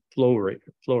flow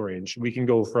range. We can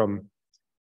go from,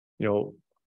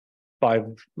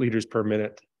 5 liters per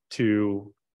minute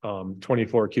to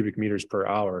 24 cubic meters per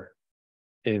hour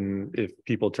if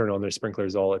people turn on their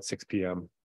sprinklers all at 6 p.m.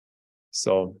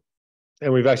 So,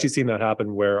 and we've actually seen that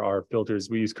happen where our filters,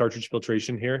 we use cartridge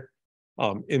filtration here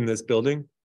in this building,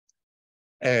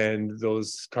 and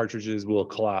those cartridges will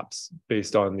collapse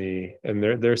based on and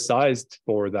they're sized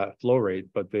for that flow rate,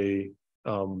 but they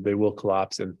will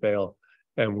collapse and fail.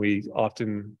 And we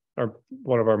often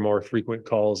one of our more frequent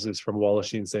calls is from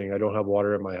Wallachine saying, I don't have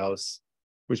water in my house,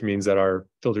 which means that our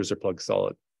filters are plugged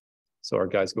solid. So our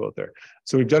guys go out there.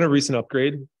 So we've done a recent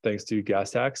upgrade, thanks to gas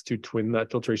tax, to twin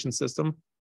that filtration system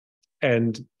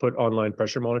and put online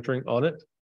pressure monitoring on it.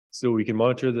 So we can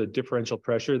monitor the differential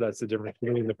pressure. That's the difference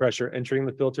between the pressure entering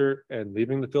the filter and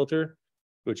leaving the filter,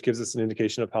 which gives us an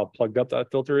indication of how plugged up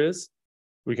that filter is.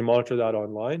 We can monitor that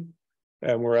online.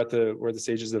 And we're at the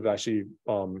stages of actually,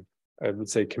 I would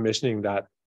say, commissioning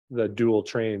the dual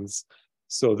trains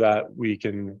so that we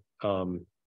can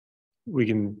we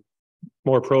can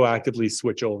more proactively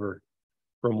switch over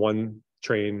from one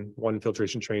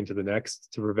filtration train to the next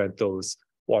to prevent those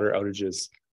water outages,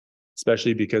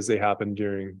 especially because they happen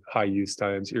during high use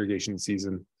times, irrigation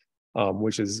season,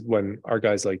 which is when our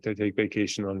guys like to take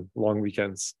vacation on long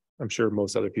weekends. I'm sure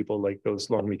most other people like those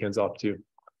long weekends off too.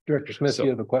 Director Smith, do you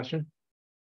have a question?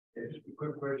 Just a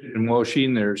quick question. In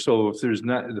Washington there, so if there's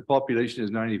not, the population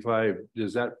is 95,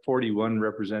 does that 41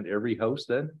 represent every house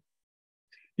then?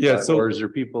 Yeah, so or is there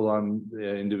people on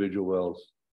individual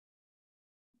wells?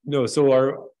 no, so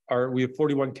we have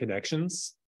 41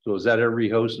 connections. So is that every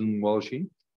house in Washington?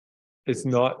 It's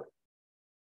not.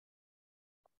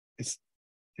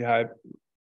 Let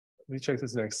me check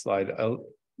this next slide.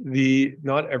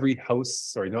 Not every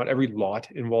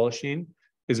lot in Wallachine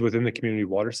is within the community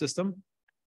water system.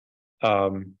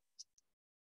 But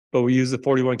we use the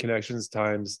 41 connections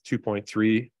times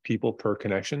 2.3 people per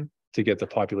connection to get the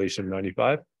population of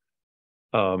 95.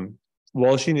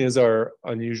 Wallachine is our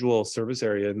unusual service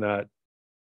area in that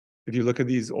if you look at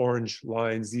these orange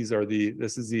lines,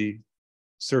 this is the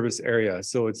service area.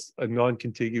 So it's a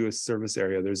non-contiguous service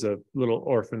area. There's a little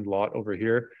orphaned lot over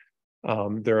here.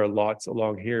 There are lots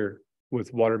along here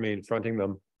with water main fronting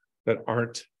them that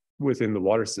aren't within the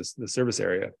water system, the service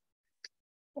area.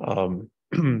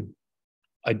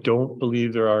 I don't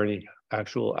believe there are any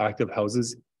actual active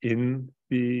houses in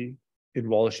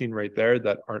Wallachine right there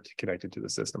that aren't connected to the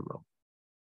system though.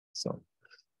 So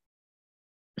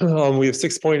we have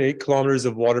 6.8 kilometers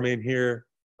of water main here,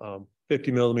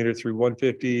 50 millimeter through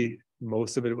 150.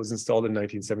 Most of it was installed in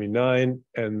 1979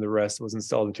 and the rest was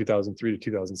installed in 2003 to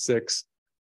 2006.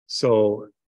 So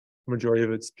majority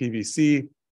of it's PVC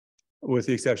with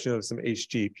the exception of some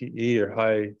HDPE or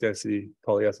high density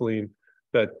polyethylene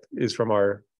that is from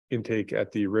our intake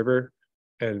at the river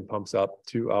and pumps up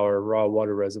to our raw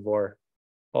water reservoir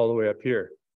all the way up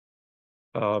here.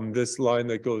 This line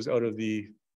that goes out of the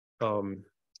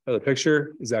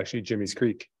picture is actually Jimmy's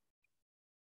Creek.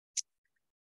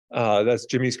 That's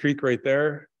Jimmy's Creek right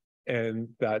there. And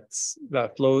that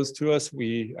flows to us.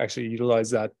 We actually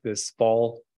utilized that this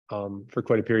fall for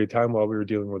quite a period of time while we were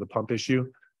dealing with a pump issue.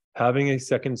 Having a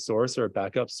second source or a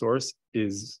backup source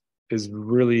is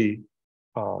really,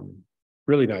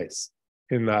 really nice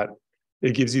in that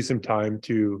it gives you some time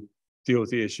to deal with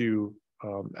the issue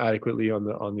adequately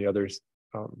on the other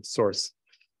source.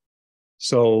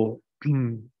 So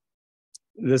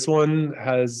this one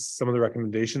has some of the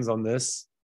recommendations on this.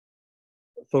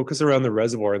 Focus around the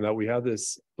reservoir and that we have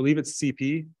this, I believe it's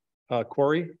CP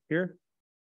quarry here,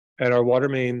 and our water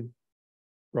main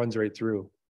runs right through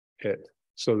it.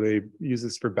 So they use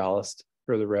this for ballast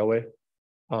for the railway.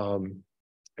 And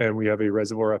we have a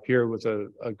reservoir up here with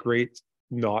a great,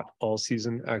 not all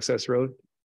season access road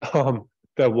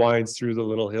that winds through the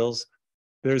little hills.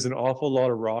 There's an awful lot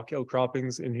of rock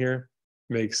outcroppings in here,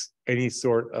 makes any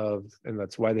sort of, and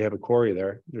that's why they have a quarry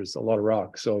there. There's a lot of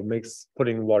rock. So it makes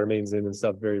putting water mains in and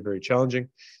stuff very, very challenging.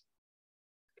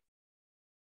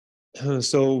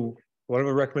 So one of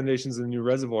the recommendations in the new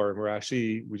reservoir,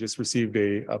 and we just received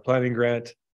a planning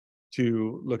grant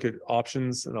to look at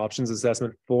options and options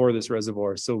assessment for this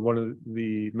reservoir. So one of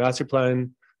the master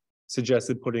plan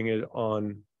suggested putting it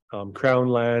on crown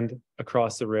land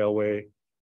across the railway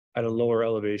at a lower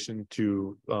elevation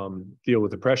to deal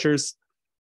with the pressures.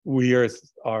 We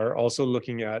are also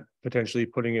looking at potentially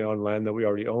putting it on land that we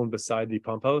already own beside the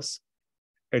pump house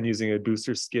and using a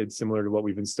booster skid similar to what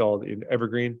we've installed in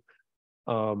Evergreen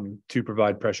to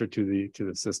provide pressure to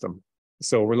the system.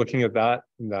 So we're looking at that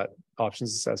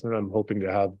options assessment. I'm hoping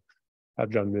to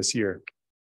have done this year.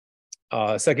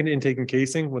 Second, intake and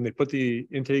casing. When they put the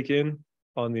intake in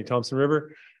on the Thompson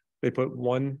River, they put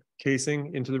one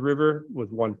casing into the river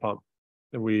with one pump.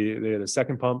 And they had a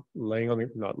second pump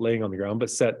not laying on the ground, but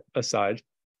set aside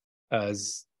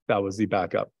as that was the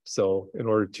backup. So in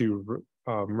order to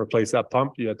replace that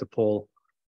pump, you had to pull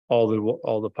all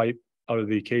the pipe out of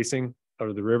the casing, out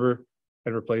of the river,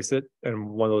 and replace it. And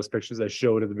one of those pictures I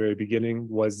showed at the very beginning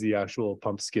was the actual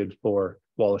pump skid for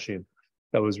Wallachine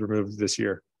that was removed this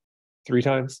year 3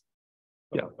 times.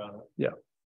 Yeah.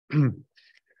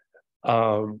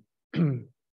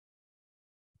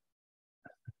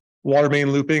 Water main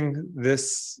looping.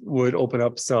 This would open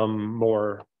up some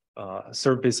more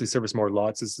basically service more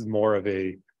lots. This is more of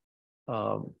an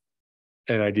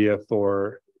idea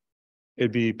for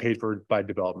it'd be paid for by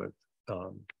development.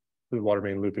 The water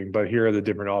main looping, but here are the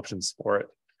different options for it.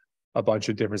 A bunch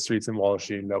of different streets in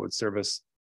Wallachine that would service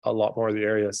a lot more of the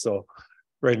area. So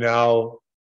right now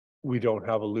we don't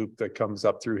have a loop that comes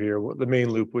up through here. The main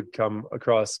loop would come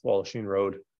across Wallachine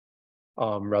Road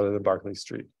rather than Barclay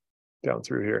Street. down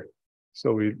through here.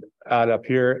 So we add up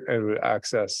here and we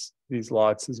access these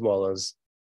lots as well as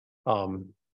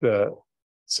the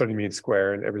Sunnymead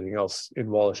Square and everything else in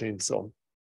Wallachine. So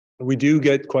we do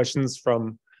get questions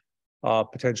from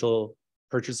potential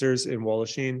purchasers in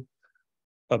Wallachine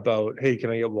about, hey, can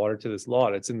I get water to this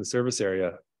lot? It's in the service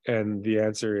area. And the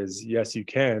answer is yes, you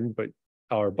can, but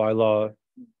our bylaw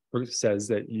says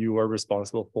that you are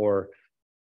responsible for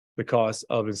the cost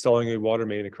of installing a water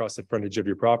main across the frontage of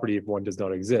your property if one does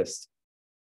not exist.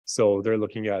 So they're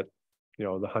looking at, you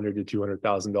know, the $100,000 to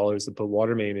 $200,000 to put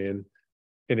water main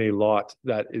in a lot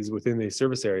that is within the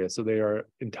service area. So they are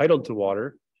entitled to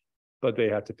water, but they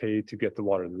have to pay to get the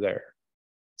water there.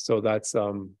 So that's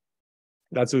what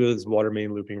this water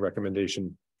main looping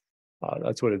recommendation.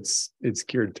 That's what it's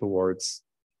geared towards.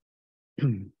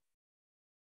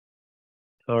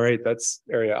 All right, that's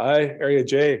area I. Area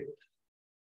J,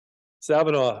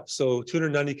 Savinaw. So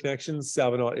 290 connections.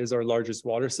 Savinaw is our largest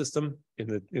water system in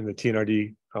the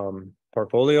TNRD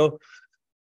portfolio.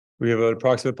 We have an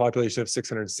approximate population of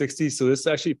 660. So this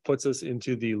actually puts us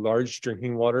into the large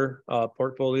drinking water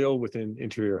portfolio within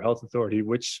Interior Health Authority,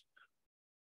 which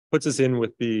puts us in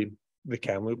with the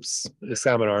Kamloops, the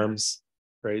Salmon Arms,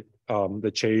 right?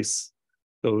 The Chase,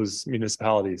 those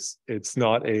municipalities. It's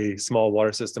not a small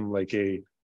water system like a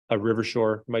River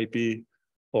Shore might be,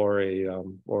 or a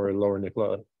Lower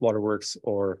Nicola Waterworks,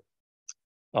 or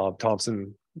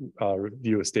Thompson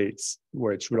View Estates,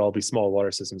 which would all be small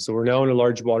water systems. So we're now in a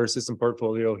large water system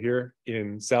portfolio here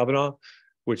in Savinaw,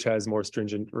 which has more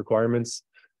stringent requirements,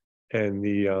 and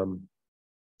the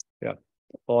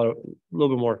a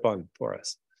little bit more fun for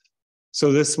us.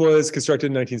 So this was constructed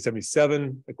in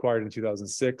 1977, acquired in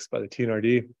 2006 by the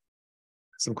TNRD.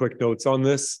 Some quick notes on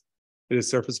this. It is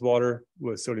surface water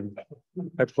with sodium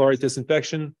hypochlorite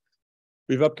disinfection.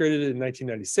 We've upgraded it in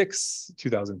 1996,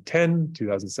 2010,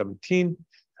 2017.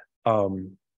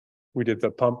 We did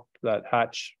the pump, that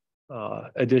hatch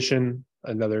addition,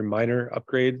 another minor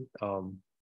upgrade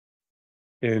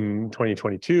in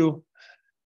 2022.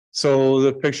 So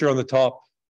the picture on the top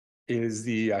is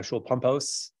the actual pump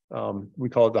house. We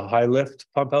call it the high lift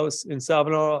pump house in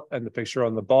Savinaw, and the picture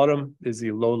on the bottom is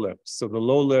the low lift. So the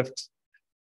low lift,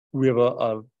 we have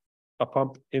a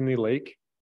pump in the lake.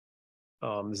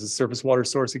 This is surface water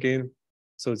source again.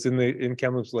 So it's in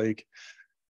Kamloops Lake.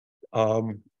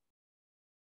 Pumps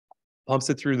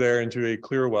it through there into a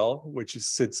clear well, which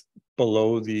sits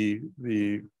below the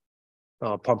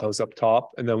pump house up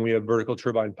top. And then we have vertical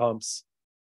turbine pumps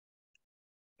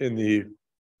in the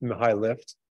high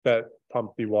lift that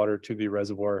pump the water to the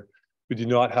reservoir. We do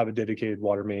not have a dedicated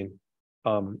water main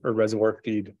or reservoir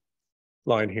feed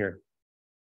line here.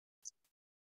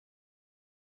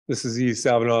 This is the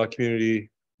Savinaw Community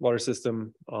Water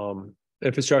System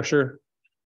infrastructure.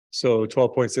 So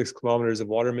 12.6 kilometers of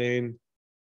water main,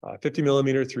 50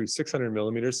 millimeter through 600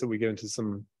 millimeters. So we get into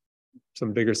some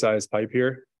bigger size pipe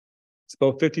here. It's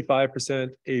about 55%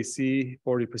 AC,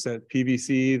 40%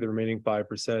 PVC. The remaining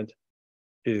 5%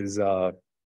 is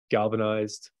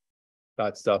galvanized.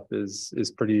 That stuff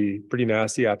is pretty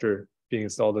nasty after being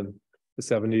installed in the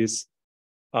 70s.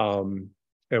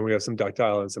 And we have some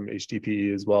ductile and some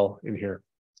HDPE as well in here.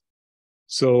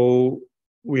 So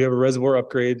we have a reservoir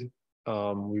upgrade.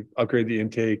 We've upgraded the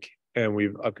intake, and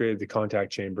we've upgraded the contact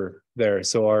chamber there.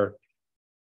 So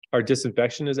our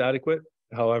disinfection is adequate.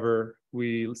 However,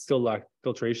 we still lack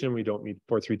filtration. We don't meet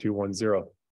 43210.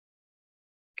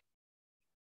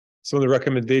 So the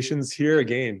recommendations here,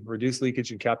 again, reduce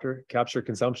leakage and capture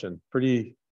consumption.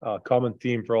 Pretty common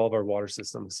theme for all of our water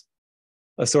systems.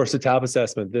 A source to tap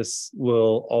assessment. This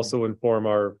will also inform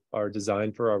our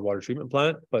design for our water treatment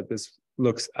plant, but this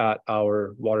looks at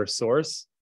our water source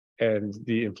and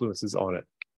the influences on it.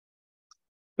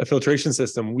 A filtration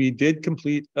system. We did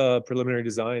complete a preliminary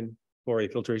design for a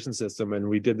filtration system, and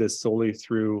we did this solely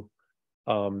through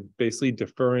basically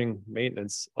deferring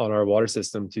maintenance on our water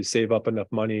system to save up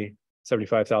enough money,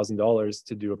 $75,000,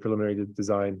 to do a preliminary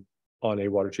design on a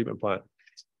water treatment plant.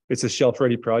 It's a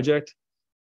shelf-ready project.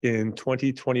 In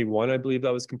 2021, I believe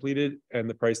that was completed, and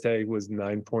the price tag was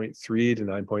 $9.3 to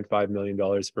 $9.5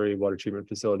 million for a water treatment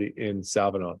facility in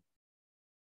Savinaw.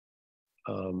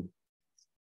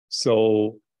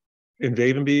 So in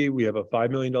Vavenby, we have a $5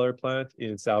 million plant.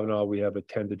 In Savinaw, we have a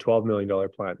 $10 to $12 million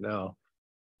plant now.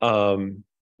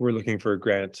 We're looking for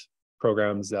grant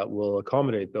programs that will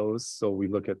accommodate those. So we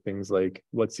look at things like,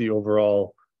 what's the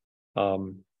overall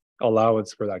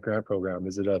allowance for that grant program?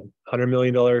 Is it a $100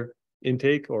 million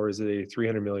intake, or is it a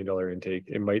 $300 million intake?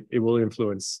 It will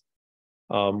influence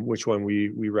which one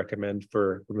we recommend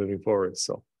for moving forward.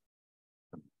 So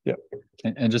yeah,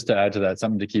 And just to add to that,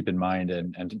 something to keep in mind,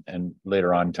 and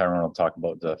later on, Tyrone will talk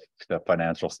about the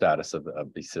financial status of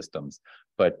these systems.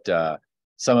 But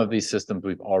some of these systems,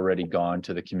 we've already gone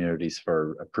to the communities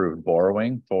for approved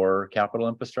borrowing for capital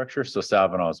infrastructure. So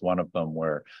Savinaw is one of them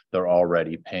where they're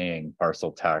already paying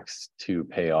parcel tax to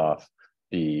pay off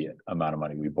the amount of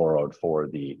money we borrowed for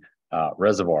the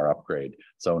reservoir upgrade.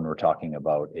 So when we're talking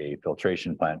about a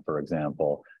filtration plant, for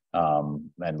example,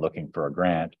 and looking for a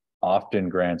grant, often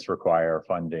grants require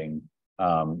funding.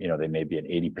 You know, they may be an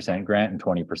 80% grant and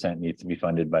 20% needs to be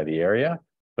funded by the area.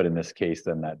 But in this case,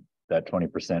 then that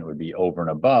 20% would be over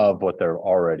and above what they're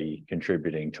already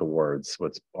contributing towards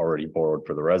what's already borrowed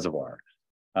for the reservoir.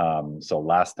 So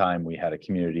last time we had a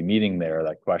community meeting there,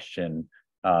 that question,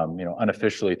 you know,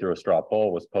 unofficially through a straw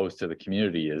poll was posed to the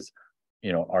community is,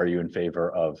 you know, are you in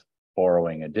favor of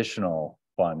borrowing additional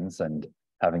funds and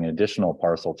having an additional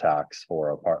parcel tax for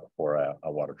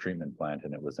a water treatment plant?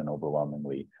 And it was an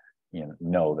overwhelmingly, you know,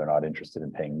 no, they're not interested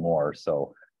in paying more.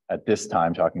 So at this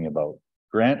time, talking about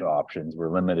grant options, we're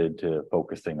limited to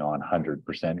focusing on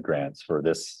 100% grants for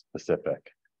this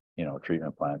specific, you know,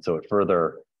 treatment plant. So it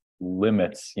further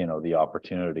limits, you know, the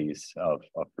opportunities of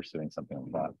pursuing something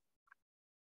like that.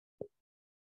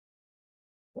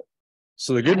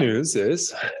 So the good news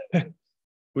is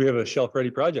we have a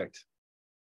shelf-ready project.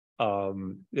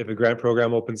 If a grant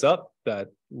program opens up that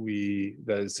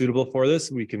is suitable for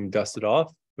this, we can dust it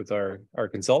off with our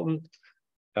consultant,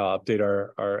 update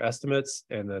our estimates,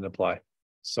 and then apply.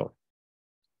 So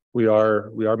we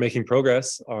are making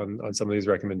progress on some of these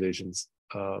recommendations,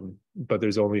 but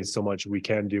there's only so much we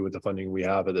can do with the funding we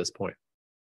have at this point.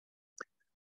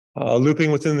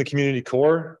 Looping within the community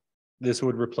core, this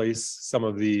would replace some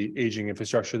of the aging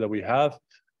infrastructure that we have.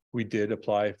 We did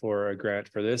apply for a grant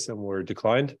for this and were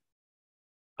declined.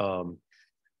 And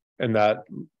that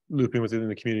looping within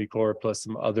the community core plus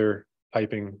some other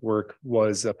piping work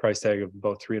was a price tag of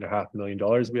about $3.5 million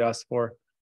we asked for,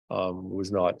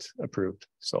 was not approved.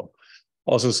 So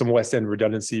also some West End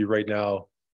redundancy right now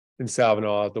in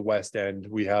Savinaw, the West End,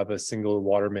 we have a single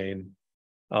water main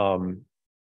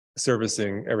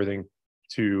servicing everything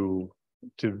to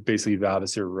basically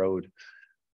Vavasor Road.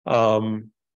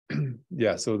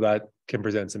 Yeah, so that can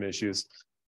present some issues.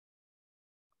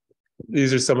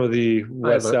 These are some of the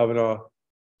West Savinaw.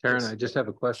 Karen, I just have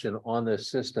a question on this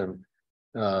system.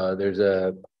 There's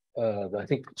I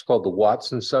think it's called the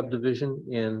Watson subdivision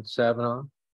in Savinaw.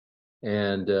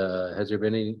 And has there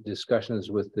been any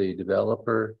discussions with the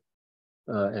developer?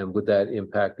 And would that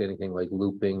impact anything like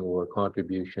looping or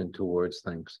contribution towards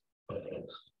things?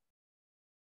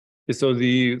 So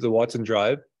the Watson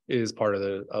Drive is part of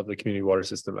the community water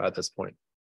system at this point.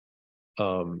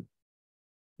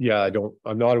 Yeah,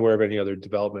 I'm not aware of any other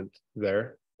development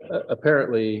there.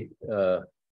 Apparently,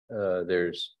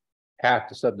 there's half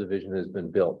the subdivision has been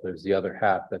built. There's the other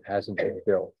half that hasn't been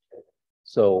built.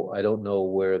 So I don't know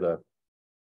where the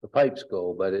pipes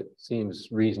go, but it seems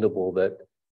reasonable that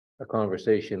a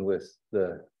conversation with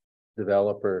the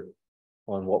developer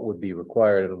on what would be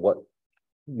required and what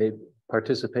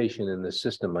participation in the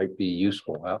system might be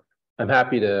useful. I'm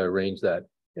happy to arrange that.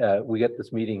 We get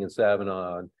this meeting in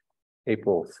Savinaw on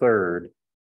April 3rd,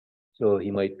 so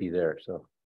he might be there. So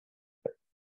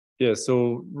yeah,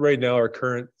 so right now our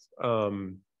current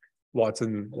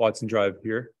Watson Drive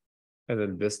here, and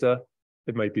then Vista,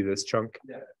 it might be this chunk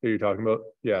that you're talking about.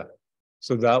 Yeah,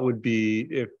 so that would be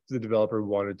if the developer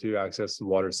wanted to access the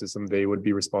water system, they would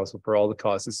be responsible for all the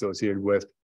costs associated with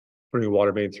putting a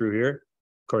water main through here,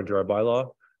 according to our bylaw,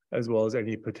 as well as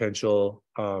any potential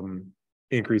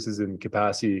increases in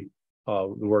capacity,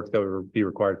 the work that would be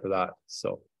required for that.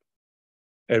 So,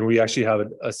 and we actually have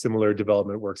a similar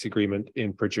development works agreement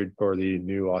in Pritchard for the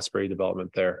new Osprey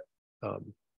development there,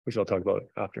 which I'll talk about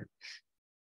after.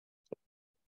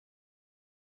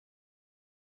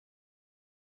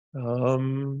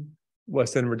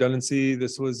 West End redundancy.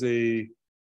 This is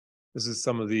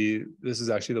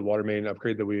actually the water main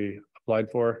upgrade that we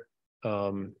applied for.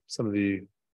 Some of the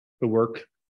work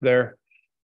there,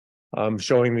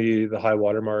 showing the high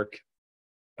water mark,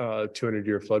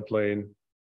 200-year floodplain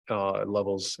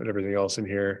levels and everything else in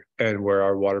here, and where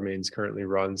our water mains currently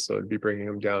run. So it'd be bringing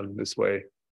them down this way,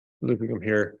 looping them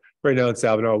here. Right now in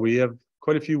Savinaw, we have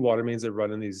quite a few water mains that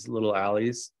run in these little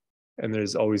alleys, and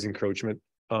there's always encroachment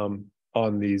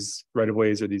on these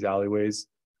right-of-ways or these alleyways.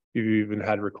 We've even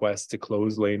had requests to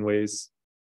close laneways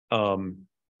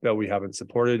that we haven't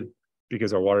supported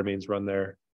because our water mains run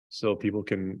there, so people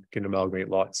can amalgamate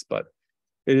lots. But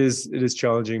it is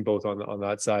challenging both on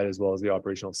that side as well as the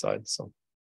operational side. So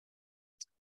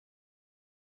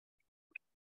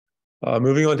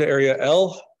Moving on to area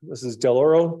L, this is Del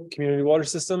Oro Community Water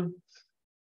System.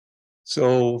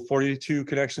 So 42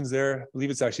 connections there. I believe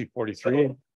it's actually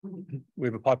 43. We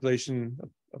have a population of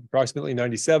approximately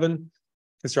 97,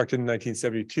 constructed in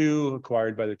 1972,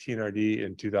 acquired by the TNRD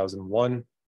in 2001.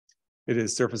 It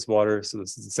is surface water, so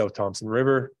this is the South Thompson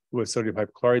River with sodium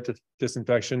hypochlorite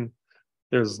disinfection.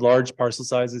 There's large parcel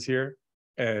sizes here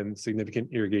and significant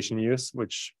irrigation use,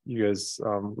 which you guys,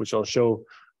 which I'll show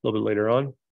a little bit later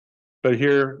on. But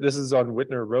here, this is on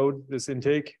Whitner Road, this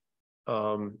intake.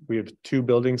 We have two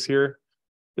buildings here.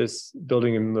 This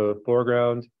building in the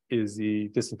foreground is the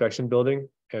disinfection building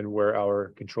and where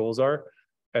our controls are.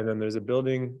 And then there's a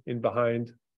building in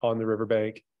behind on the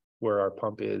riverbank where our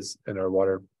pump is and our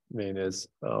water main is,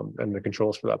 and the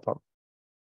controls for that pump.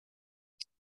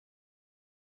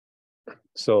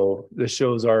 So this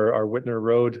shows our Whitner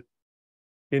Road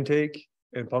intake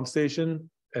and pump station.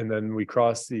 And then we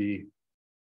cross the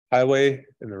highway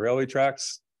and the railway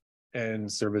tracks and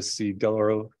service the Del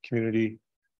Oro community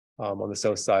on the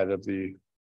south side of the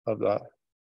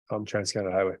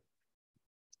Trans-Canada Highway.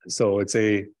 So it's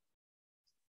a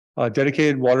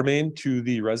dedicated water main to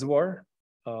the reservoir,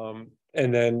 and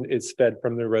then it's fed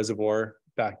from the reservoir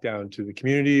back down to the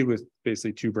community with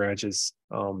basically two branches.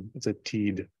 It's a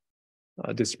teed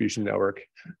distribution network.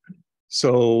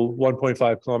 So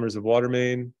 1.5 kilometers of water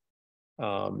main,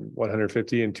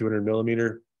 150 and 200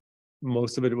 millimeter.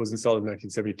 Most of it was installed in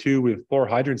 1972. We have 4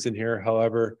 hydrants in here.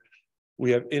 However,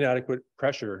 we have inadequate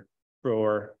pressure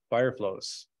for fire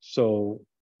flows. So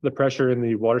the pressure in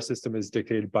the water system is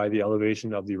dictated by the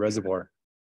elevation of the reservoir.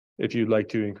 If you'd like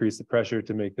to increase the pressure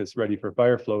to make this ready for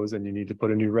fire flows, then you need to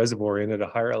put a new reservoir in at a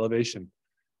higher elevation.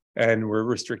 And we're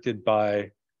restricted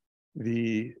by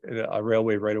a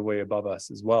railway right away above us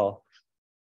as well.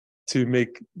 To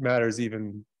make matters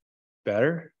even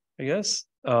better, I guess,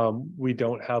 we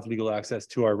don't have legal access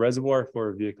to our reservoir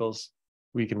for vehicles.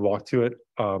 We can walk to it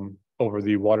over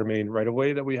the water main right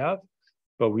away that we have,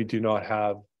 but we do not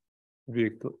have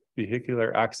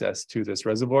vehicular access to this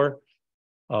reservoir,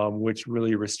 which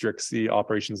really restricts the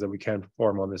operations that we can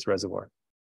perform on this reservoir.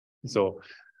 So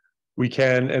we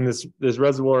can, and this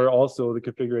reservoir also, the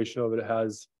configuration of it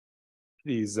has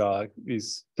these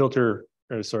filter,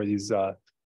 or sorry, these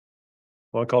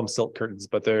I want to call them silk curtains,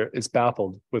 but it's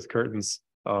baffled with curtains,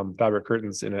 fabric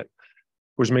curtains in it,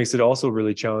 which makes it also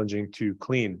really challenging to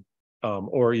clean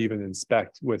or even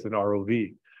inspect with an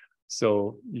ROV.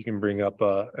 So you can bring up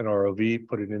an ROV,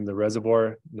 put it in the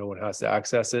reservoir, no one has to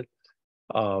access it,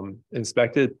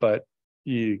 inspect it, but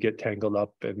you get tangled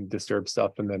up and disturb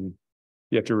stuff, and then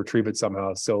you have to retrieve it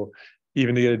somehow. So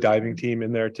even to get a diving team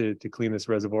in there to clean this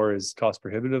reservoir is cost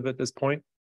prohibitive at this point.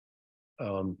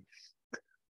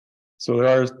 So there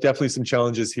are definitely some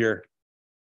challenges here.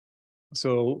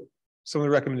 So some of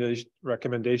the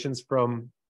recommendations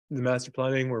from the master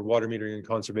planning were water metering and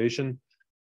conservation,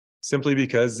 simply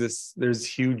because there's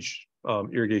huge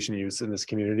irrigation use in this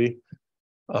community.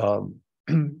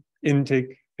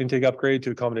 Intake upgrade to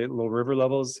accommodate low river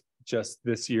levels just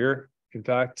this year. In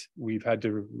fact, we've had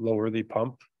to lower the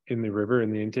pump in the river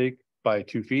in the intake by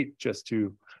 2 feet just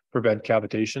to prevent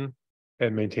cavitation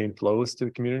and maintain flows to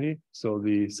the community. So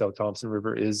the South Thompson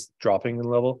River is dropping in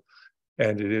level,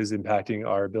 and it is impacting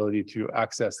our ability to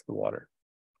access the water.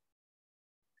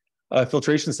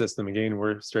 Filtration system, again,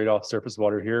 we're straight off surface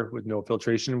water here with no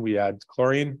filtration. We add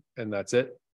chlorine and that's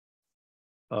it.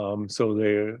 So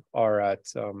they are at,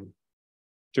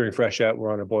 during freshet,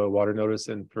 we're on a boil water notice,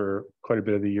 and for quite a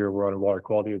bit of the year, we're on a water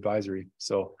quality advisory.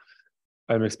 So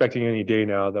I'm expecting any day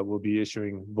now that we'll be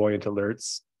issuing buoyant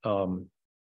alerts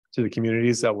to the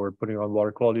communities that we're putting on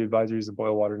water quality advisories and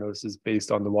boil water notices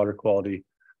based on the water quality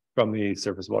from the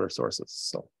surface water sources.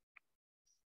 So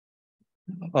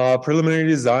preliminary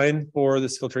design for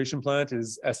this filtration plant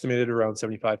is estimated around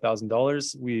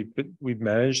 $75,000. We've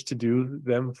managed to do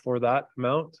them for that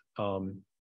amount.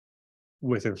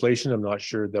 With inflation, I'm not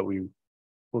sure that we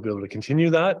will be able to continue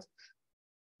that,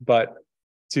 but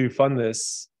to fund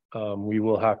this, we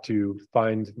will have to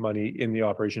find money in the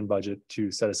operation budget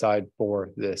to set aside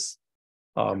for this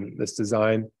this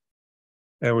design.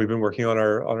 And we've been working on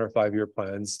our 5-year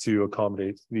plans to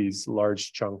accommodate these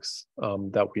large chunks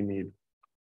that we need.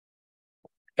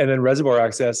 And then reservoir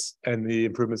access and the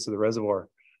improvements to the reservoir.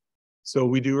 So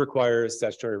we do require a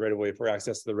statutory right of way for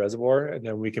access to the reservoir, and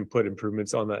then we can put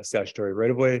improvements on that statutory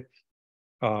right of way.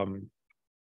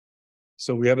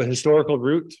 So we have a historical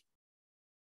route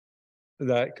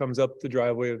that comes up the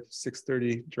driveway of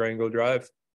 630 Durango Drive.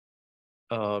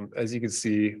 As you can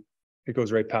see, it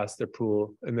goes right past their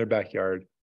pool in their backyard.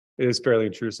 It is fairly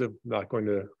intrusive, I'm not going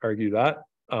to argue that.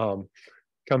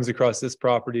 Comes across this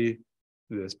property,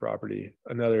 this property,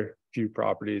 another few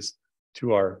properties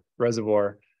to our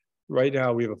reservoir. Right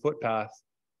now, we have a footpath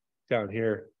down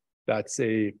here. That's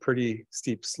a pretty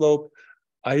steep slope.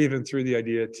 I even threw the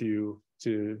idea to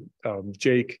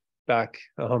Jake back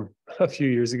a few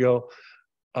years ago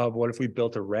of what if we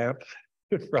built a ramp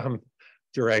from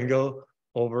Durango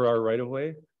over our right of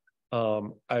way.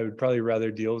 I would probably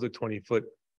rather deal with a 20-foot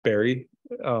berry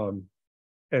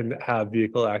and have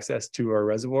vehicle access to our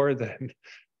reservoir than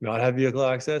not have vehicle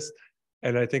access.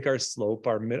 And I think our slope,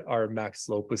 our max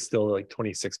slope was still like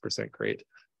 26% grade.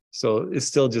 So it's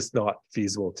still just not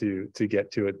feasible to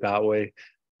get to it that way.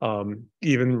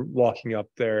 Even walking up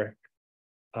there,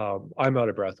 I'm out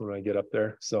of breath when I get up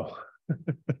there. So,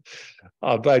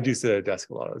 but I do sit at a desk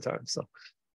a lot of the time. So,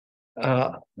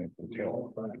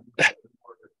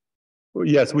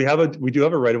 yes, we do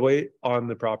have a right of way on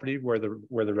the property where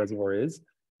the reservoir is,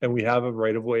 and we have a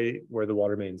right of way where the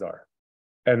water mains are.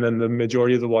 And then the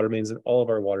majority of the water mains in all of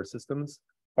our water systems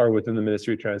are within the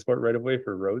Ministry of Transport right of way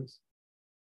for roads.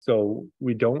 So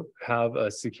we don't have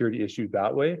a security issue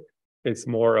that way. It's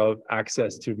more of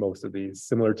access to most of these,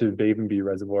 similar to Bavenby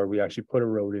Reservoir. We actually put a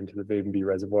road into the Bavenby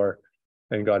Reservoir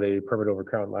and got a permit over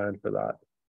Crown land for that.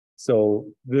 So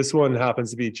this one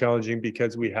happens to be challenging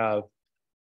because we have,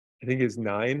 I think it's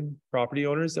 9 property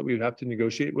owners that we would have to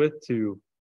negotiate with to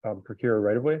procure a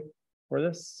right of way for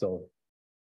this. So,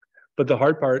 but the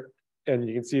hard part, and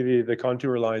you can see the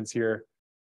contour lines here,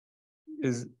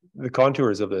 is the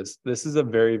contours of this. This is a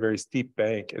very, very steep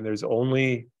bank, and there's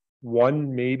only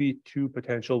 1, maybe 2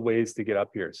 potential ways to get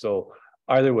up here. So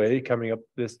either way, coming up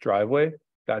this driveway,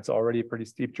 that's already a pretty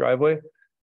steep driveway.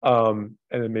 And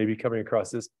then maybe coming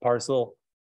across this parcel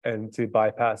and to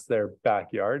bypass their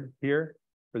backyard here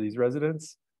for these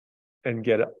residents and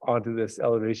get onto this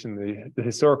elevation. The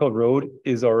historical road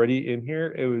is already in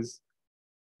here. It was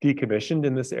decommissioned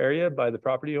in this area by the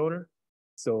property owner.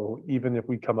 So even if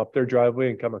we come up their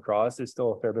driveway and come across, there's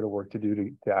still a fair bit of work to do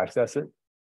to access it.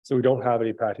 So we don't have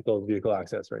any practical vehicle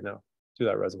access right now to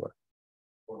that reservoir.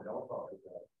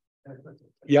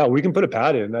 Yeah, we can put a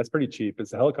pad in. That's pretty cheap.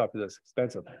 It's a helicopter that's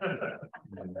expensive.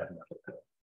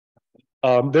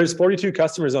 There's 42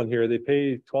 customers on here. They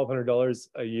pay $1,200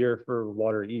 a year for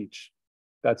water each.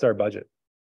 That's our budget.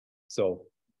 So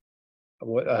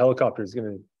what a helicopter is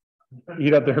going to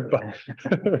eat up their budget,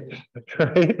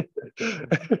 right?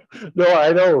 No,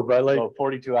 I know, but like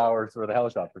 42 hours for the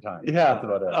helicopter time. Yeah. That's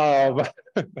about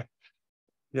it.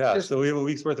 Yeah. So we have a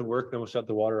week's worth of work, then we'll shut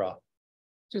the water off.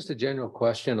 Just a general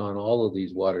question on all of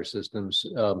these water systems.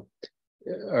 Do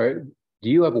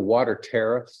you have a water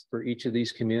tariff for each of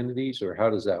these communities, or how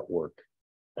does that work?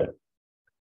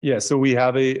 Yeah, so we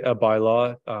have a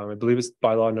bylaw. I believe it's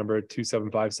bylaw number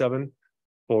 2757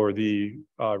 for the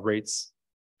rates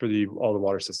for all the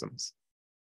water systems.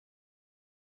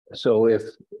 So if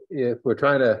we're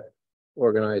trying to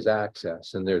organize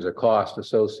access and there's a cost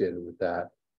associated with that,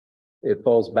 it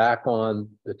falls back on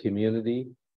the community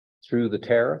through the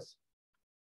tariff?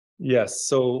 Yes,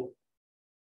 so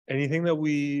anything that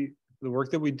the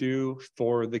work that we do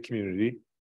for the community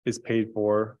is paid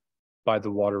for by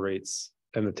the water rates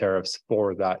and the tariffs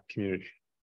for that community.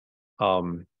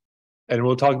 And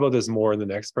we'll talk about this more in the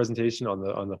next presentation on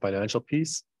the financial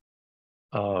piece.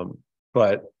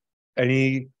 But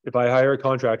if I hire a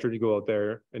contractor to go out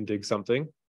there and dig something,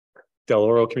 Del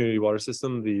Oro Community Water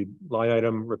System, the line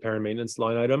item, repair and maintenance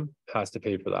line item, has to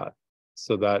pay for that.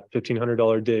 So that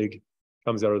 $1,500 dig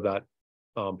comes out of that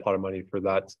pot of money for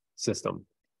that system.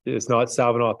 It's not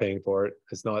Savanaugh paying for it.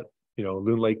 It's not,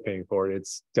 Loon Lake paying for it.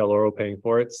 It's Del Oro paying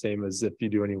for it. Same as if you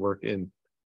do any work in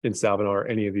Savanaugh or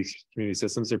any of these community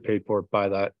systems, they're paid for by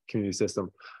that community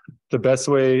system. The best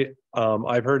way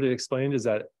I've heard it explained is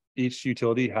that each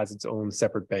utility has its own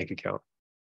separate bank account.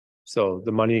 So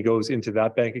the money goes into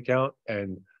that bank account,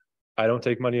 and I don't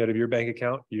take money out of your bank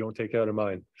account. You don't take it out of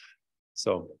mine.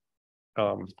 So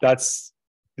that's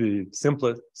the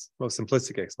most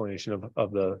simplistic explanation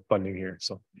of the funding here.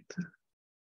 So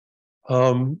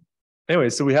anyway,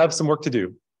 so we have some work to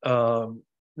do.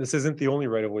 This isn't the only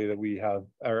right of way that we have,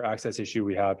 our access issue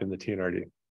we have in the TNRD.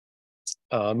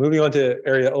 Moving on to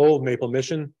Area O, Maple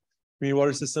Mission Community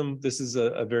Water System. This is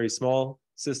a very small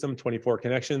system, 24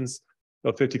 connections,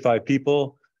 about 55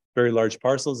 people, very large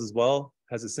parcels as well,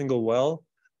 has a single well,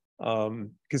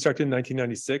 constructed in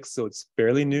 1996, so it's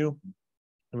fairly new,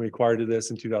 and we acquired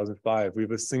this in 2005. We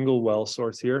have a single well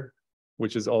source here,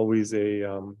 which is always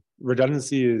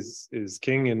redundancy is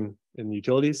king in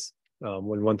utilities.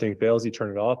 When one thing fails, you turn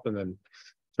it off and then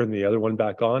turn the other one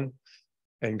back on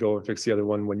and go and fix the other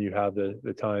one when you have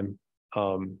the time.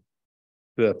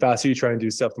 The faster you try and do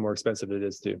stuff, the more expensive it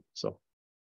is too. So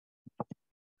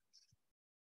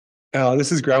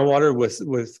This is groundwater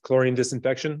with chlorine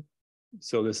disinfection.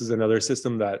 So this is another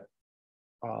system that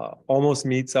almost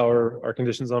meets our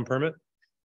conditions on permit.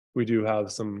 We do have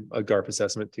a GARP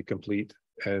assessment to complete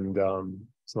and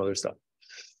some other stuff.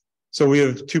 So we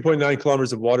have 2.9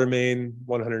 kilometers of water main,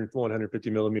 150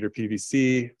 millimeter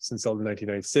PVC since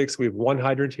 1996. We have one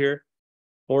hydrant here,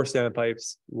 4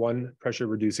 standpipes, 1 pressure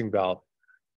reducing valve.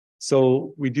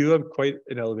 So we do have quite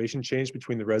an elevation change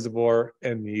between the reservoir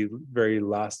and the very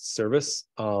last service.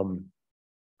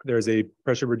 There's a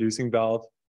pressure reducing valve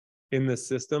in the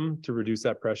system to reduce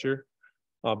that pressure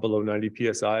below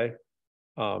 90 PSI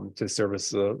to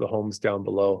service the homes down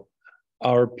below.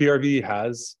 Our PRV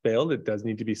has failed. It does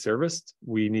need to be serviced.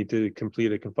 We need to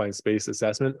complete a confined space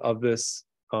assessment of this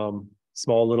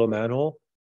small little manhole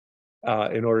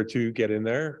in order to get in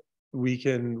there. We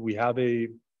have a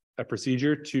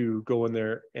procedure to go in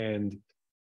there and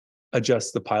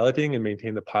adjust the piloting and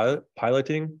maintain the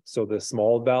piloting. So the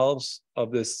small valves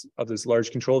of this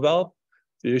large control valve.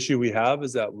 The issue we have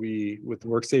is that with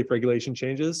work safe regulation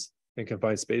changes and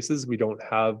confined spaces, we don't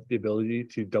have the ability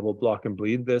to double block and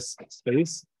bleed this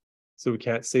space. So we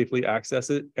can't safely access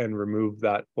it and remove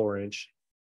that 4-inch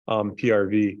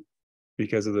PRV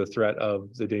because of the threat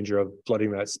of the danger of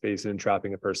flooding that space and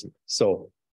trapping a person.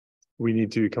 So we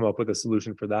need to come up with a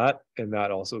solution for that. And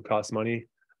that also costs money.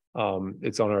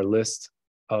 It's on our list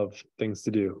of things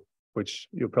to do, which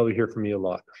you'll probably hear from me a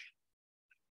lot.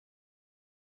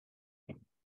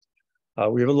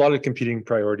 We have a lot of competing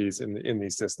priorities in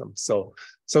these systems. So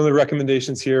some of the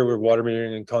recommendations here were water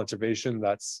metering and conservation.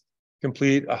 That's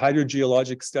complete a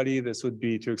hydrogeologic study. This would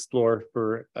be to explore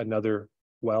for another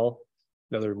well,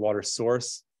 another water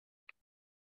source,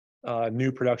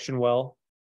 new production well.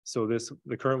 So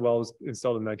the current well was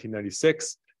installed in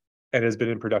 1996 and has been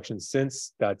in production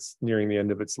since. That's nearing the end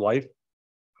of its life.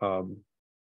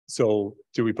 So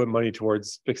do we put money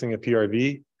towards fixing a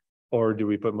PRV, or do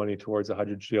we put money towards a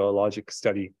hydrogeologic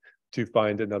study to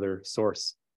find another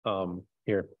source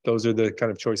here? Those are the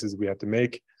kind of choices we have to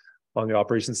make on the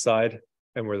operations side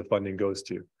and where the funding goes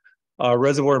to.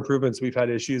 Reservoir improvements, we've had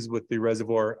issues with the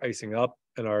reservoir icing up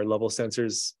and our level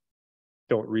sensors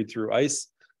don't read through ice.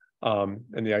 And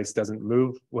the ice doesn't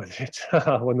move when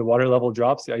when the water level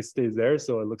drops, the ice stays there.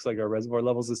 So it looks like our reservoir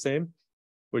level is the same,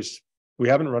 which we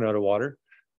haven't run out of water.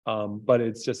 But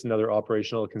it's just another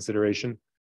operational consideration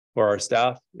for our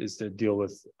staff is to deal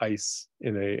with ice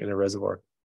in a reservoir.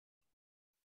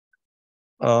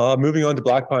 Moving on to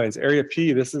Black Pines, Area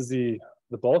P, this is the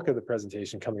bulk of the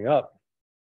presentation coming up.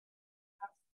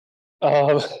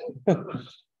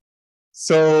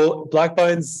 So Black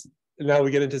Pines, now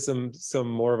we get into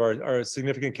some more of our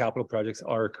significant capital projects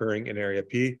are occurring in Area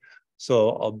P. So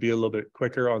I'll be a little bit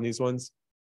quicker on these ones.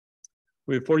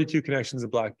 We have 42 connections in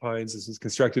Black Pines. This was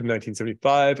constructed in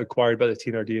 1975, acquired by the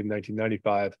TNRD in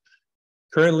 1995.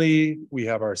 Currently, we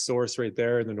have our source right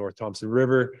there in the North Thompson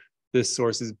River. This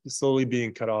source is slowly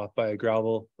being cut off by a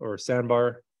gravel or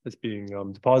sandbar that's being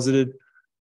deposited.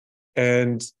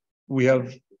 And we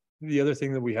have the other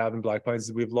thing that we have in Black Pines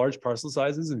is we have large parcel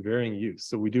sizes and varying use.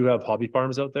 So we do have hobby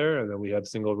farms out there, and then we have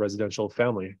single residential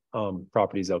family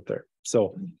properties out there.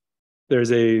 So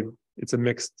it's a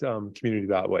mixed community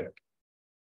that way.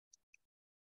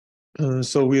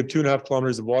 So we have 2.5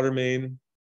 kilometers of water main,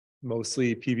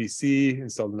 mostly PVC,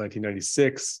 installed in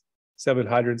 1996, 7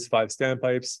 hydrants, 5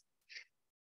 standpipes.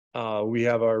 We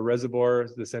have our reservoir.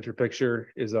 The center picture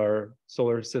is our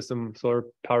solar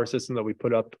power system that we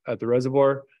put up at the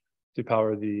reservoir to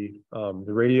power the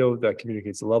radio that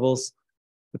communicates the levels.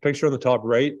 The picture on the top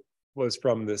right was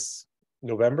from this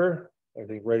November, I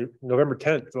think right November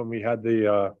 10th, when we had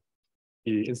the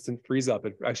instant freeze up.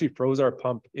 It actually froze our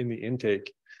pump in the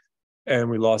intake and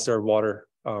we lost our water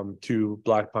to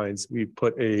Black Pines. We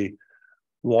put a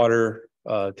water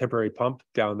temporary pump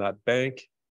down that bank,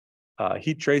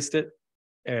 heat traced it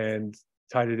and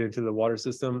tied it into the water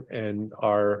system and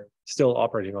are still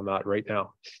operating on that right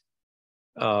now.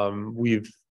 We've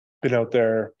been out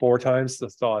there 4 times to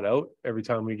thaw it out. Every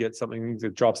time we get something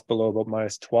that drops below about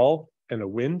 -12 and a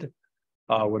wind,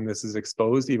 when this is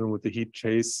exposed, even with the heat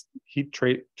trace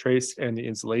and the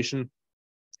insulation,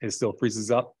 it still freezes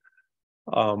up.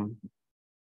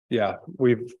 Yeah,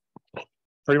 we've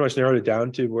pretty much narrowed it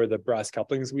down to where the brass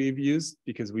couplings we've used,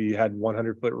 because we had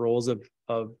 100-foot rolls of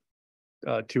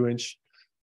 2-inch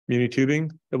muni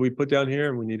tubing that we put down here,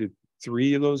 and we needed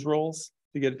 3 of those rolls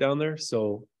to get it down there.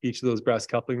 So each of those brass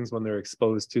couplings, when they're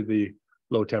exposed to the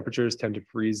low temperatures, tend to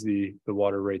freeze the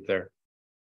water right there.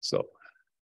 So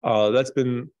that's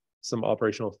been some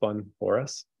operational fun for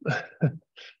us.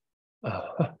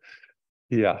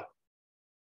 Yeah.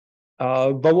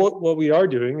 But what we are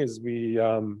doing is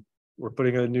we're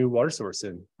putting a new water source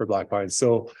in for Black Pines.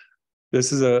 So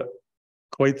this is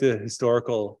quite the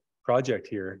historical project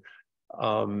here.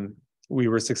 We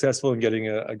were successful in getting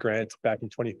a grant back in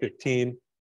 2015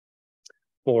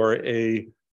 for a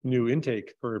new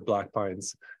intake for Black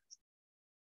Pines.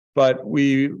 But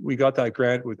we got that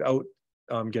grant without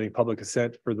getting public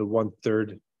consent for the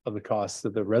 1/3 of the costs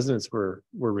that the residents were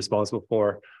responsible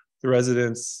for. The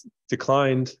residents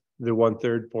declined the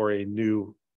 1/3 for a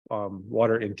new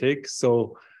water intake.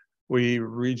 So we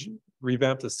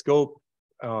revamped the scope,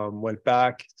 went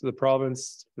back to the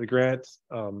province, the grant,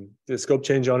 did a scope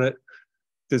change on it,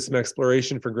 did some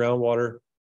exploration for groundwater,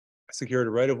 secured a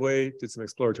right of way, did some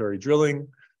exploratory drilling.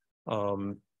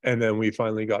 And then we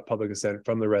finally got public consent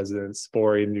from the residents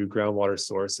for a new groundwater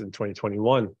source in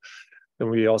 2021. And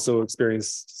we also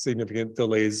experienced significant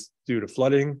delays due to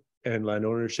flooding and land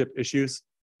ownership issues.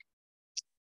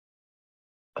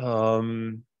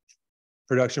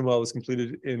 Production well was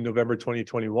completed in November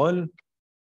 2021.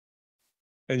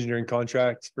 Engineering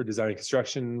contract for design and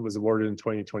construction was awarded in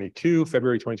 2022,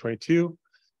 February 2022.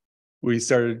 We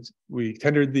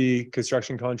tendered the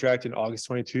construction contract in August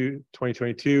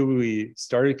 2022. We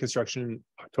started construction in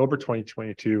October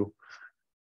 2022.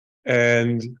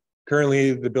 And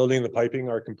currently the building and the piping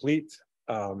are complete.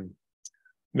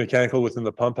 Mechanical within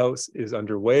the pump house is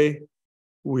underway.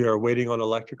 We are waiting on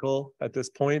electrical at this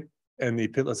point, and the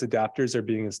pitless adapters are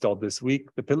being installed this week.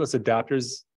 The pitless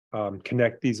adapters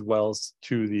connect these wells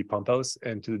to the pump house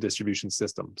and to the distribution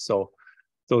system. So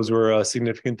those were a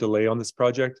significant delay on this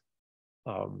project.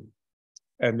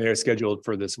 And they're scheduled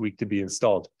for this week to be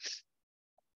installed.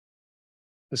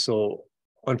 So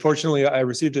unfortunately, I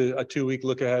received a 2-week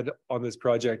look ahead on this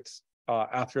project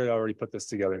after I already put this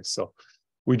together. So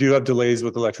we do have delays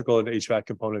with electrical and HVAC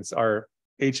components. Our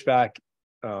HVAC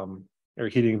or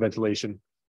heating and ventilation,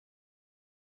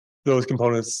 those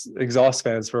components, exhaust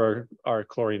fans for our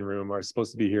chlorine room are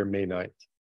supposed to be here May 9th.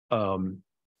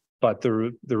 But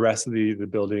the rest of the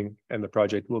building and the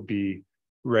project will be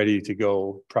ready to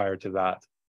go prior to that.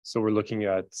 So we're looking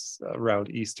at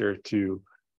around Easter to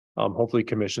hopefully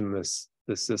commission this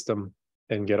system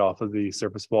and get off of the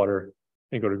surface water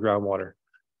and go to groundwater.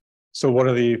 So one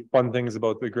of the fun things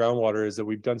about the groundwater is that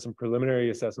we've done some preliminary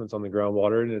assessments on the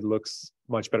groundwater, and it looks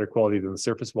much better quality than the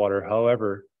surface water.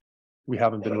 However, we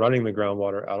haven't been running the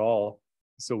groundwater at all,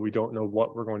 so we don't know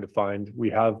what we're going to find. We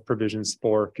have provisions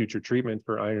for future treatment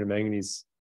for iron and manganese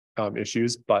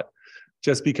issues, but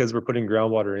just because we're putting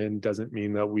groundwater in doesn't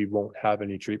mean that we won't have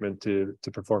any treatment to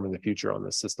perform in the future on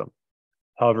this system.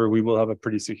 However, we will have a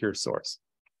pretty secure source.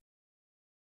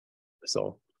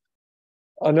 So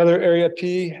another area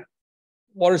P,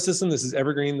 water system. This is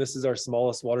Evergreen. This is our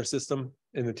smallest water system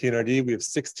in the TNRD. We have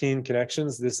 16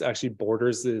 connections. This actually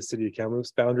borders the city of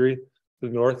Kamloops boundary to the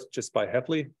north, just by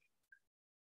Heffley.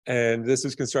 And this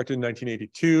was constructed in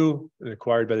 1982 and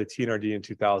acquired by the TNRD in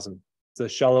 2000. It's a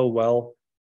shallow well.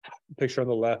 The picture on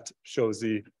the left shows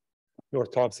the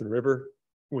North Thompson River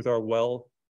with our well,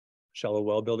 shallow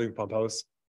well building pump house.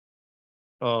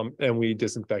 And we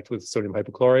disinfect with sodium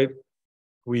hypochlorite.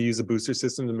 We use a booster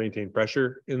system to maintain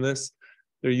pressure in this.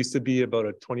 There used to be about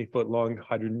a 20-foot long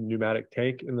hydropneumatic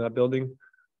tank in that building.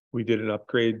 We did an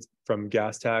upgrade from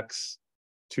gas tax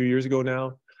 2 years ago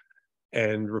now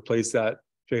and replaced that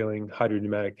failing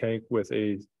hydropneumatic tank with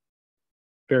a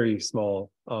very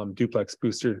small duplex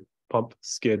booster pump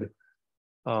skid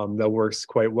that works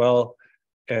quite well.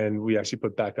 And we actually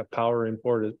put backup power in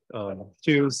for it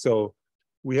too. So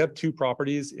we have 2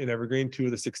 properties in Evergreen, 2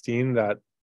 of the 16 that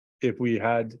if we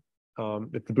had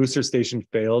if the booster station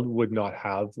failed, would not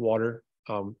have water.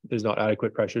 There's not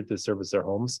adequate pressure to service their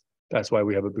homes. That's why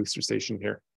we have a booster station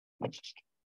here.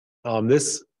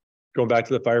 This, going back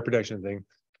to the fire protection thing,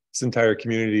 this entire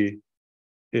community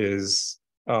is,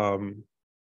 sorry,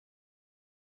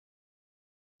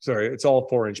 it's all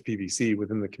 4-inch PVC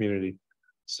within the community.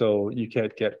 So you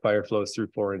can't get fire flows through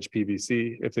 4-inch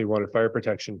PVC. If they wanted fire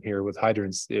protection here with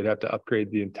hydrants, they'd have to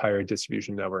upgrade the entire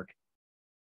distribution network.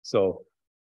 So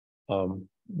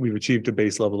we've achieved a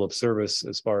base level of service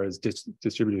as far as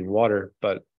distributing water,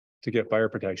 but to get fire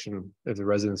protection, if the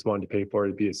residents wanted to pay for it,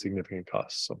 it'd be a significant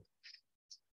cost. So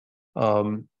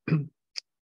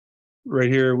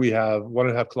right here, we have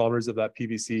 1.5 kilometers of that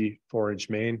PVC 4-inch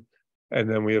main, and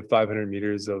then we have 500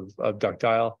 meters of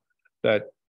ductile that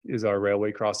is our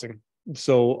railway crossing.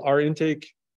 So our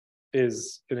intake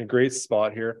is in a great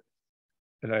spot here.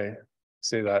 And I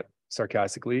say that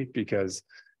sarcastically because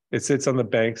it sits on the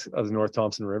banks of the North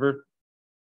Thompson River.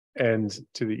 And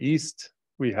to the east,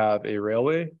 we have a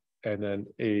railway and then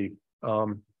a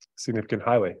significant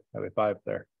highway, Highway 5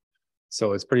 there.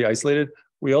 So it's pretty isolated.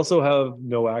 We also have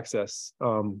no access,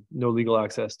 no legal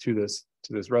access to this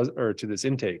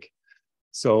intake.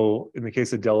 So in the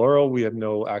case of Del Oro, we have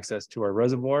no access to our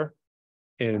reservoir.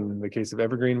 In the case of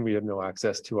Evergreen, we have no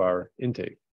access to our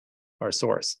intake, our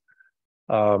source.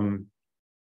 Yeah.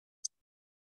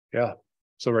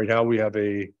 So right now we have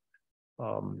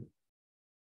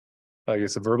I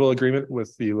guess a verbal agreement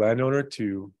with the landowner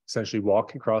to essentially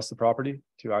walk across the property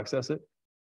to access it,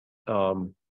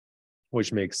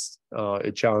 which makes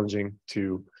it challenging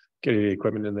to get any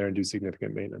equipment in there and do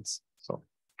significant maintenance. So,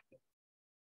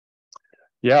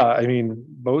 yeah, I mean,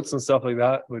 boats and stuff like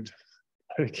that would.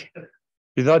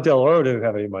 You thought Del Oro didn't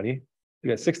have any money. We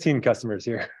got 16 customers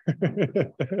here,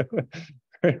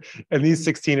 and these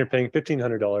 16 are paying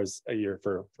 $1,500 a year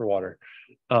for water.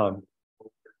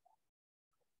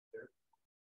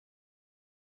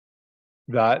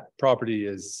 That property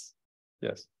is,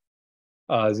 yes.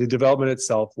 The development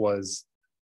itself was,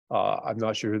 I'm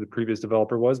not sure who the previous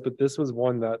developer was, but this was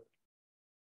one that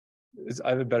is, I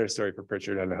have a better story for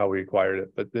Pritchard on how we acquired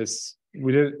it, but this,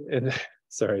 we didn't,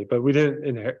 sorry, but we didn't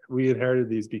inherit, we inherited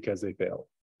these because they failed.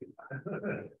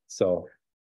 So,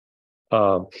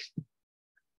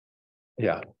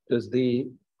 yeah. Does the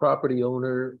property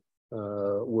owner,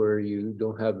 where you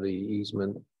don't have the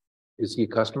easement, is he a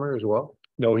customer as well?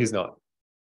 No, he's not.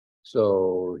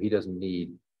 So he doesn't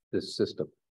need this system.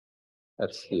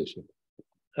 That's the issue.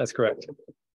 That's correct.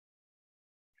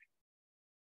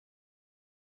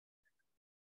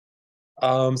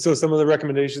 So some of the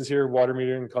recommendations here, water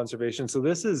metering and conservation. So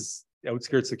this is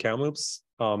outskirts of Kamloops.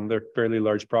 They're fairly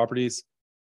large properties.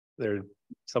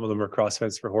 Some of them are cross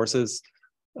fenced for horses.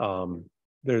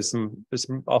 There's some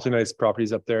awfully nice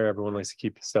properties up there. Everyone likes to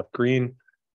keep stuff green.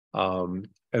 And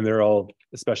they're all,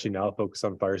 especially now, focused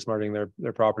on fire smarting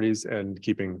their properties and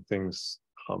keeping things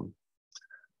from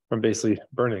basically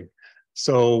burning.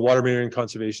 So water metering and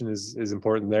conservation is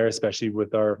important there, especially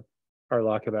with our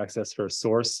lack of access for a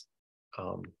source.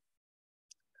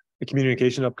 The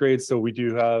communication upgrades. So we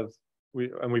do have,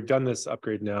 we've done this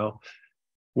upgrade now,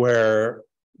 where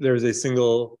there's a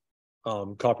single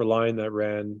copper line that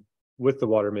ran with the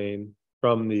water main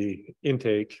from the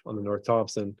intake on the North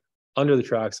Thompson, under the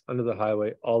tracks, under the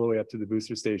highway, all the way up to the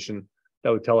booster station that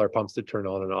would tell our pumps to turn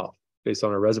on and off based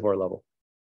on our reservoir level.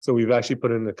 So we've actually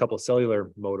put in a couple of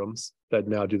cellular modems that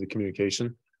now do the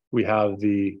communication. We have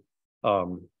the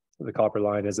copper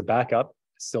line as a backup,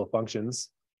 still functions.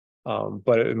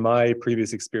 But in my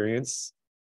previous experience,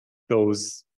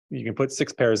 you can put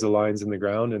 6 pairs of lines in the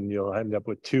ground and you'll end up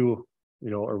with 2,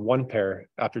 or 1 pair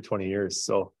after 20 years.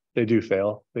 So they do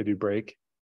fail, they do break.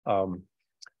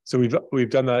 So we've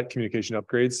done that communication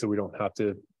upgrade, so we don't have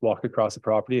to walk across the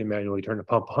property and manually turn the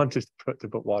pump on to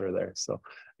put water there. So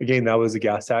again, that was a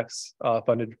gas tax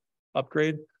funded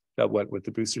upgrade that went with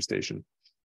the booster station.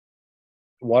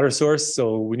 Water source,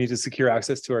 so we need to secure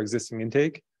access to our existing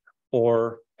intake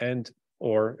or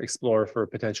explore for a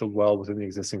potential well within the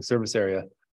existing service area.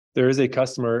 There is a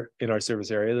customer in our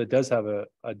service area that does have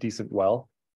a decent well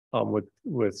with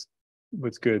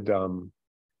good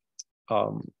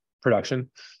production.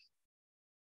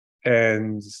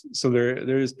 And so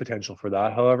there is potential for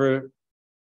that. However,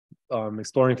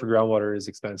 exploring for groundwater is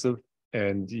expensive,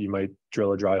 and you might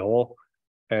drill a dry hole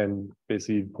and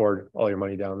basically pour all your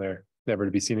money down there, never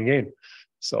to be seen again.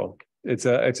 So it's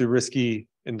a risky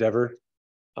endeavor,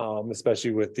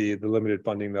 especially with the limited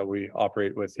funding that we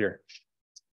operate with here.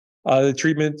 The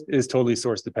treatment is totally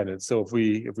source dependent. So if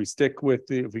we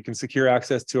can secure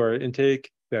access to our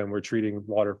intake, then we're treating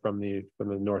water from the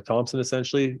North Thompson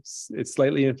essentially. It's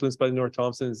slightly influenced by the North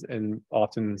Thompsons and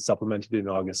often supplemented in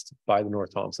August by the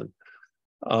North Thompson.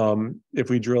 If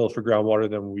we drill for groundwater,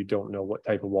 then we don't know what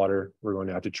type of water we're going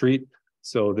to have to treat.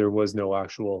 So there was no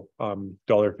actual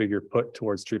dollar figure put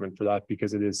towards treatment for that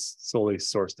because it is solely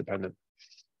source dependent.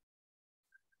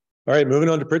 All right, moving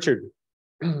on to Pritchard.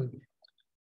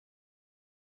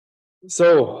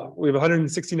 So we have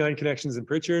 169 connections in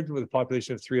Pritchard with a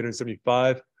population of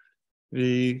 375.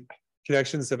 The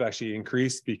connections have actually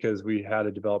increased because we had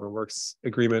a development works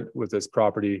agreement with this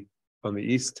property on the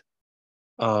east.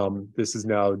 This is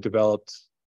now developed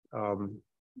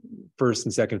first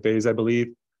and second phase, I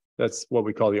believe. That's what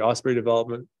we call the Osprey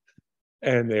development.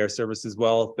 And they are serviced as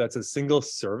well. That's a single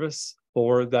service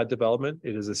for that development.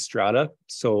 It is a strata.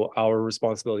 So our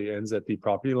responsibility ends at the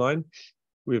property line.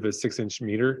 We have a 6-inch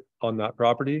meter on that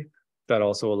property that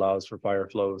also allows for fire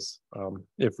flows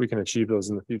if we can achieve those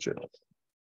in the future.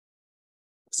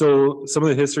 So some of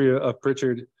the history of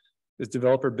Pritchard is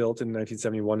developer built in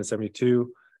 1971 and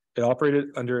 72. It operated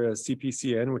under a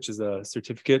CPCN, which is a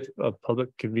certificate of public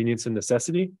convenience and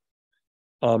necessity.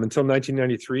 until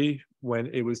 1993, when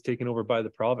it was taken over by the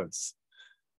province.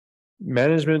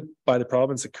 Management by the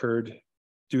province occurred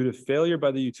due to failure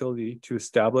by the utility to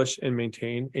establish and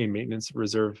maintain a maintenance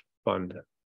reserve fund.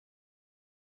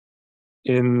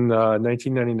 In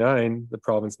 1999, the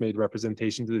province made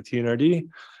representation to the TNRD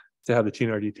to have the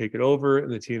TNRD take it over,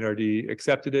 and the TNRD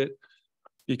accepted it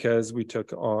because we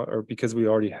took on, or because we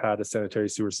already had a sanitary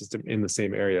sewer system in the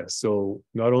same area. So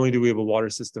not only do we have a water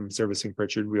system servicing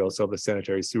Pritchard, we also have a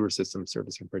sanitary sewer system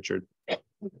servicing Pritchard.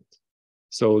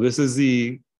 So this is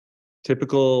the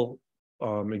typical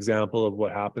example of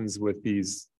what happens with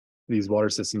these water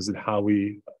systems and how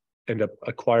we end up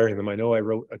acquiring them. I know I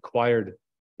wrote acquired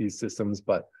these systems,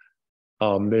 but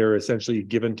they're essentially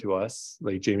given to us,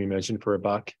 like Jamie mentioned, for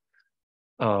 $1.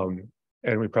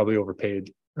 And we probably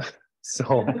overpaid.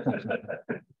 So,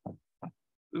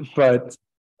 but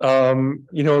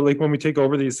you know, like when we take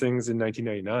over these things in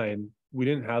 1999, we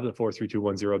didn't have the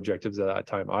 43210 objectives at that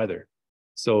time either.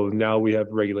 So now we have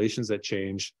regulations that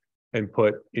change and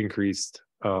put increased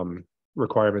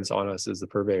requirements on us as the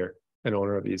purveyor and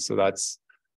owner of these. So that's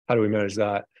how do we manage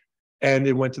that? And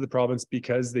it went to the province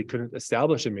because they couldn't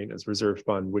establish a maintenance reserve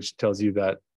fund, which tells you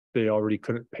that they already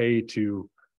couldn't pay to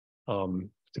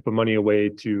put money away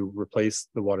to replace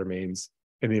the water mains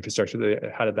and the infrastructure they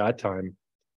had at that time.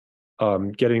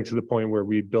 Getting to the point where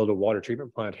we build a water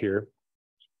treatment plant here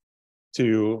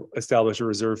to establish a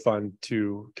reserve fund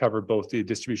to cover both the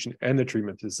distribution and the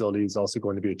treatment facility is also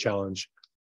going to be a challenge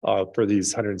for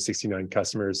these 169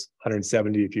 customers,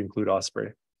 170 if you include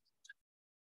Osprey.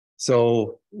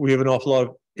 So we have an awful lot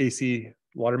of AC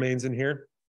water mains in here.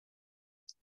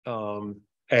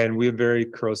 And we have very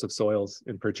corrosive soils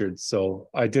in Pritchard. So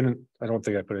I don't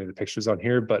think I put any of the pictures on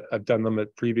here, but I've done them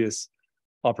at previous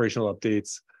operational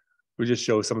updates. We just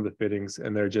show some of the fittings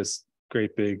and they're just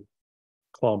great big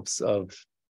clumps of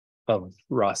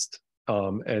rust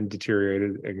and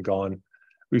deteriorated and gone.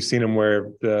 We've seen them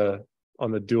where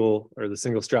on the dual or the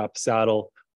single strap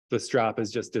saddle, the strap has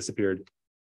just disappeared.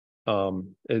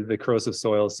 The corrosive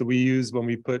soils. So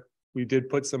we did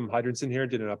put some hydrants in here,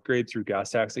 did an upgrade through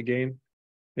gas tax again,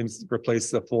 and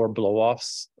replace the 4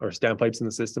 blow-offs or standpipes in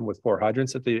the system with 4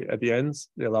 hydrants at the ends.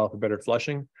 They allow for better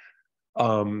flushing.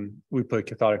 We put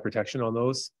cathodic protection on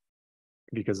those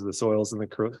because of the soils and the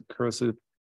corrosive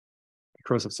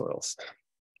soils.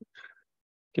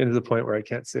 Getting to the point where I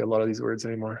can't say a lot of these words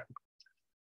anymore.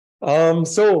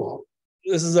 So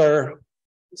this is our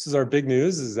big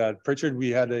news, is that Pritchard, we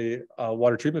had a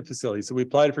water treatment facility. So we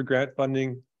applied for grant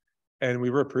funding and we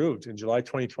were approved in July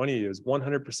 2020. It was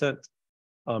 100%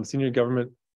 senior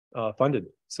government funded.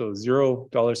 So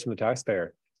 $0 from the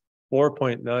taxpayer,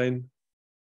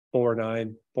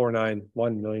 $4.949491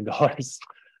 million.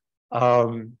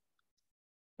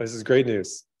 This is great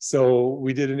news. So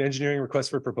we did an engineering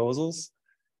request for proposals.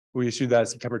 We issued that in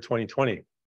September 2020.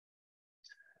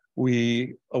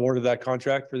 We awarded that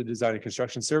contract for the design and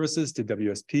construction services to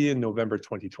WSP in November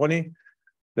 2020.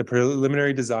 The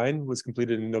preliminary design was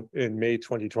completed in May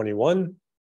 2021.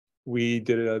 We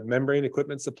did a membrane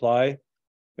equipment supply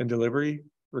and delivery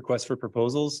request for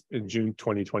proposals in June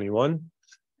 2021.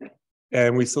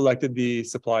 And we selected the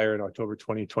supplier in October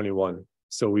 2021.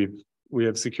 So we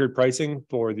have secured pricing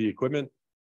for the equipment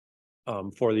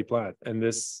for the plant. And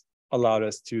this allowed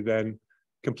us to then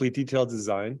complete detailed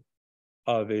design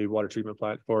of a water treatment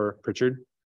plant for Pritchard,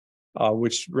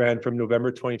 which ran from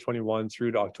November 2021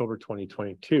 through to October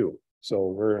 2022. So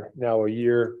we're now a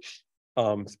year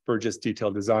for just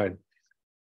detailed design.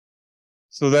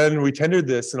 So then we tendered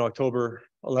this in October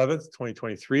 11th,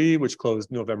 2023, which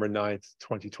closed November 9th,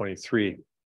 2023.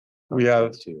 We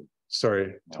have,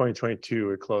 sorry,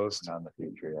 2022, it closed. Not in the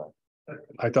future, yeah.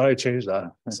 I thought I changed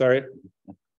that. Sorry.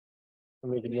 I'll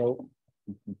make a note.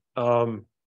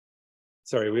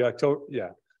 Sorry, in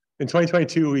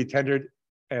 2022, we tendered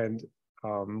and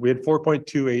we had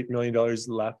 $4.28 million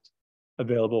left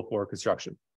available for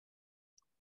construction.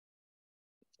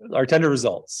 Our tender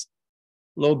results: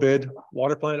 low bid,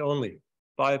 water plant only,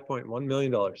 $5.1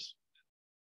 million.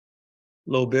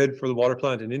 Low bid for the water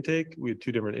plant and intake. We had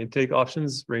 2 different intake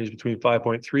options, ranged between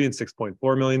 $5.3 and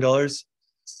 $6.4 million.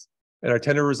 And our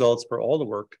tender results for all the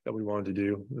work that we wanted to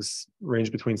do was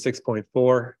ranged between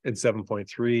 6.4 and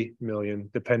 7.3 million,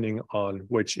 depending on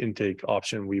which intake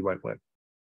option we went with.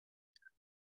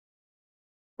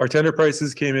 Our tender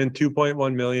prices came in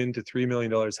 $2.1 million to $3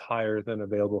 million higher than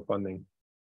available funding.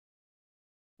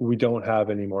 We don't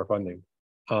have any more funding.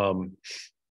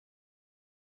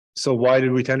 So why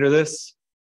did we tender this?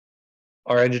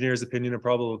 Our engineer's opinion of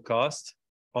probable cost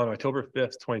on October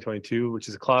 5th, 2022, which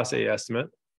is a Class A estimate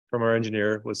from our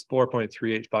engineer, was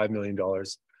 $4.385 million,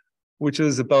 which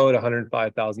is about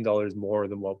 $105,000 more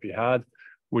than what we had,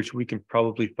 which we can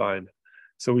probably find.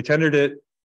 So we tendered it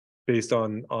based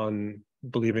on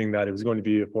believing that it was going to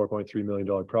be a $4.3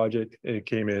 million project, and it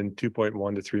came in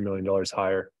 $2.1 to $3 million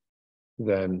higher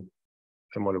than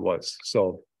what it was.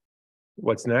 So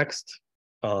what's next?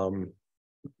 We're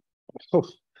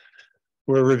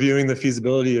reviewing the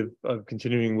feasibility of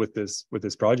continuing with this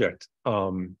project.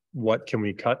 What can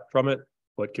we cut from it?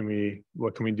 What can we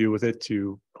do with it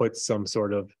to put some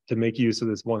sort of, to make use of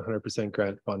this 100%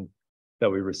 grant fund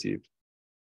that we received?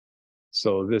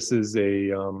 So this is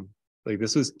a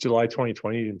this was July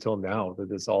 2020 until now that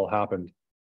this all happened.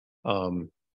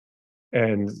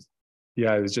 And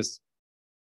yeah, it was just,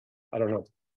 I don't know,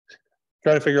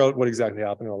 trying to figure out what exactly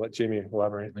happened. I'll let Jamie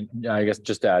elaborate. Yeah, I guess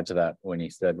just to add to that, when he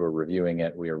said we're reviewing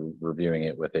it, we are reviewing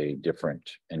it with a different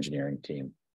engineering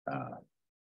team,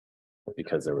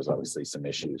 because there was obviously some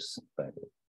issues that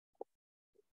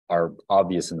are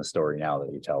obvious in the story now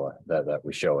that you tell that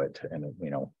we show it, and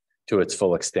to its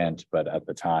full extent. But at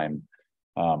the time,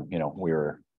 we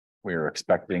were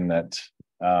expecting that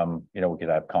we could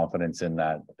have confidence in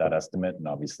that estimate, and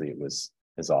obviously it is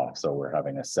off. So we're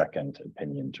having a second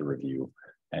opinion to review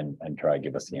and try to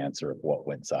give us the answer of what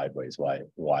went sideways.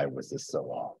 Why was this so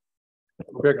off?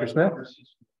 Director Smith?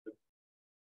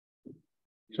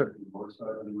 Sure.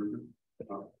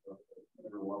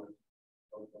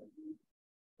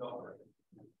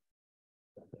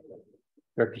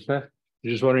 Director Smith?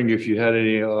 Just wondering if you had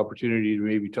any opportunity to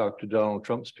maybe talk to Donald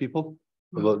Trump's people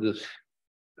about this.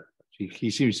 He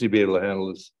seems to be able to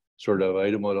handle this sort of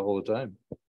item all the time.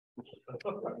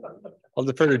 I'll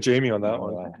defer to Jamie on that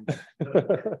one.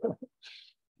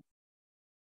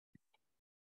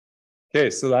 Okay,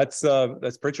 so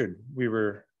that's Pritchard. We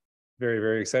were very,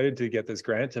 very excited to get this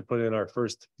grant to put in our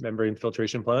first membrane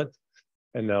filtration plant.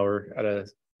 And now we're at a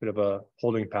bit of a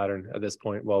holding pattern at this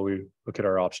point while we look at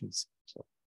our options. So.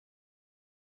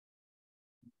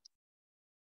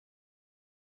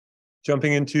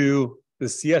 Jumping into the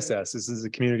CSS, this is a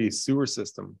community sewer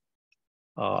system.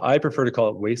 I prefer to call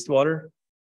it wastewater,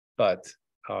 but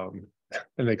and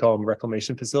they call them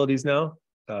reclamation facilities now.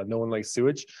 No one likes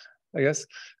sewage, I guess.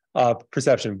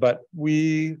 Perception, but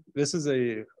this is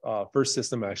a first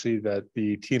system actually that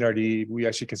the TNRD, we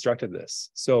actually constructed this.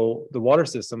 So the water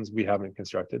systems we haven't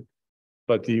constructed,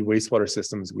 but the wastewater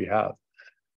systems we have.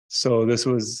 So this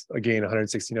was again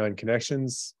 169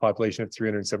 connections, population of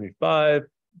 375,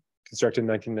 constructed in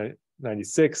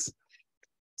 1996.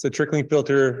 It's a trickling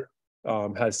filter,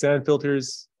 has sand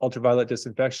filters, ultraviolet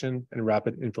disinfection, and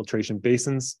rapid infiltration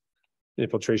basins. The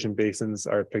infiltration basins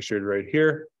are pictured right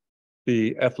here.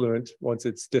 The effluent, once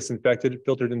it's disinfected,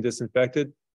 filtered and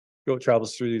disinfected,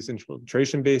 travels through these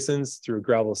infiltration basins, through a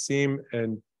gravel seam,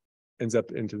 and ends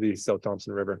up into the South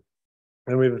Thompson River.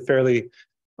 And we have a fairly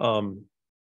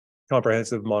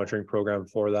comprehensive monitoring program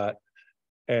for that.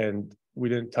 And we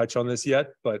didn't touch on this yet,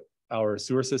 but our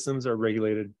sewer systems are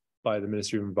regulated by the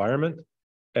Ministry of Environment,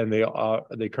 and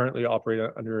they currently operate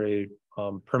under a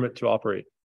permit to operate.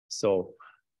 So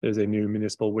there's a new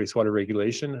municipal wastewater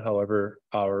regulation. However,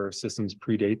 our systems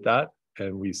predate that,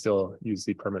 and we still use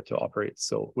the permit to operate.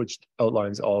 So, which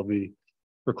outlines all the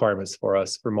requirements for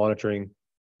us for monitoring,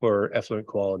 for effluent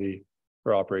quality,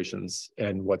 for operations,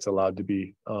 and what's allowed to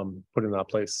be put in that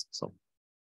place. So,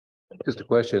 just a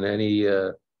question: any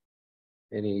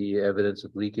evidence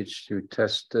of leakage through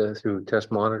test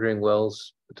monitoring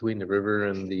wells between the river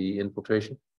and the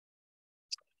infiltration?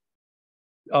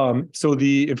 So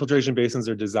the infiltration basins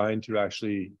are designed to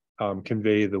actually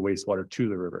convey the wastewater to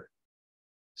the river.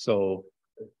 So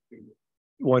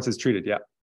once it's treated, yeah.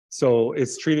 So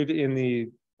it's treated in the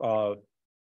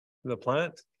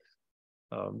plant.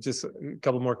 Just a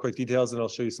couple more quick details, and I'll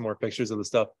show you some more pictures of the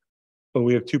stuff. But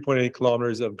we have 2.8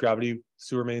 kilometers of gravity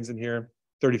sewer mains in here,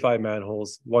 35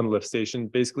 manholes, 1 lift station.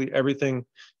 Basically everything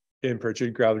in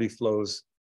Pritchard gravity flows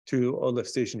to a lift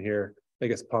station here that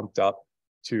gets pumped up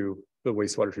to the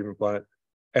wastewater treatment plant.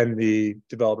 And the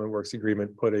development works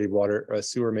agreement put a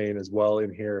sewer main as well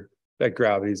in here that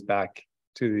gravities back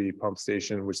to the pump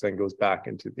station, which then goes back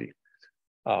into the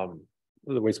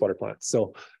wastewater plant.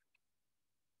 So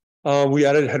we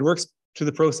added headworks to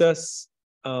the process,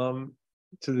 to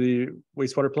the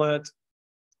wastewater plant.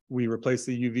 We replaced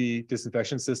the UV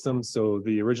disinfection system. So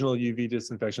the original UV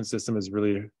disinfection system is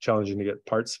really challenging to get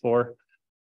parts for.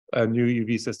 A new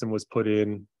UV system was put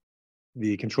in.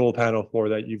 The control panel for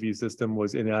that UV system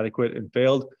was inadequate and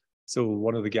failed. So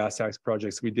one of the gas tax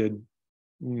projects we did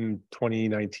in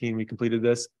 2019, we completed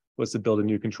this, was to build a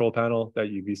new control panel. That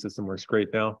UV system works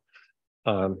great now.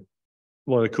 One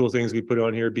of the cool things we put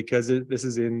on here, because this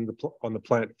is on the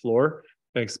plant floor,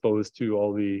 and exposed to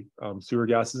all the sewer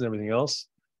gases and everything else,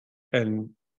 and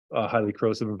a highly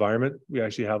corrosive environment. We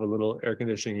actually have a little air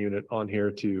conditioning unit on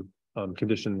here to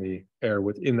condition the air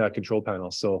within that control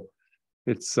panel. So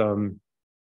it's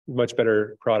much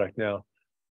better product now.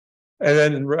 And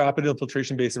then rapid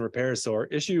infiltration basin repairs. So our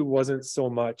issue wasn't so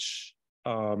much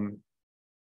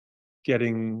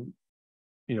getting,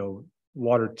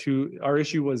 water to, our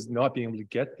issue was not being able to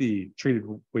get the treated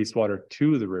wastewater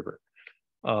to the river.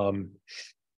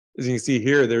 As you can see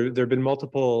here, there have been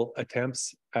multiple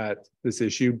attempts at this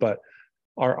issue, but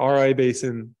our RI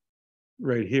basin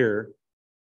right here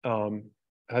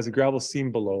has a gravel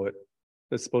seam below it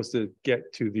that's supposed to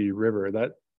get to the river.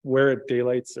 That where it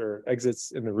daylights or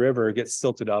exits in the river, it gets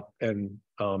silted up, and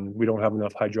we don't have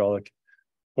enough hydraulic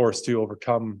force to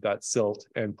overcome that silt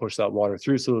and push that water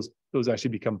through. So those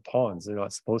actually become ponds. They're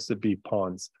not supposed to be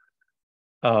ponds.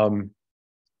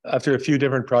 After a few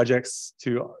different projects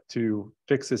to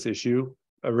fix this issue,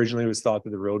 originally it was thought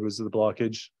that the road was the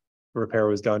blockage. Repair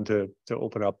was done to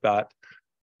open up that.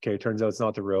 Okay, turns out it's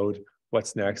not the road.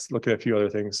 What's next? Look at a few other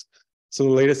things. So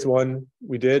the latest one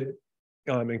we did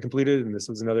and completed, and this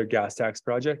was another gas tax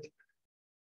project,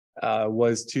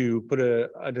 was to put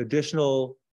an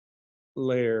additional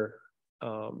layer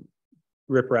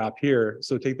riprap here.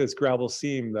 So take this gravel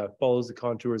seam that follows the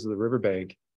contours of the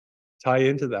riverbank, tie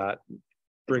into that,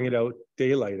 bring it out,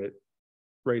 daylight it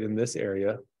right in this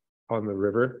area on the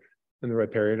river, in the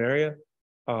riparian area,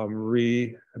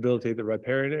 rehabilitate the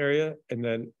riparian area, and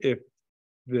then if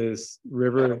this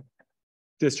river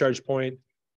discharge point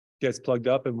gets plugged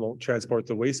up and won't transport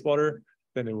the wastewater,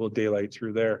 then it will daylight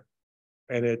through there.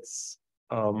 And it's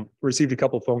received a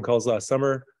couple phone calls last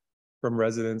summer from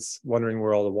residents wondering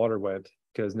where all the water went,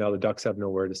 because now the ducks have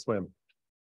nowhere to swim.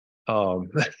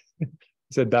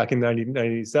 Said back in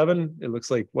 1997, it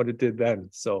looks like what it did then.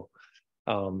 So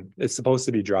it's supposed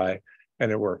to be dry,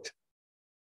 and it worked.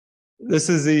 This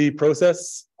is the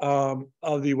process of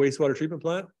the wastewater treatment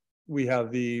plant. We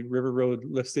have the River Road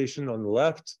lift station on the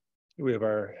left. We have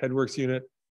our headworks unit.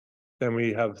 Then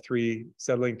we have 3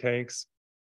 settling tanks.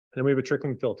 And we have a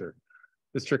trickling filter.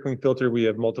 This trickling filter, we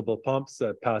have multiple pumps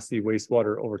that pass the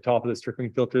wastewater over top of this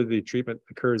trickling filter. The treatment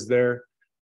occurs there.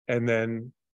 And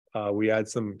then we add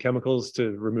some chemicals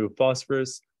to remove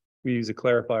phosphorus. We use a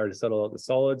clarifier to settle out the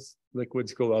solids.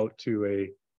 Liquids go out to a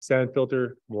sand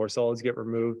filter. More solids get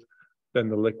removed. Then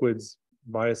the liquids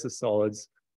minus the solids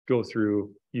go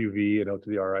through UV and out to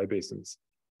the RI basins.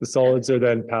 The solids are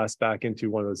then passed back into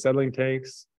one of the settling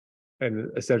tanks and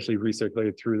essentially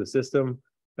recirculated through the system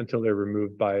until they're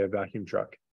removed by a vacuum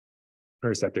truck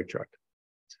or a septic truck.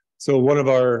 So one of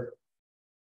our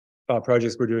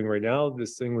projects we're doing right now,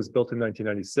 this thing was built in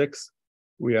 1996.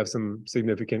 We have some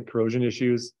significant corrosion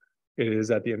issues. It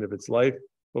is at the end of its life,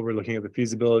 but we're looking at the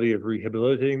feasibility of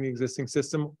rehabilitating the existing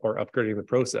system or upgrading the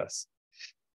process.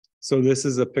 So this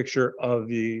is a picture of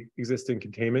the existing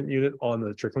containment unit on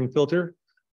the trickling filter.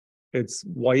 It's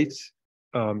white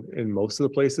in most of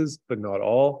the places, but not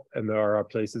all. And there are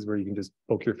places where you can just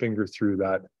poke your finger through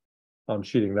that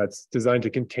sheeting. That's designed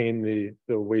to contain the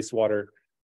wastewater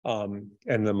and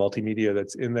the multimedia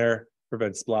that's in there,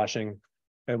 prevent splashing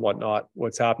and whatnot.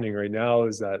 What's happening right now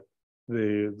is that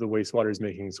the wastewater is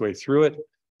making its way through it,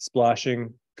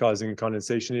 splashing, causing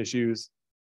condensation issues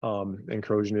and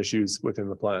corrosion issues within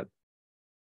the plant.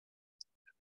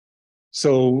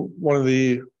 So one of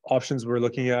the options we're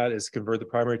looking at is convert the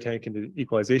primary tank into an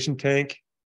equalization tank,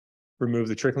 remove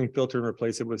the trickling filter and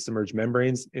replace it with submerged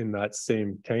membranes in that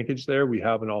same tankage there. We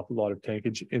have an awful lot of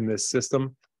tankage in this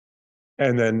system.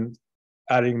 And then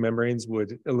adding membranes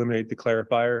would eliminate the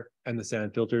clarifier and the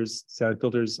sand filters. Sand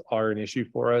filters are an issue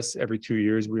for us. Every 2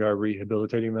 years, we are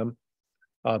rehabilitating them,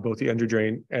 both the under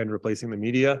drain and replacing the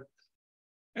media.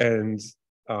 And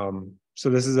so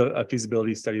this is a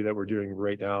feasibility study that we're doing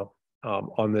right now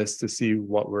on this to see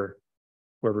where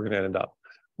we're going to end up.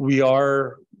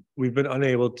 We've been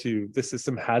unable to, this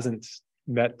system hasn't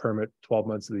met permit 12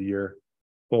 months of the year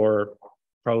for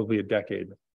probably a decade.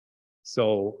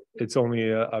 So it's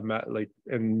only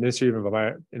and Ministry of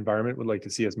Environment would like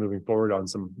to see us moving forward on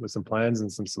with some plans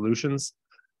and some solutions.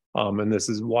 And this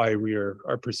is why we are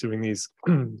pursuing these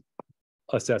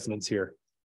assessments here.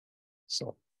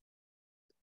 So.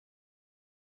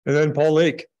 And then Paul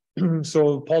Lake.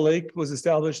 So Paul Lake was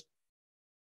established,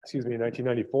 in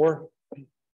 1994,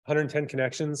 110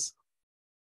 connections,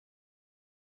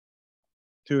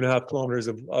 2.5 kilometers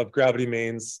of gravity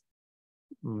mains,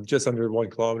 just under 1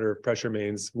 kilometer of pressure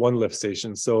mains, 1 lift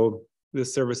station. So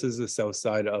this services the south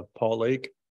side of Paul Lake.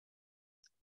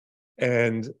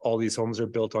 And all these homes are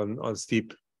built on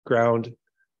steep ground.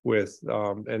 with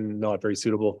and not very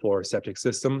suitable for septic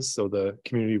systems. So the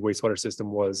community wastewater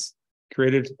system was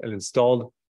created and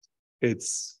installed.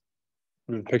 It's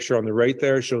the picture on the right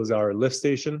there shows our lift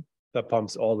station that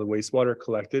pumps all the wastewater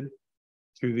collected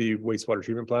to the wastewater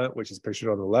treatment plant, which is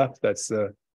pictured on the left. That's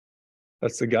the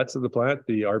guts of the plant,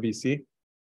 the RBC.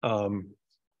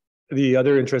 The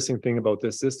other interesting thing about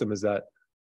this system is that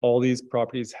all these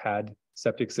properties had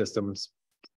septic systems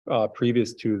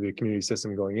previous to the community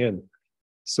system going in.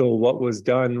 So what was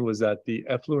done was that the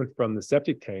effluent from the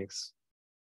septic tanks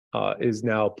is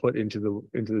now put into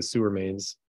the sewer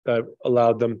mains. That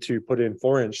allowed them to put in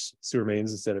 4-inch sewer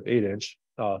mains instead of 8-inch,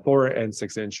 4 and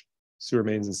 6-inch sewer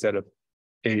mains instead of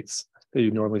 8s that you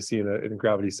normally see in a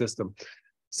gravity system,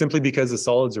 simply because the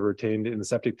solids are retained in the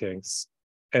septic tanks.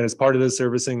 And as part of the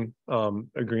servicing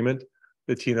agreement,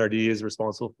 the TNRD is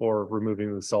responsible for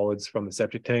removing the solids from the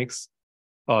septic tanks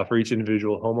for each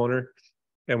individual homeowner.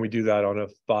 And we do that on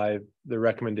the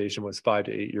recommendation was 5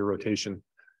 to 8 year rotation.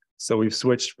 So we've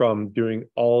switched from doing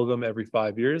all of them every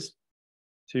 5 years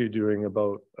to doing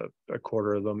about a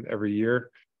quarter of them every year,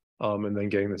 and then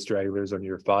getting the stragglers on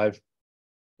year 5.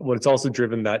 What's also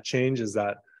driven that change is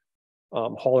that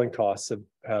hauling costs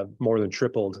have more than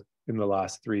tripled in the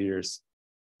last 3 years.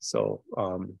 So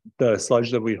the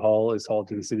sludge that we haul is hauled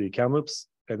to the city of Kamloops,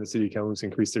 and the city of Kamloops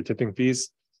increased their tipping fees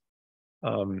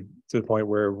to the point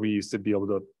where we used to be able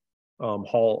to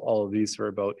haul all of these for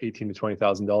about $18,000 to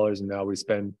 $20,000, and now we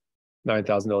spend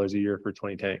 $9,000 a year for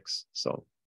 20 tanks. So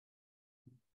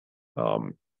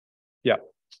yeah,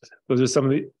 those are some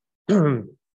of the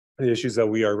the issues that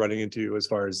we are running into as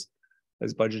far as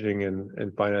budgeting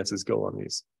and finances go on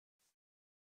these.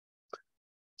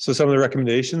 So some of the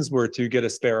recommendations were to get a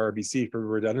spare RBC for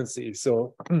redundancy.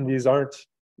 So these aren't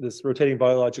this rotating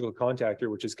biological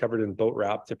contactor, which is covered in boat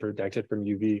wrap to protect it from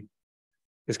UV,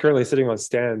 is currently sitting on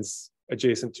stands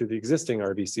adjacent to the existing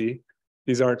RBC.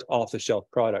 These aren't off-the-shelf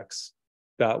products.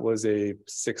 That was a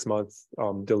 6-month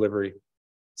delivery.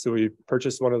 So we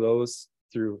purchased one of those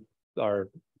through our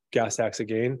gas tax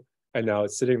again, and now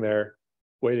it's sitting there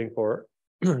waiting for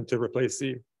to replace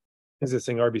the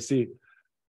existing RBC.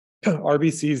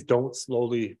 RBCs don't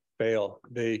slowly fail.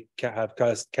 They can have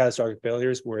catastrophic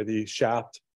failures where the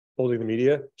shaft holding the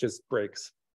media just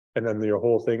breaks, and then your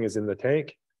whole thing is in the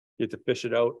tank. You have to fish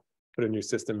it out, put a new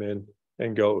system in,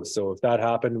 and go. So if that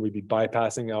happened, we'd be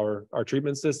bypassing our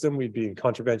treatment system. We'd be in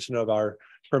contravention of our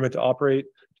permit to operate,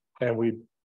 and we'd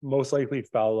most likely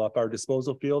foul up our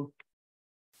disposal field,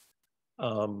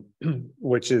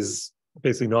 which is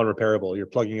basically non-repairable. You're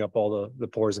plugging up all the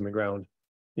pores in the ground.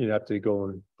 You'd have to go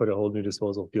and put a whole new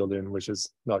disposal field in, which is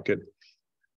not good.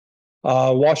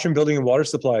 Washroom building and water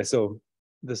supply. So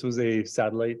this was a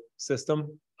satellite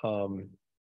system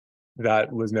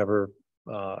that was never,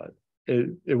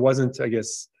 it wasn't, I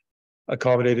guess,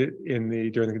 accommodated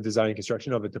during the design and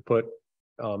construction of it to put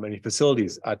any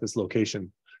facilities at this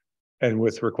location. And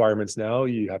with requirements now,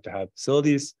 you have to have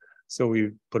facilities. So we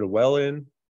put a well in,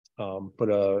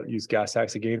 use gas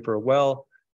tax again for a well,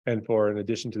 and for an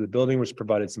addition to the building, which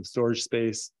provided some storage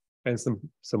space and some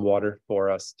water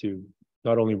for us to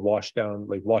not only wash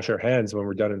our hands when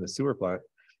we're done in the sewer plant,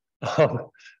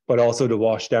 but also to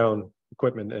wash down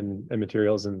equipment and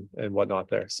materials and whatnot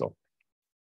there. So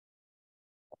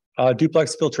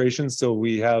duplex filtration. So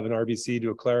we have an RBC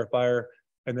to a clarifier,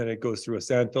 and then it goes through a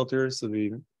sand filter. So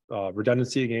the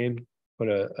redundancy again, put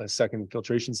a second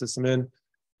filtration system in,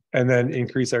 and then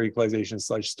increase our equalization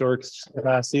sludge storage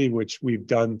capacity, which we've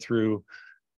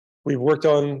worked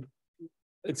on.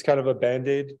 It's kind of a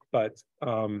band-aid, but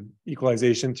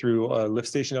equalization through a lift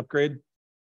station upgrade,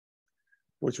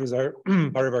 which was our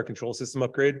part of our control system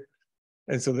upgrade.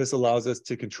 And so this allows us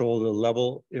to control the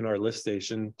level in our lift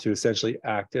station to essentially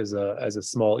act as a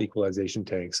small equalization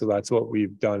tank. So that's what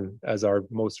we've done as our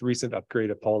most recent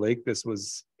upgrade at Paul Lake. This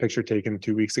was picture taken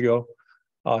 2 weeks ago.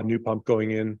 New pump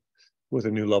going in with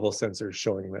a new level sensor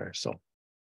showing there. So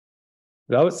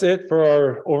that was it for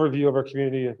our overview of our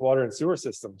community water and sewer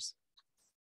systems.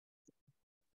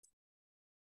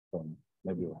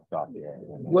 Maybe we'll stop here.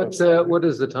 What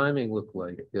does the timing look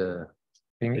like? You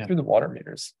can get through the water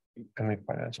meters and the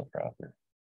financial profit.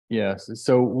 Yes,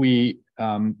 so we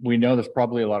know there's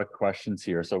probably a lot of questions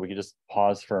here, so we could just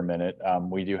pause for a minute.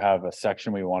 We do have a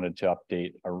section we wanted to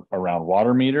update around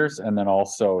water meters, and then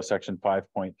also section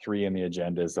 5.3 in the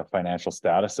agenda is the financial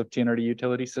status of TNRD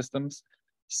utility systems.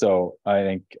 So I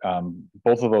think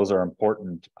both of those are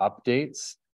important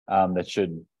updates that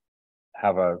should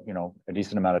have a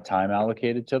decent amount of time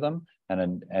allocated to them.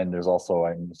 And there's also,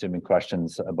 I'm assuming,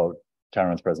 questions about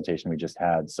Tyron's presentation we just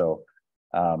had. So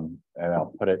and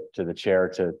I'll put it to the chair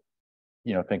to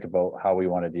think about how we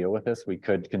want to deal with this. We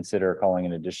could consider calling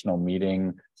an additional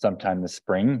meeting sometime this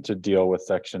spring to deal with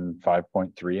section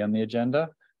 5.3 on the agenda.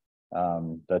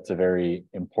 That's a very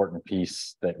important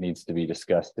piece that needs to be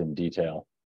discussed in detail.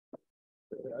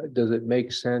 Does it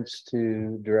make sense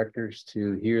to directors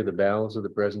to hear the balance of the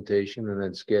presentation and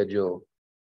then schedule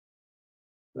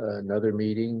another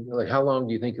meeting? Like, how long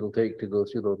do you think it'll take to go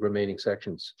through the remaining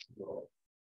sections?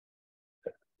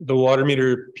 The water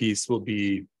meter piece will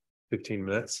be 15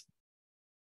 minutes.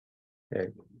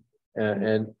 Okay.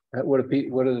 And what do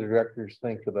the directors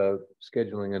think about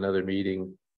scheduling another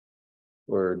meeting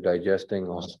or digesting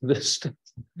all of this stuff?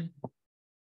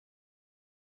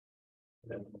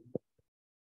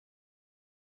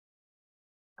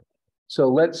 So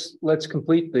let's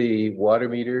complete the water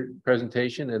meter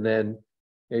presentation, and then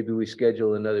maybe we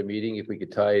schedule another meeting if we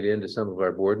could tie it into some of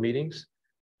our board meetings.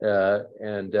 It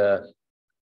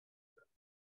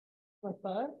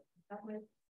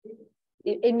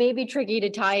may be tricky to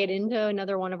tie it into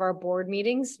another one of our board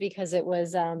meetings because it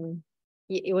was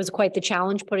quite the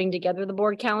challenge putting together the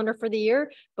board calendar for the year,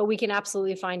 but we can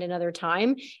absolutely find another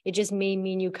time. It just may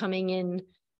mean you coming in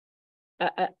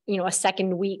a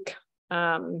second week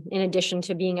in addition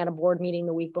to being at a board meeting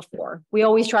the week before. We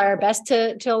always try our best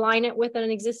to align it with an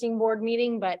existing board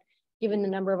meeting, but given the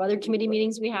number of other committee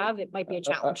meetings we have, it might be a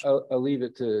challenge. I'll leave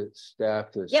it to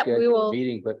staff to Yep, schedule a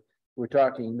meeting, but we're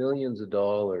talking millions of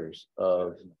dollars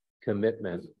of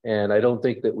commitment. And I don't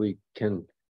think that we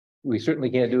certainly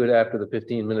can't do it after the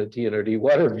 15-minute TNRD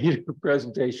water meter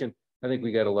presentation. I think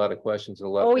we got a lot of questions and a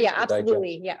lot. Oh yeah,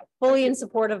 absolutely. Yeah. Fully in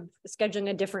support of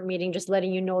scheduling a different meeting, just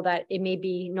letting you know that it may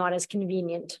be not as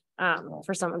convenient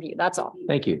for some of you. That's all.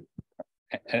 Thank you.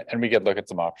 And we could look at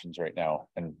some options right now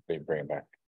and bring it back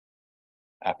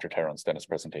after Tyrone's done his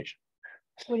presentation.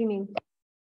 What do you mean?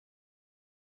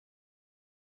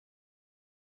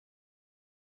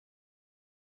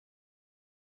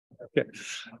 Okay.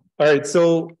 All right.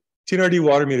 So TNRD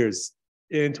water meters.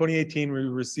 In 2018, we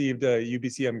received a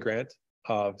UBCM grant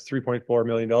of $3.4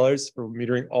 million for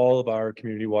metering all of our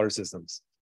community water systems.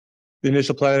 The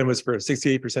initial plan was for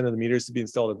 68% of the meters to be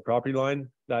installed at the property line.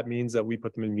 That means that we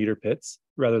put them in meter pits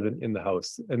rather than in the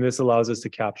house. And this allows us to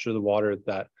capture the water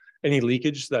that any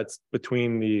leakage that's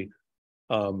between the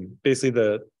basically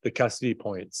the custody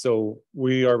point. So the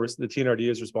TNRD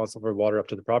is responsible for water up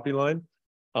to the property line.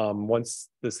 Once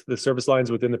the service lines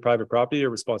within the private property are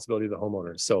responsibility of the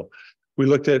homeowner. So we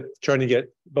looked at trying to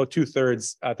get about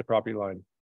 2/3 at the property line.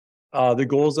 The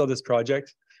goals of this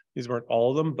project, these weren't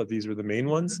all of them, but these were the main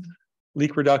ones: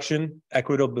 leak reduction,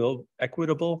 equitable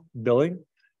billing,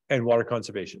 and water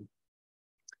conservation.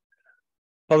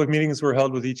 Public meetings were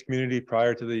held with each community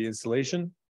prior to the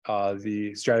installation.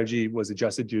 The strategy was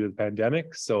adjusted due to the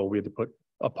pandemic, so we had to put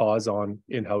a pause on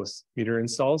in-house meter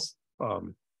installs.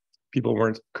 People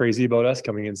weren't crazy about us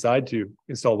coming inside to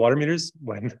install water meters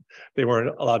when they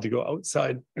weren't allowed to go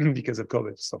outside because of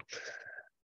COVID. So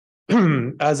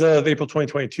as of April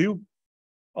 2022,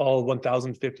 all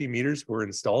 1,050 meters were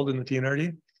installed in the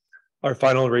TNRD. Our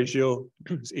final ratio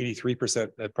is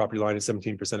 83% at property line and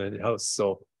 17% in house.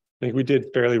 So I think we did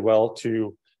fairly well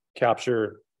to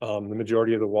capture the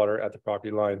majority of the water at the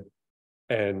property line.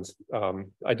 And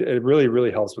it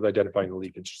really helps with identifying the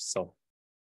leakage. So,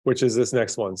 which is this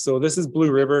next one. So this is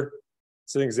Blue River.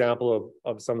 It's an example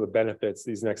of some of the benefits,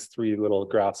 these next three little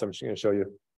graphs I'm just going to show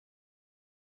you.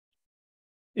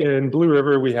 In Blue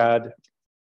River, we had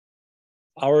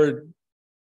our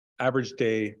average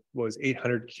day was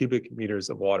 800 cubic meters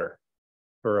of water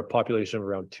for a population of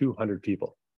around 200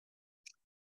 people.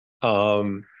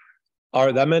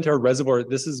 That meant our reservoir,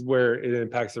 this is where it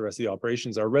impacts the rest of the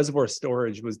operations. Our reservoir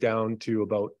storage was down to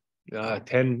about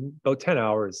 10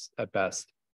 hours at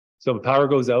best. So if the power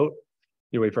goes out,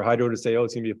 you wait for hydro to say, oh,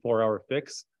 it's gonna be a 4-hour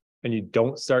fix, and you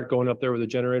don't start going up there with a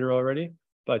generator already.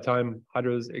 By the time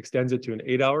hydro extends it to an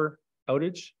 8-hour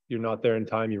outage, you're not there in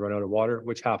time, you run out of water,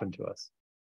 which happened to us.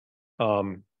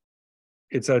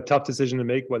 It's a tough decision to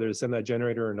make whether to send that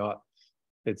generator or not.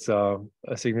 It's a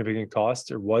significant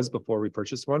cost, or was before we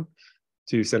purchased one,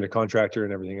 to send a contractor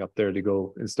and everything up there to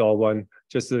go install one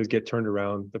just to get turned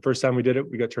around. The first time we did it,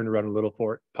 we got turned around a little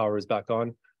before power was back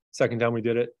on. Second time we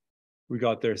did it, we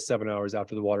got there 7 hours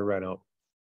after the water ran out.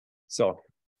 So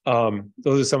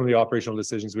those are some of the operational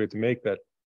decisions we have to make that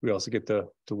we also get to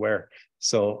wear.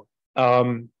 So,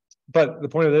 but the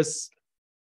point of this,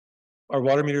 our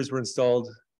water meters were installed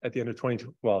at the end of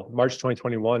March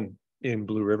 2021 in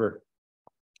Blue River.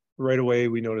 Right away,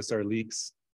 we noticed our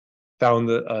leaks, found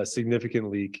a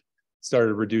significant leak,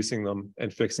 started reducing them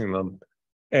and fixing them.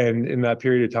 And in that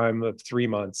period of time of 3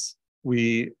 months,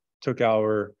 we took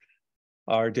our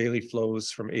our daily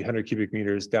flows from 800 cubic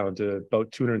meters down to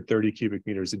about 230 cubic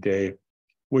meters a day,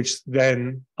 which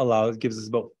then gives us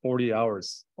about 40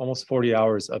 hours, almost 40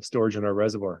 hours of storage in our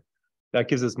reservoir. That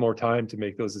gives us more time to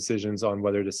make those decisions on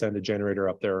whether to send a generator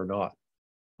up there or not,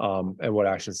 and what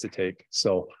actions to take.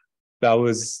 So that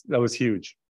was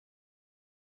huge.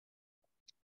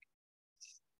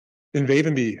 In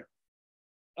Vavenby,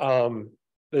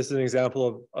 this is an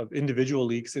example of individual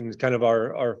leaks and kind of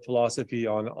our philosophy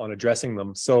on addressing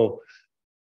them. So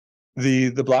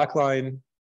the black line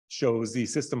shows the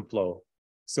system flow.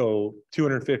 So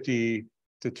 250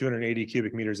 to 280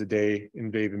 cubic meters a day in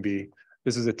Vavenby.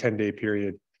 This is a 10-day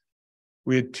period.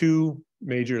 We had two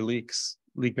major leaks.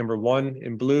 Leak number 1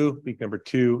 in blue, leak number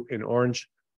 2 in orange.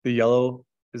 The yellow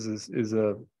is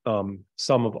a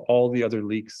sum of all the other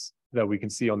leaks that we can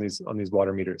see on these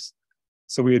water meters.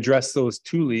 So we addressed those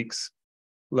 2 leaks,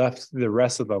 left the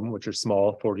rest of them, which are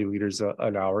small, 40 liters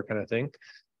an hour kind of thing.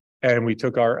 And we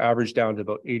took our average down to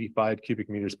about 85 cubic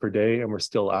meters per day, and we're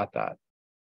still at that.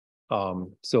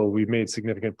 So we've made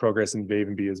significant progress in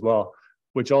Vavenby as well,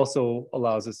 which also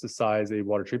allows us to size a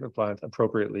water treatment plant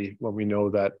appropriately when we know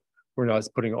that we're not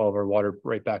putting all of our water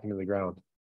right back into the ground.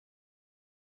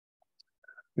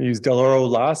 We use Del Oro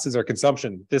last as our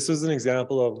consumption. This was an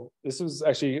example of, this was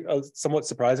actually somewhat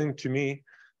surprising to me.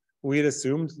 We had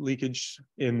assumed leakage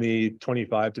in the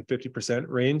 25 to 50%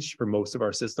 range for most of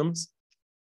our systems.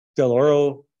 Del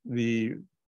Oro, the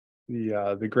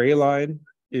gray line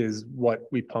is what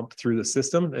we pump through the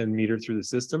system and meter through the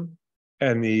system.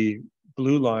 And the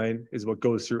blue line is what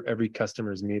goes through every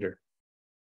customer's meter.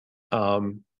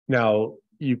 Now,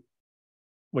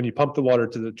 when you pump the water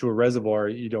to a reservoir,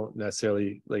 you don't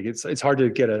necessarily, like, it's hard to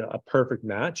get a perfect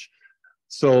match.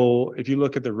 So if you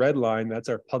look at the red line, that's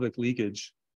our public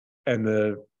leakage, and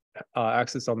the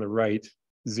axis on the right,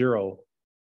 0.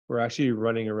 We're actually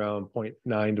running around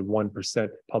 0.9 to 1%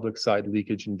 public side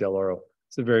leakage in Del Oro.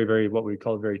 It's a very, very, what we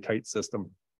call a very tight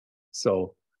system.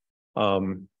 So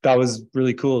that was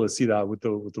really cool to see that with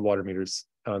the water meters.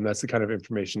 That's the kind of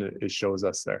information it shows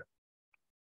us there.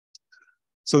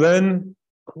 So then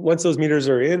once those meters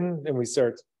are in and we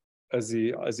start as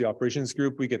the operations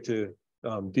group, we get to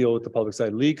deal with the public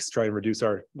side leaks, try and reduce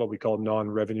our what we call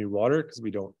non-revenue water, because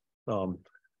we don't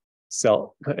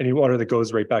sell any water that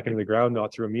goes right back into the ground,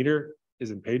 not through a meter,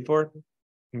 isn't paid for,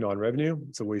 non-revenue.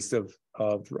 It's a waste of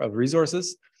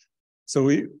resources. So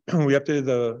we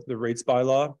updated the rates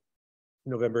bylaw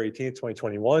November 18th,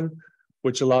 2021,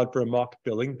 which allowed for a mock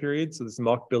billing period. So this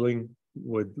mock billing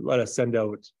would let us send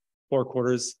out 4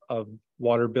 quarters of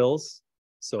water bills.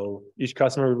 So each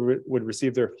customer would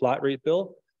receive their flat rate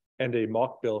bill and a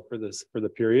mock bill for the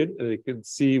period, and they could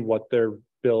see what their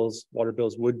water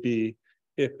bills would be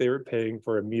if they were paying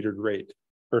for a metered rate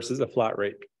versus a flat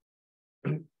rate.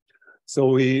 So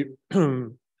we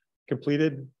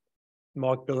completed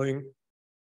mock billing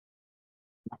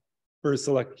for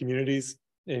select communities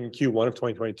in Q1 of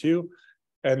 2022,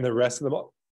 and the rest of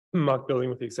the mock billing,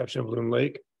 with the exception of Loon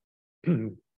Lake,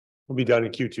 will be done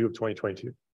in Q2 of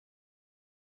 2022.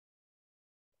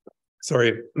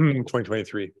 Sorry,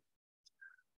 2023.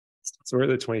 So where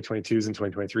the 2022s and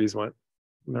 2023s went?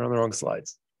 They're on the wrong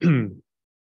slides. Loon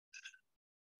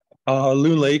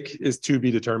Lake is to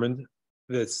be determined.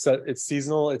 It's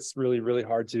seasonal. It's really, really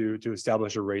hard to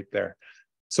establish a rate there.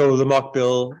 So the mock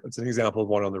bill, it's an example of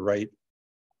one on the right.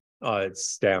 It's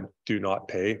stamped "do not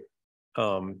pay."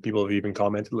 People have even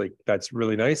commented, like, that's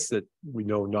really nice that we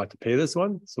know not to pay this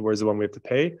one. So where's the one we have to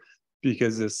pay?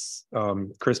 Because this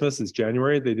Christmas is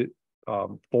January, they did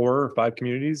 4 or 5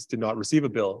 communities did not receive a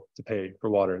bill to pay for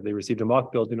water. They received a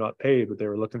mock bill, do not pay, but they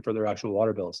were looking for their actual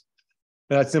water bills.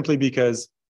 And that's simply because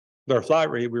our flat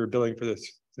rate, we were billing for the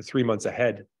 3 months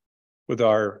ahead. With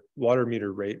our water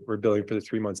meter rate, we're billing for the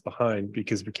 3 months behind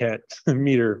because we can't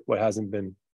meter what hasn't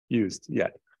been used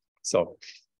yet. So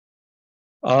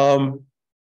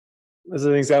as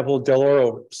an example, Del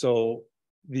Oro. So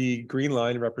the green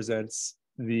line represents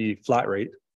the flat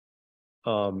rate,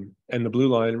 and the blue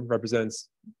line represents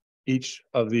each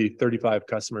of the 35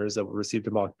 customers that received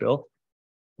a mock bill,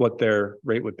 what their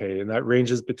rate would pay. And that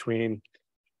ranges between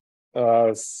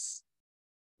their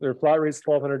flat rate is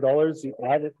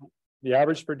 $1,200. The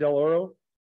average for Del Oro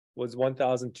was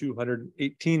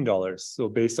 $1,218. So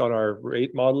based on our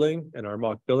rate modeling and our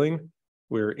mock billing,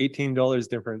 we're $18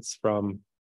 difference from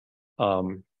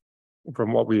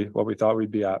what we thought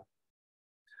we'd be at.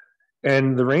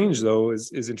 And the range, though,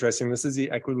 is interesting. This is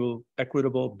the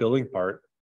equitable billing part,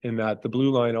 in that the blue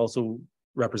line also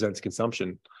represents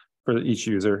consumption for each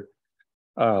user.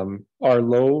 Our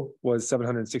low was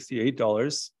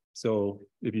 $768. So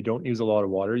if you don't use a lot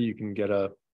of water, you can get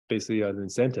a basically an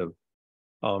incentive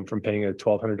from paying a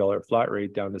 $1,200 flat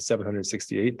rate down to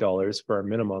 $768 for our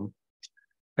minimum.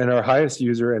 And our highest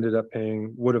user ended up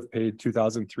would have paid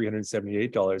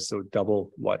 $2,378, so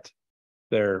double what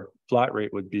their flat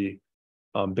rate would be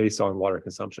based on water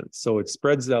consumption. So it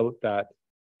spreads out that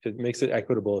it makes it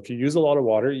equitable. If you use a lot of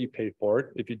water, you pay for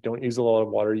it. If you don't use a lot of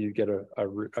water, you get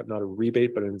not a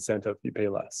rebate, but an incentive, you pay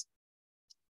less.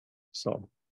 So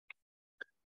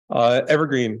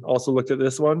Evergreen also looked at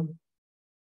this one.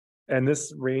 And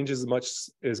this range is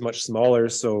much smaller.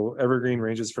 So Evergreen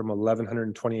ranges from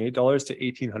 $1,128 to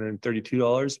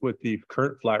 $1,832, with the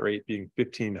current flat rate being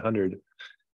 $1,500.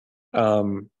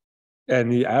 And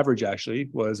the average actually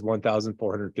was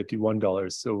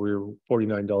 $1,451. So we were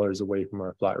 $49 away from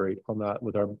our flat rate on that,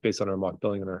 based on our mock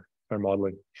billing and our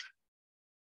modeling.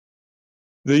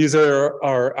 These are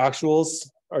our actuals,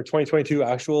 our 2022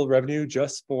 actual revenue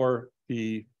just for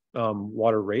the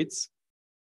water rates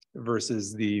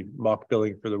versus the mock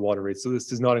billing for the water rates. So this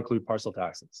does not include parcel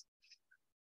taxes.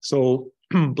 So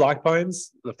Black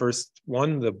Pines, the first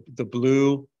one, the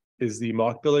blue is the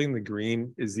mock billing, the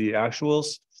green is the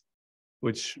actuals,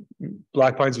 which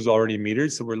Black Pines was already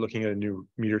metered. So we're looking at a new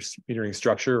metering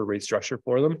structure or rate structure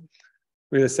for them.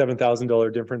 We had a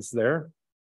 $7,000 difference there.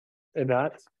 And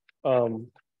that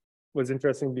was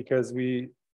interesting because the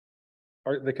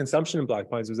consumption in Black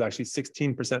Pines was actually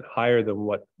 16% higher than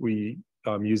what we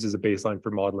used as a baseline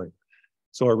for modeling.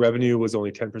 So our revenue was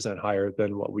only 10% higher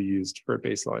than what we used for a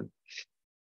baseline.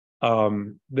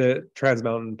 The Trans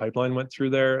Mountain pipeline went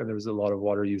through there, and there was a lot of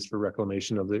water used for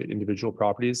reclamation of the individual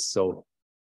properties. So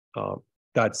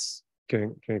that's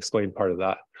can explain part of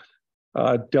that.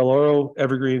 Del Oro,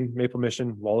 Evergreen, Maple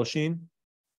Mission, Wallachine.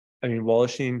 I mean,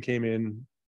 Wallachine came in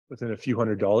within a few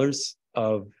 $100s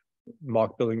of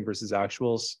mock billing versus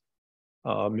actuals.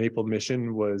 Maple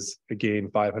Mission was again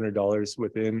 $500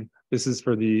 within. This is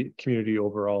for the community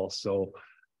overall. So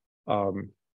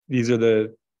these are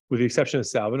with the exception of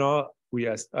Savinaw,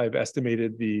 I've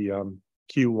estimated the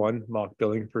Q1 mock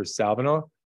billing for Savinaw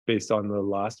based on the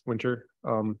last winter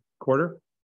quarter.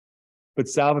 But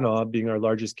Savinaw, being our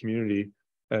largest community,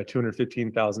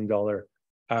 $215,000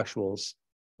 actuals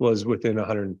was within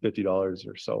 $150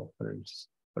 or so,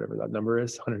 whatever that number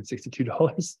is,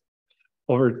 $162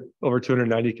 over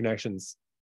 290 connections.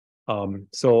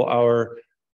 So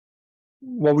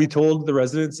what we told the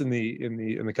residents and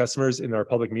the customers in our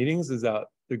public meetings is that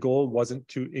the goal wasn't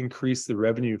to increase the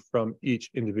revenue from each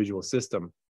individual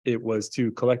system. It was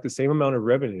to collect the same amount of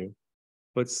revenue,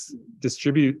 but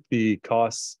distribute the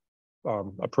costs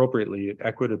appropriately,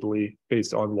 equitably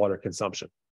based on water consumption.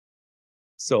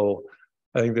 So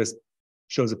I think this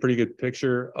shows a pretty good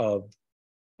picture of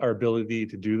our ability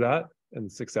to do that and the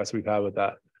success we've had with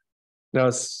that. Now,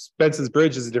 Spence's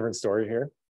Bridge is a different story here.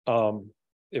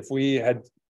 If we had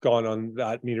gone on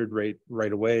that metered rate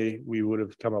right away, we would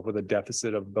have come up with a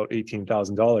deficit of about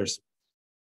 $18,000.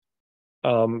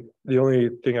 The only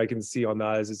thing I can see on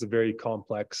that is it's a very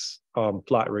complex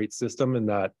flat rate system, in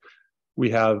that we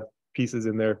have pieces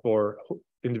in there for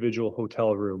individual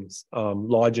hotel rooms,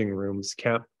 lodging rooms,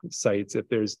 campsites. If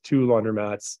there's 2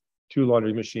 laundromats, 2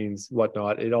 laundry machines,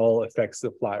 whatnot, it all affects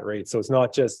the flat rate. So it's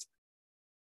not just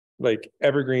like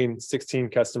Evergreen, 16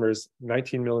 customers,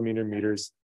 19 millimeter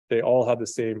meters. They all have the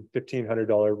same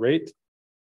 $1,500 rate.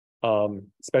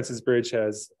 Spence's Bridge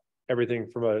has everything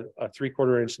from a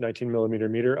 3/4 inch 19 millimeter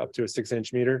meter up to a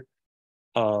 6-inch meter.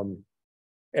 And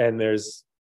there's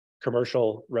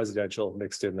commercial, residential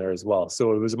mixed in there as well.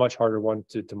 So it was a much harder one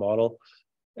to model,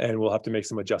 and we'll have to make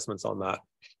some adjustments on that.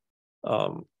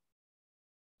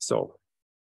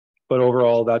 But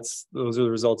overall, those are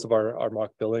the results of our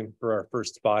mock billing for our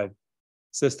first 5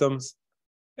 systems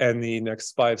and the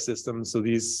next 5 systems. So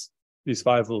these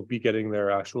 5 will be getting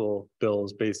their actual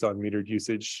bills based on metered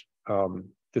usage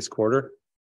this quarter,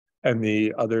 and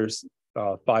the others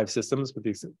 5 systems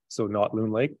so not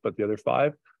Loon Lake, but the other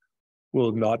 5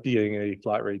 will not be getting a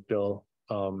flat rate bill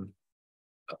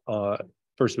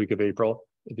first week of April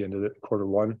at the end of the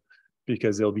Q1,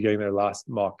 because they'll be getting their last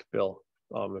mock bill,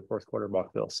 the Q4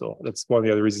 mock bill. So that's one of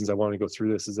the other reasons I want to go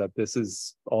through this, is that this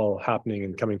is all happening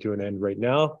and coming to an end right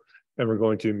now, and we're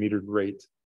going to metered rate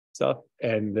stuff.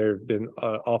 And there have been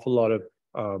an awful lot of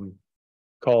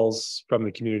calls from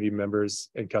the community members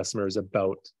and customers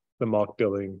about the mock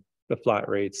billing, the flat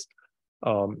rates,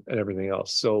 and everything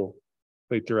else. So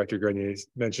like Director Grenier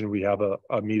mentioned, we have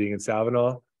a meeting in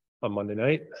Savinaw on Monday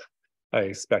night. I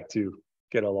expect to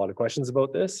get a lot of questions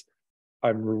about this.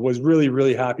 I was really,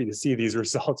 really happy to see these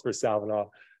results for Savinaw.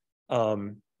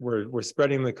 We're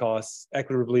spreading the costs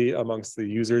equitably amongst the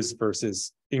users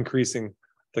versus increasing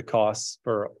the costs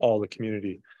for all the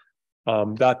community.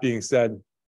 That being said,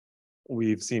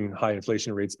 we've seen high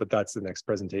inflation rates, but that's the next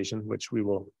presentation, which we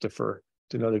will defer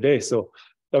to another day. So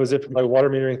that was it for my water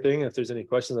metering thing. If there's any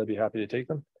questions, I'd be happy to take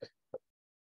them.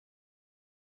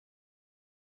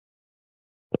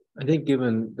 I think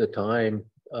given the time,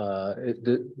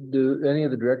 do any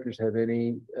of the directors have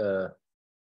any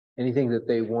anything that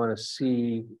they want to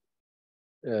see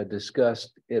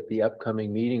discussed at the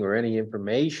upcoming meeting, or any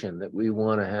information that we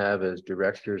want to have as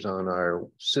directors on our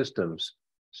systems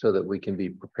so that we can be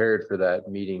prepared for that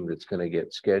meeting that's going to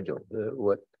get scheduled?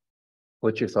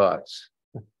 What's your thoughts?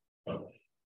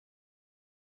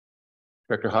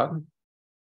 Director Houghton?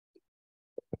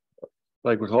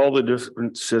 Like with all the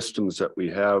different systems that we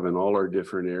have in all our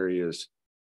different areas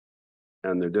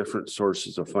and the different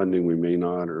sources of funding we may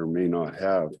not or may not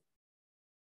have,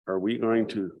 are we going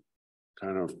to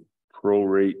kind of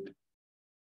prorate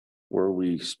where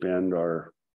we spend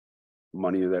our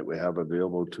money that we have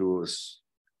available to us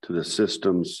to the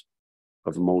systems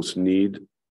of most need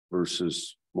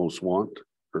versus most want?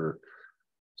 Or,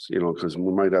 you know, because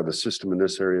we might have a system in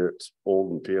this area that's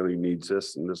old and failing, needs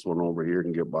this, and this one over here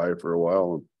can get by for a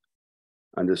while. And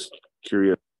I'm just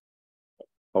curious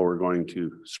how we're going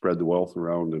to spread the wealth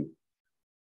around and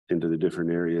into the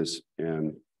different areas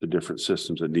and the different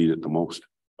systems that need it the most.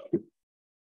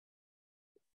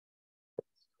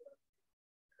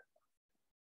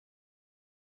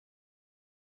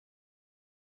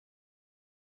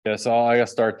 Yeah, so I gotta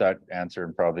start that answer,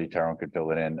 and probably Tyrone could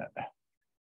fill it in.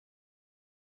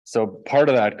 So part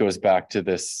of that goes back to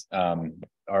this,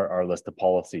 our list of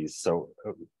policies. So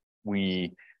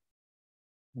we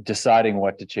deciding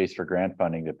what to chase for grant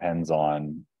funding depends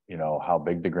on, you know, how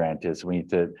big the grant is.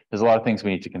 There's a lot of things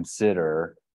we need to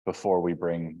consider before we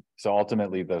bring. So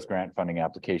ultimately those grant funding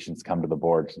applications come to the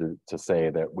board to say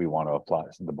that we want to apply,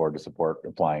 the board to support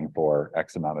applying for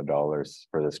X amount of dollars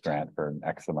for this grant for an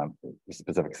X amount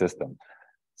specific system.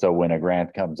 So when a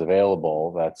grant comes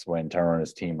available, that's when Tyrone and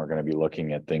his team are going to be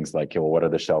looking at things like, well, what are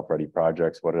the shelf ready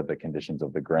projects? What are the conditions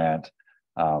of the grant?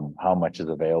 How much is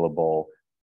available?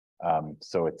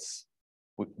 So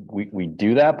we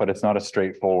do that, but it's not a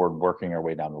straightforward working our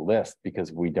way down the list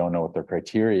because we don't know what their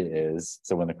criteria is.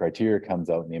 So when the criteria comes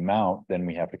out in the amount, then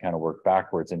we have to kind of work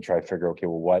backwards and try to figure, okay,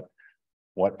 well,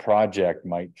 what project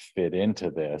might fit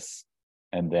into this?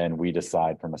 And then we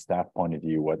decide from a staff point of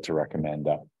view what to recommend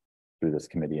up through this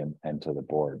committee and to the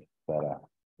board. But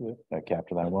that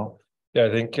capture that well? Yeah,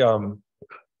 I think a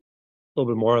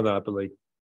little bit more on that, but like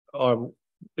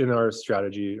in our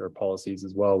strategy or policies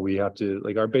as well, we have to,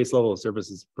 like, our base level of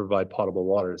services provide potable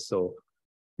water. So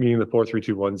meaning the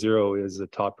 43210 is a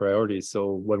top priority.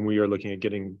 So when we are looking at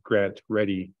getting grant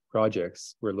ready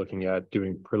projects, we're looking at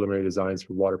doing preliminary designs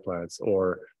for water plants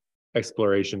or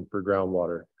exploration for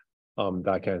groundwater,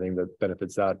 that kind of thing that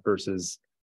benefits that versus,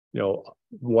 you know,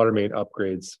 water main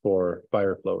upgrades for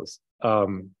fire flows.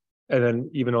 And then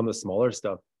even on the smaller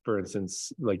stuff, for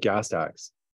instance, like gas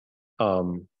tax,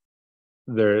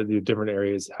 the different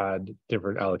areas had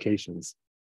different allocations.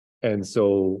 And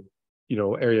so, you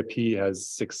know, area P has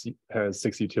six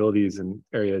utilities and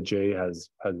area J has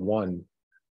one.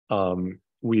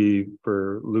 We,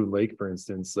 for Loon Lake, for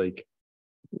instance, like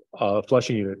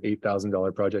flushing unit,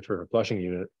 $8,000 project for a flushing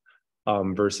unit,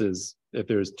 versus if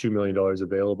there's $2 million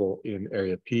available in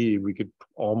area P, we could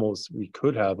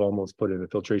have almost put in a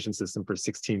filtration system for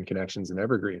 16 connections in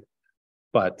Evergreen.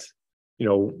 But, you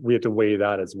know, we have to weigh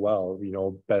that as well, you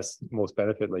know, most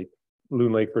benefit, like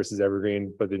Loon Lake versus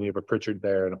Evergreen, but then you have a Pritchard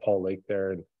there and a Paul Lake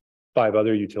there and 5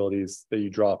 other utilities that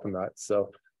you draw from that.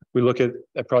 So we look at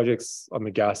projects on the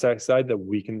gas tax side that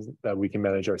we can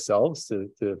manage ourselves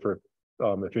for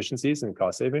efficiencies and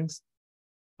cost savings.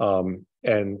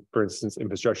 And for instance,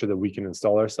 infrastructure that we can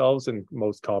install ourselves. And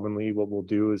most commonly what we'll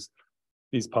do is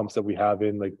these pumps that we have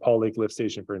in, like Paul Lake Lift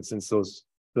Station, for instance,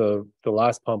 the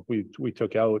last pump we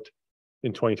took out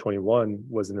in 2021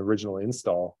 was an original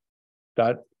install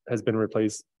that has been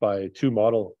replaced by 2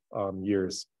 model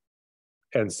years.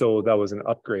 And so that was an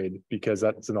upgrade because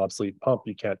that's an obsolete pump.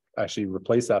 You can't actually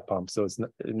replace that pump. So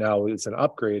now it's an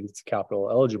upgrade, it's capital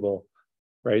eligible,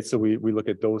 right? So we look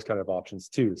at those kind of options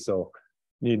too. So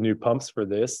need new pumps for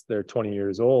this, they're 20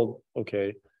 years old,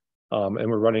 okay. And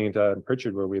we're running into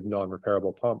Pritchard where we have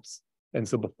non-repairable pumps. And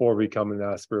so before we come and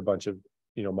ask for a bunch of,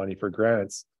 you know, money for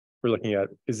grants, we're looking at,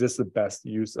 is this the best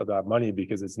use of that money?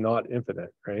 Because it's not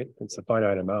infinite, right? It's a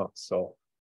finite amount. So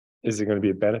is it going to be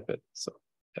a benefit? So,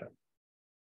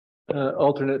 yeah.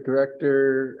 Alternate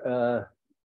director,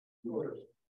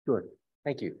 George,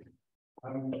 thank you.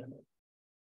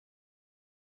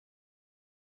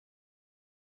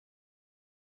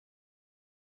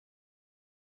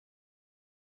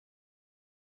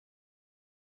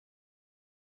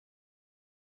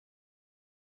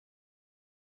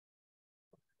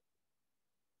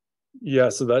 Yeah,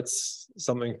 so that's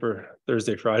something for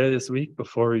Thursday, Friday this week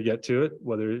before we get to it,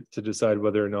 whether to decide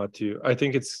whether or not to, I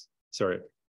think it's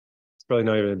probably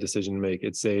not even a decision to make.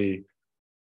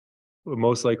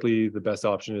 Most likely the best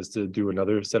option is to do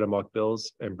another set of mock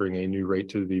bills and bring a new rate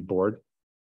to the board,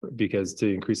 because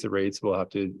to increase the rates, we'll have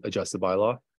to adjust the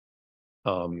bylaw,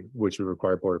 which would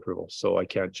require board approval. So I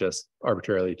can't just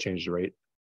arbitrarily change the rate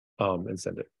and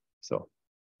send it. So,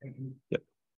 yeah.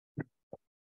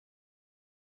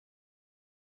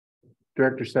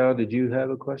 Director Sal, did you have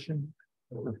a question?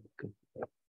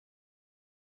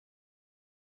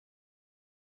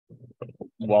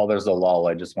 While there's a lull,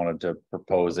 I just wanted to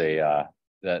propose that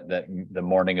the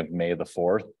morning of May the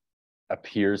 4th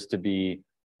appears to be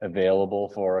available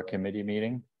for a committee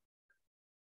meeting.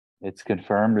 It's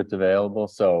confirmed it's available.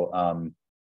 So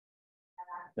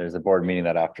there's a board meeting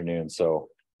that afternoon. So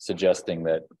suggesting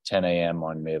that 10 a.m.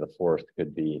 on May the 4th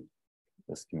could be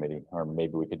this committee, or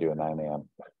maybe we could do a 9 a.m.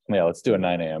 Yeah, let's do a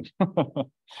 9 a.m.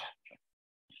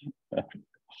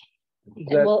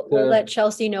 And we'll let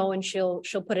Chelsea know, and she'll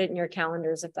put it in your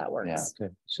calendars if that works. Yeah.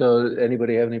 Okay. So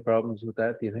anybody have any problems with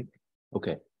that, do you think?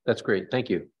 Okay, that's great. Thank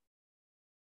you.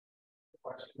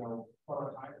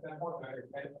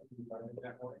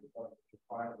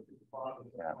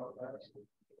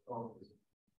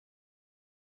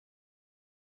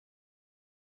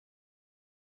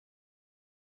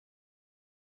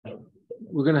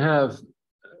 We're gonna have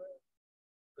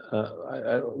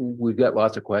we've got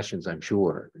lots of questions, I'm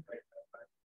sure.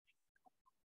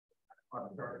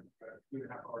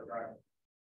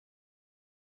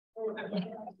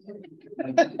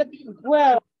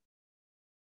 Well.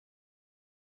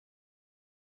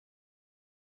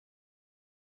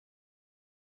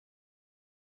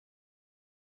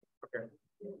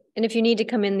 And if you need to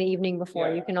come in the evening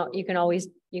before, you can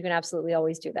absolutely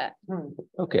always do that.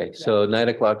 Okay, so 9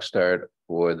 o'clock start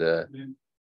for the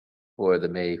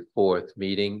May 4th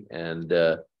meeting, and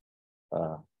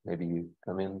maybe you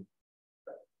come in.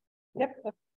 Yep.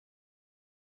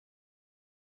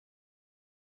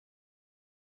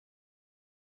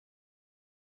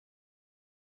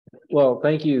 Well,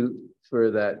 thank you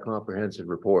for that comprehensive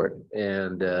report,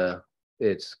 and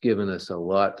it's given us a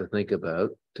lot to think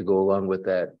about to go along with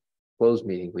that closed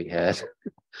meeting we had.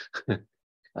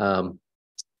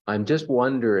 I'm just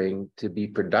wondering, to be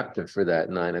productive for that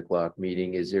 9 o'clock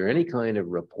meeting, is there any kind of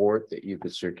report that you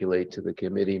could circulate to the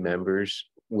committee members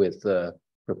with a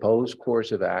proposed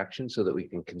course of action so that we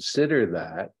can consider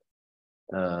that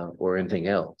or anything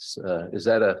else? Is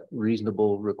that a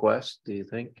reasonable request, do you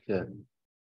think?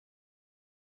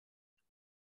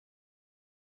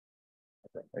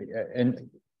 And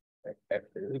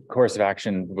course of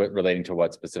action relating to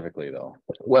what specifically, though?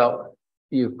 Well,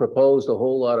 you've proposed a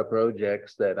whole lot of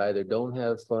projects that either don't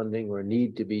have funding or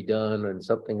need to be done, and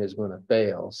something is going to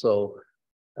fail. So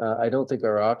I don't think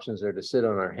our options are to sit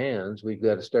on our hands. We've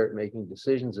got to start making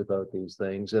decisions about these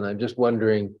things. And I'm just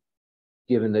wondering,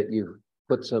 given that you've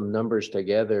put some numbers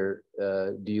together,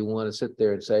 do you want to sit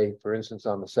there and say, for instance,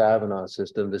 on the Savinaw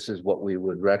system, this is what we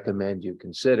would recommend you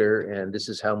consider, and this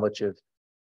is how much of,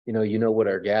 you know what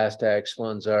our gas tax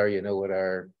funds are, you know what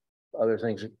our other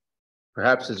things,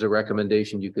 perhaps as a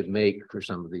recommendation you could make for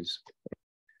some of these.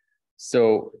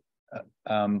 So,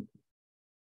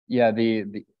 yeah,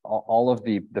 all of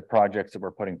the projects that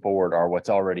we're putting forward are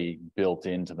what's already built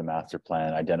into the master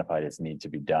plan, identified as need to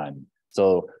be done.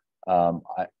 So,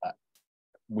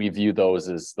 we view those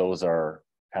as those are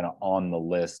kind of on the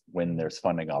list when there's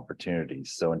funding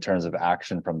opportunities. So in terms of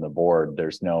action from the board,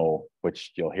 there's no,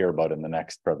 which you'll hear about in the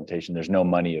next presentation, there's no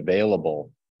money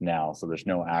available now. So there's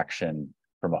no action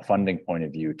from a funding point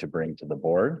of view to bring to the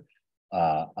board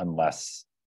unless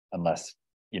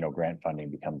grant funding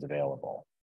becomes available.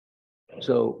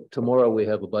 So tomorrow we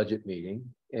have a budget meeting,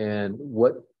 and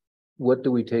what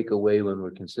do we take away when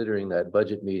we're considering that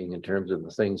budget meeting in terms of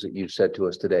the things that you've said to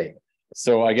us today?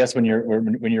 So I guess when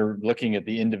you're looking at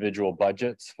the individual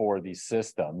budgets for these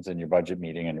systems in your budget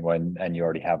meeting, and you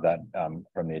already have that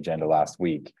from the agenda last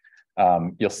week,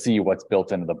 you'll see what's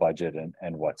built into the budget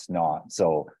and what's not.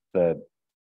 So to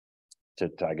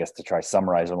try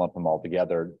summarize and lump them all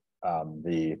together,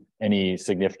 any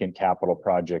significant capital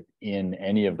project in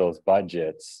any of those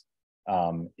budgets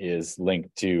is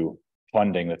linked to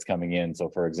funding that's coming in. So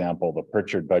for example, the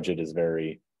Pritchard budget is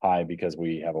very high because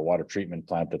we have a water treatment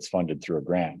plant that's funded through a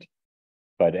grant.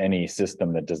 But any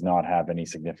system that does not have any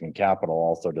significant capital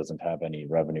also doesn't have any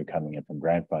revenue coming in from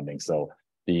grant funding. So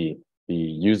the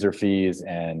user fees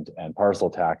and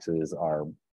parcel taxes are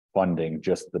funding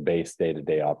just the base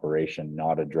day-to-day operation,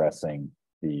 not addressing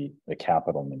the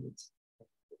capital needs.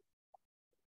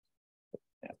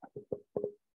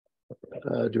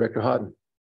 Director Hodden.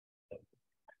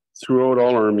 Throughout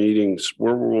all our meetings,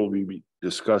 where will we be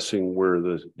discussing where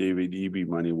the David Eby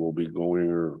money will be going,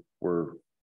 or where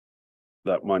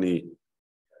that money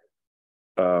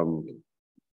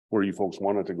where you folks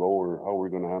want it to go, or how we're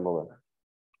going to handle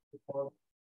it?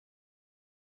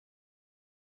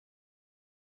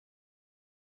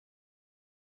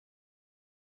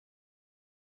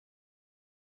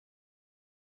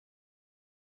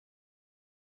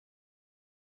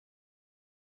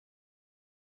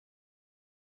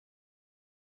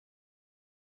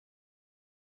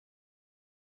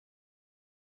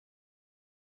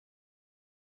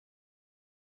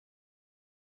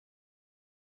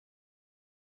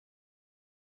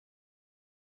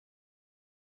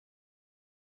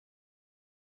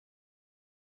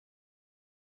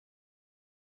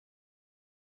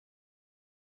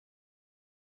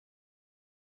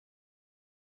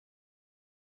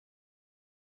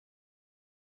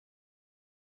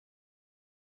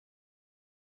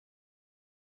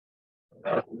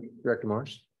 Director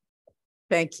Morris.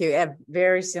 Thank you. A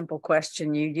very simple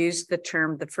question. You used the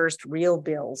term, the first real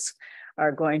bills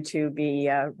are going to be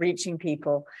reaching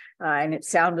people. And it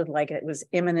sounded like it was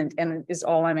imminent. And is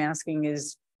all I'm asking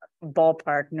is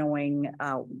ballpark, knowing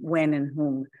when and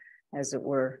whom, as it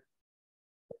were.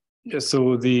 Yeah,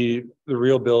 so the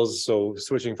real bills, so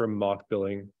switching from mock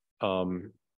billing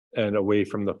and away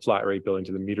from the flat rate billing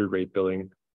to the metered rate billing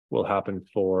will happen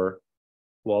for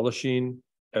Wallachine,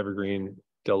 Evergreen,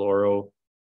 Del Oro.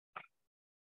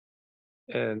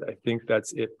 And I think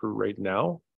that's it for right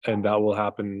now. And that will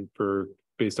happen for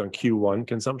based on Q1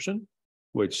 consumption,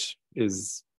 which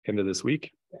is end of this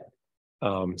week.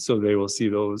 So they will see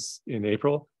those in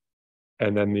April.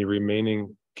 And then the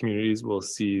remaining communities will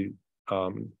see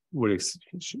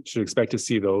should expect to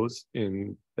see those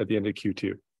at the end of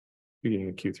Q2, beginning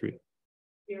of Q3.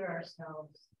 Hear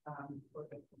ourselves.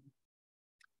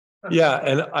 Yeah,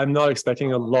 and I'm not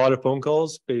expecting a lot of phone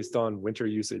calls based on winter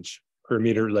usage per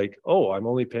meter. Like, oh, I'm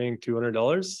only paying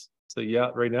 $200. So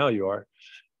yeah, right now you are.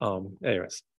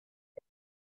 Anyways.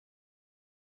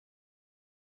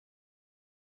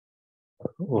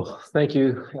 Well, thank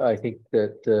you. I think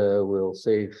that we'll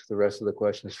save the rest of the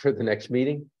questions for the next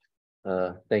meeting.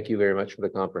 Thank you very much for the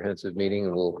comprehensive meeting,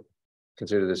 and we'll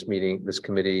consider this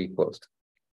committee closed.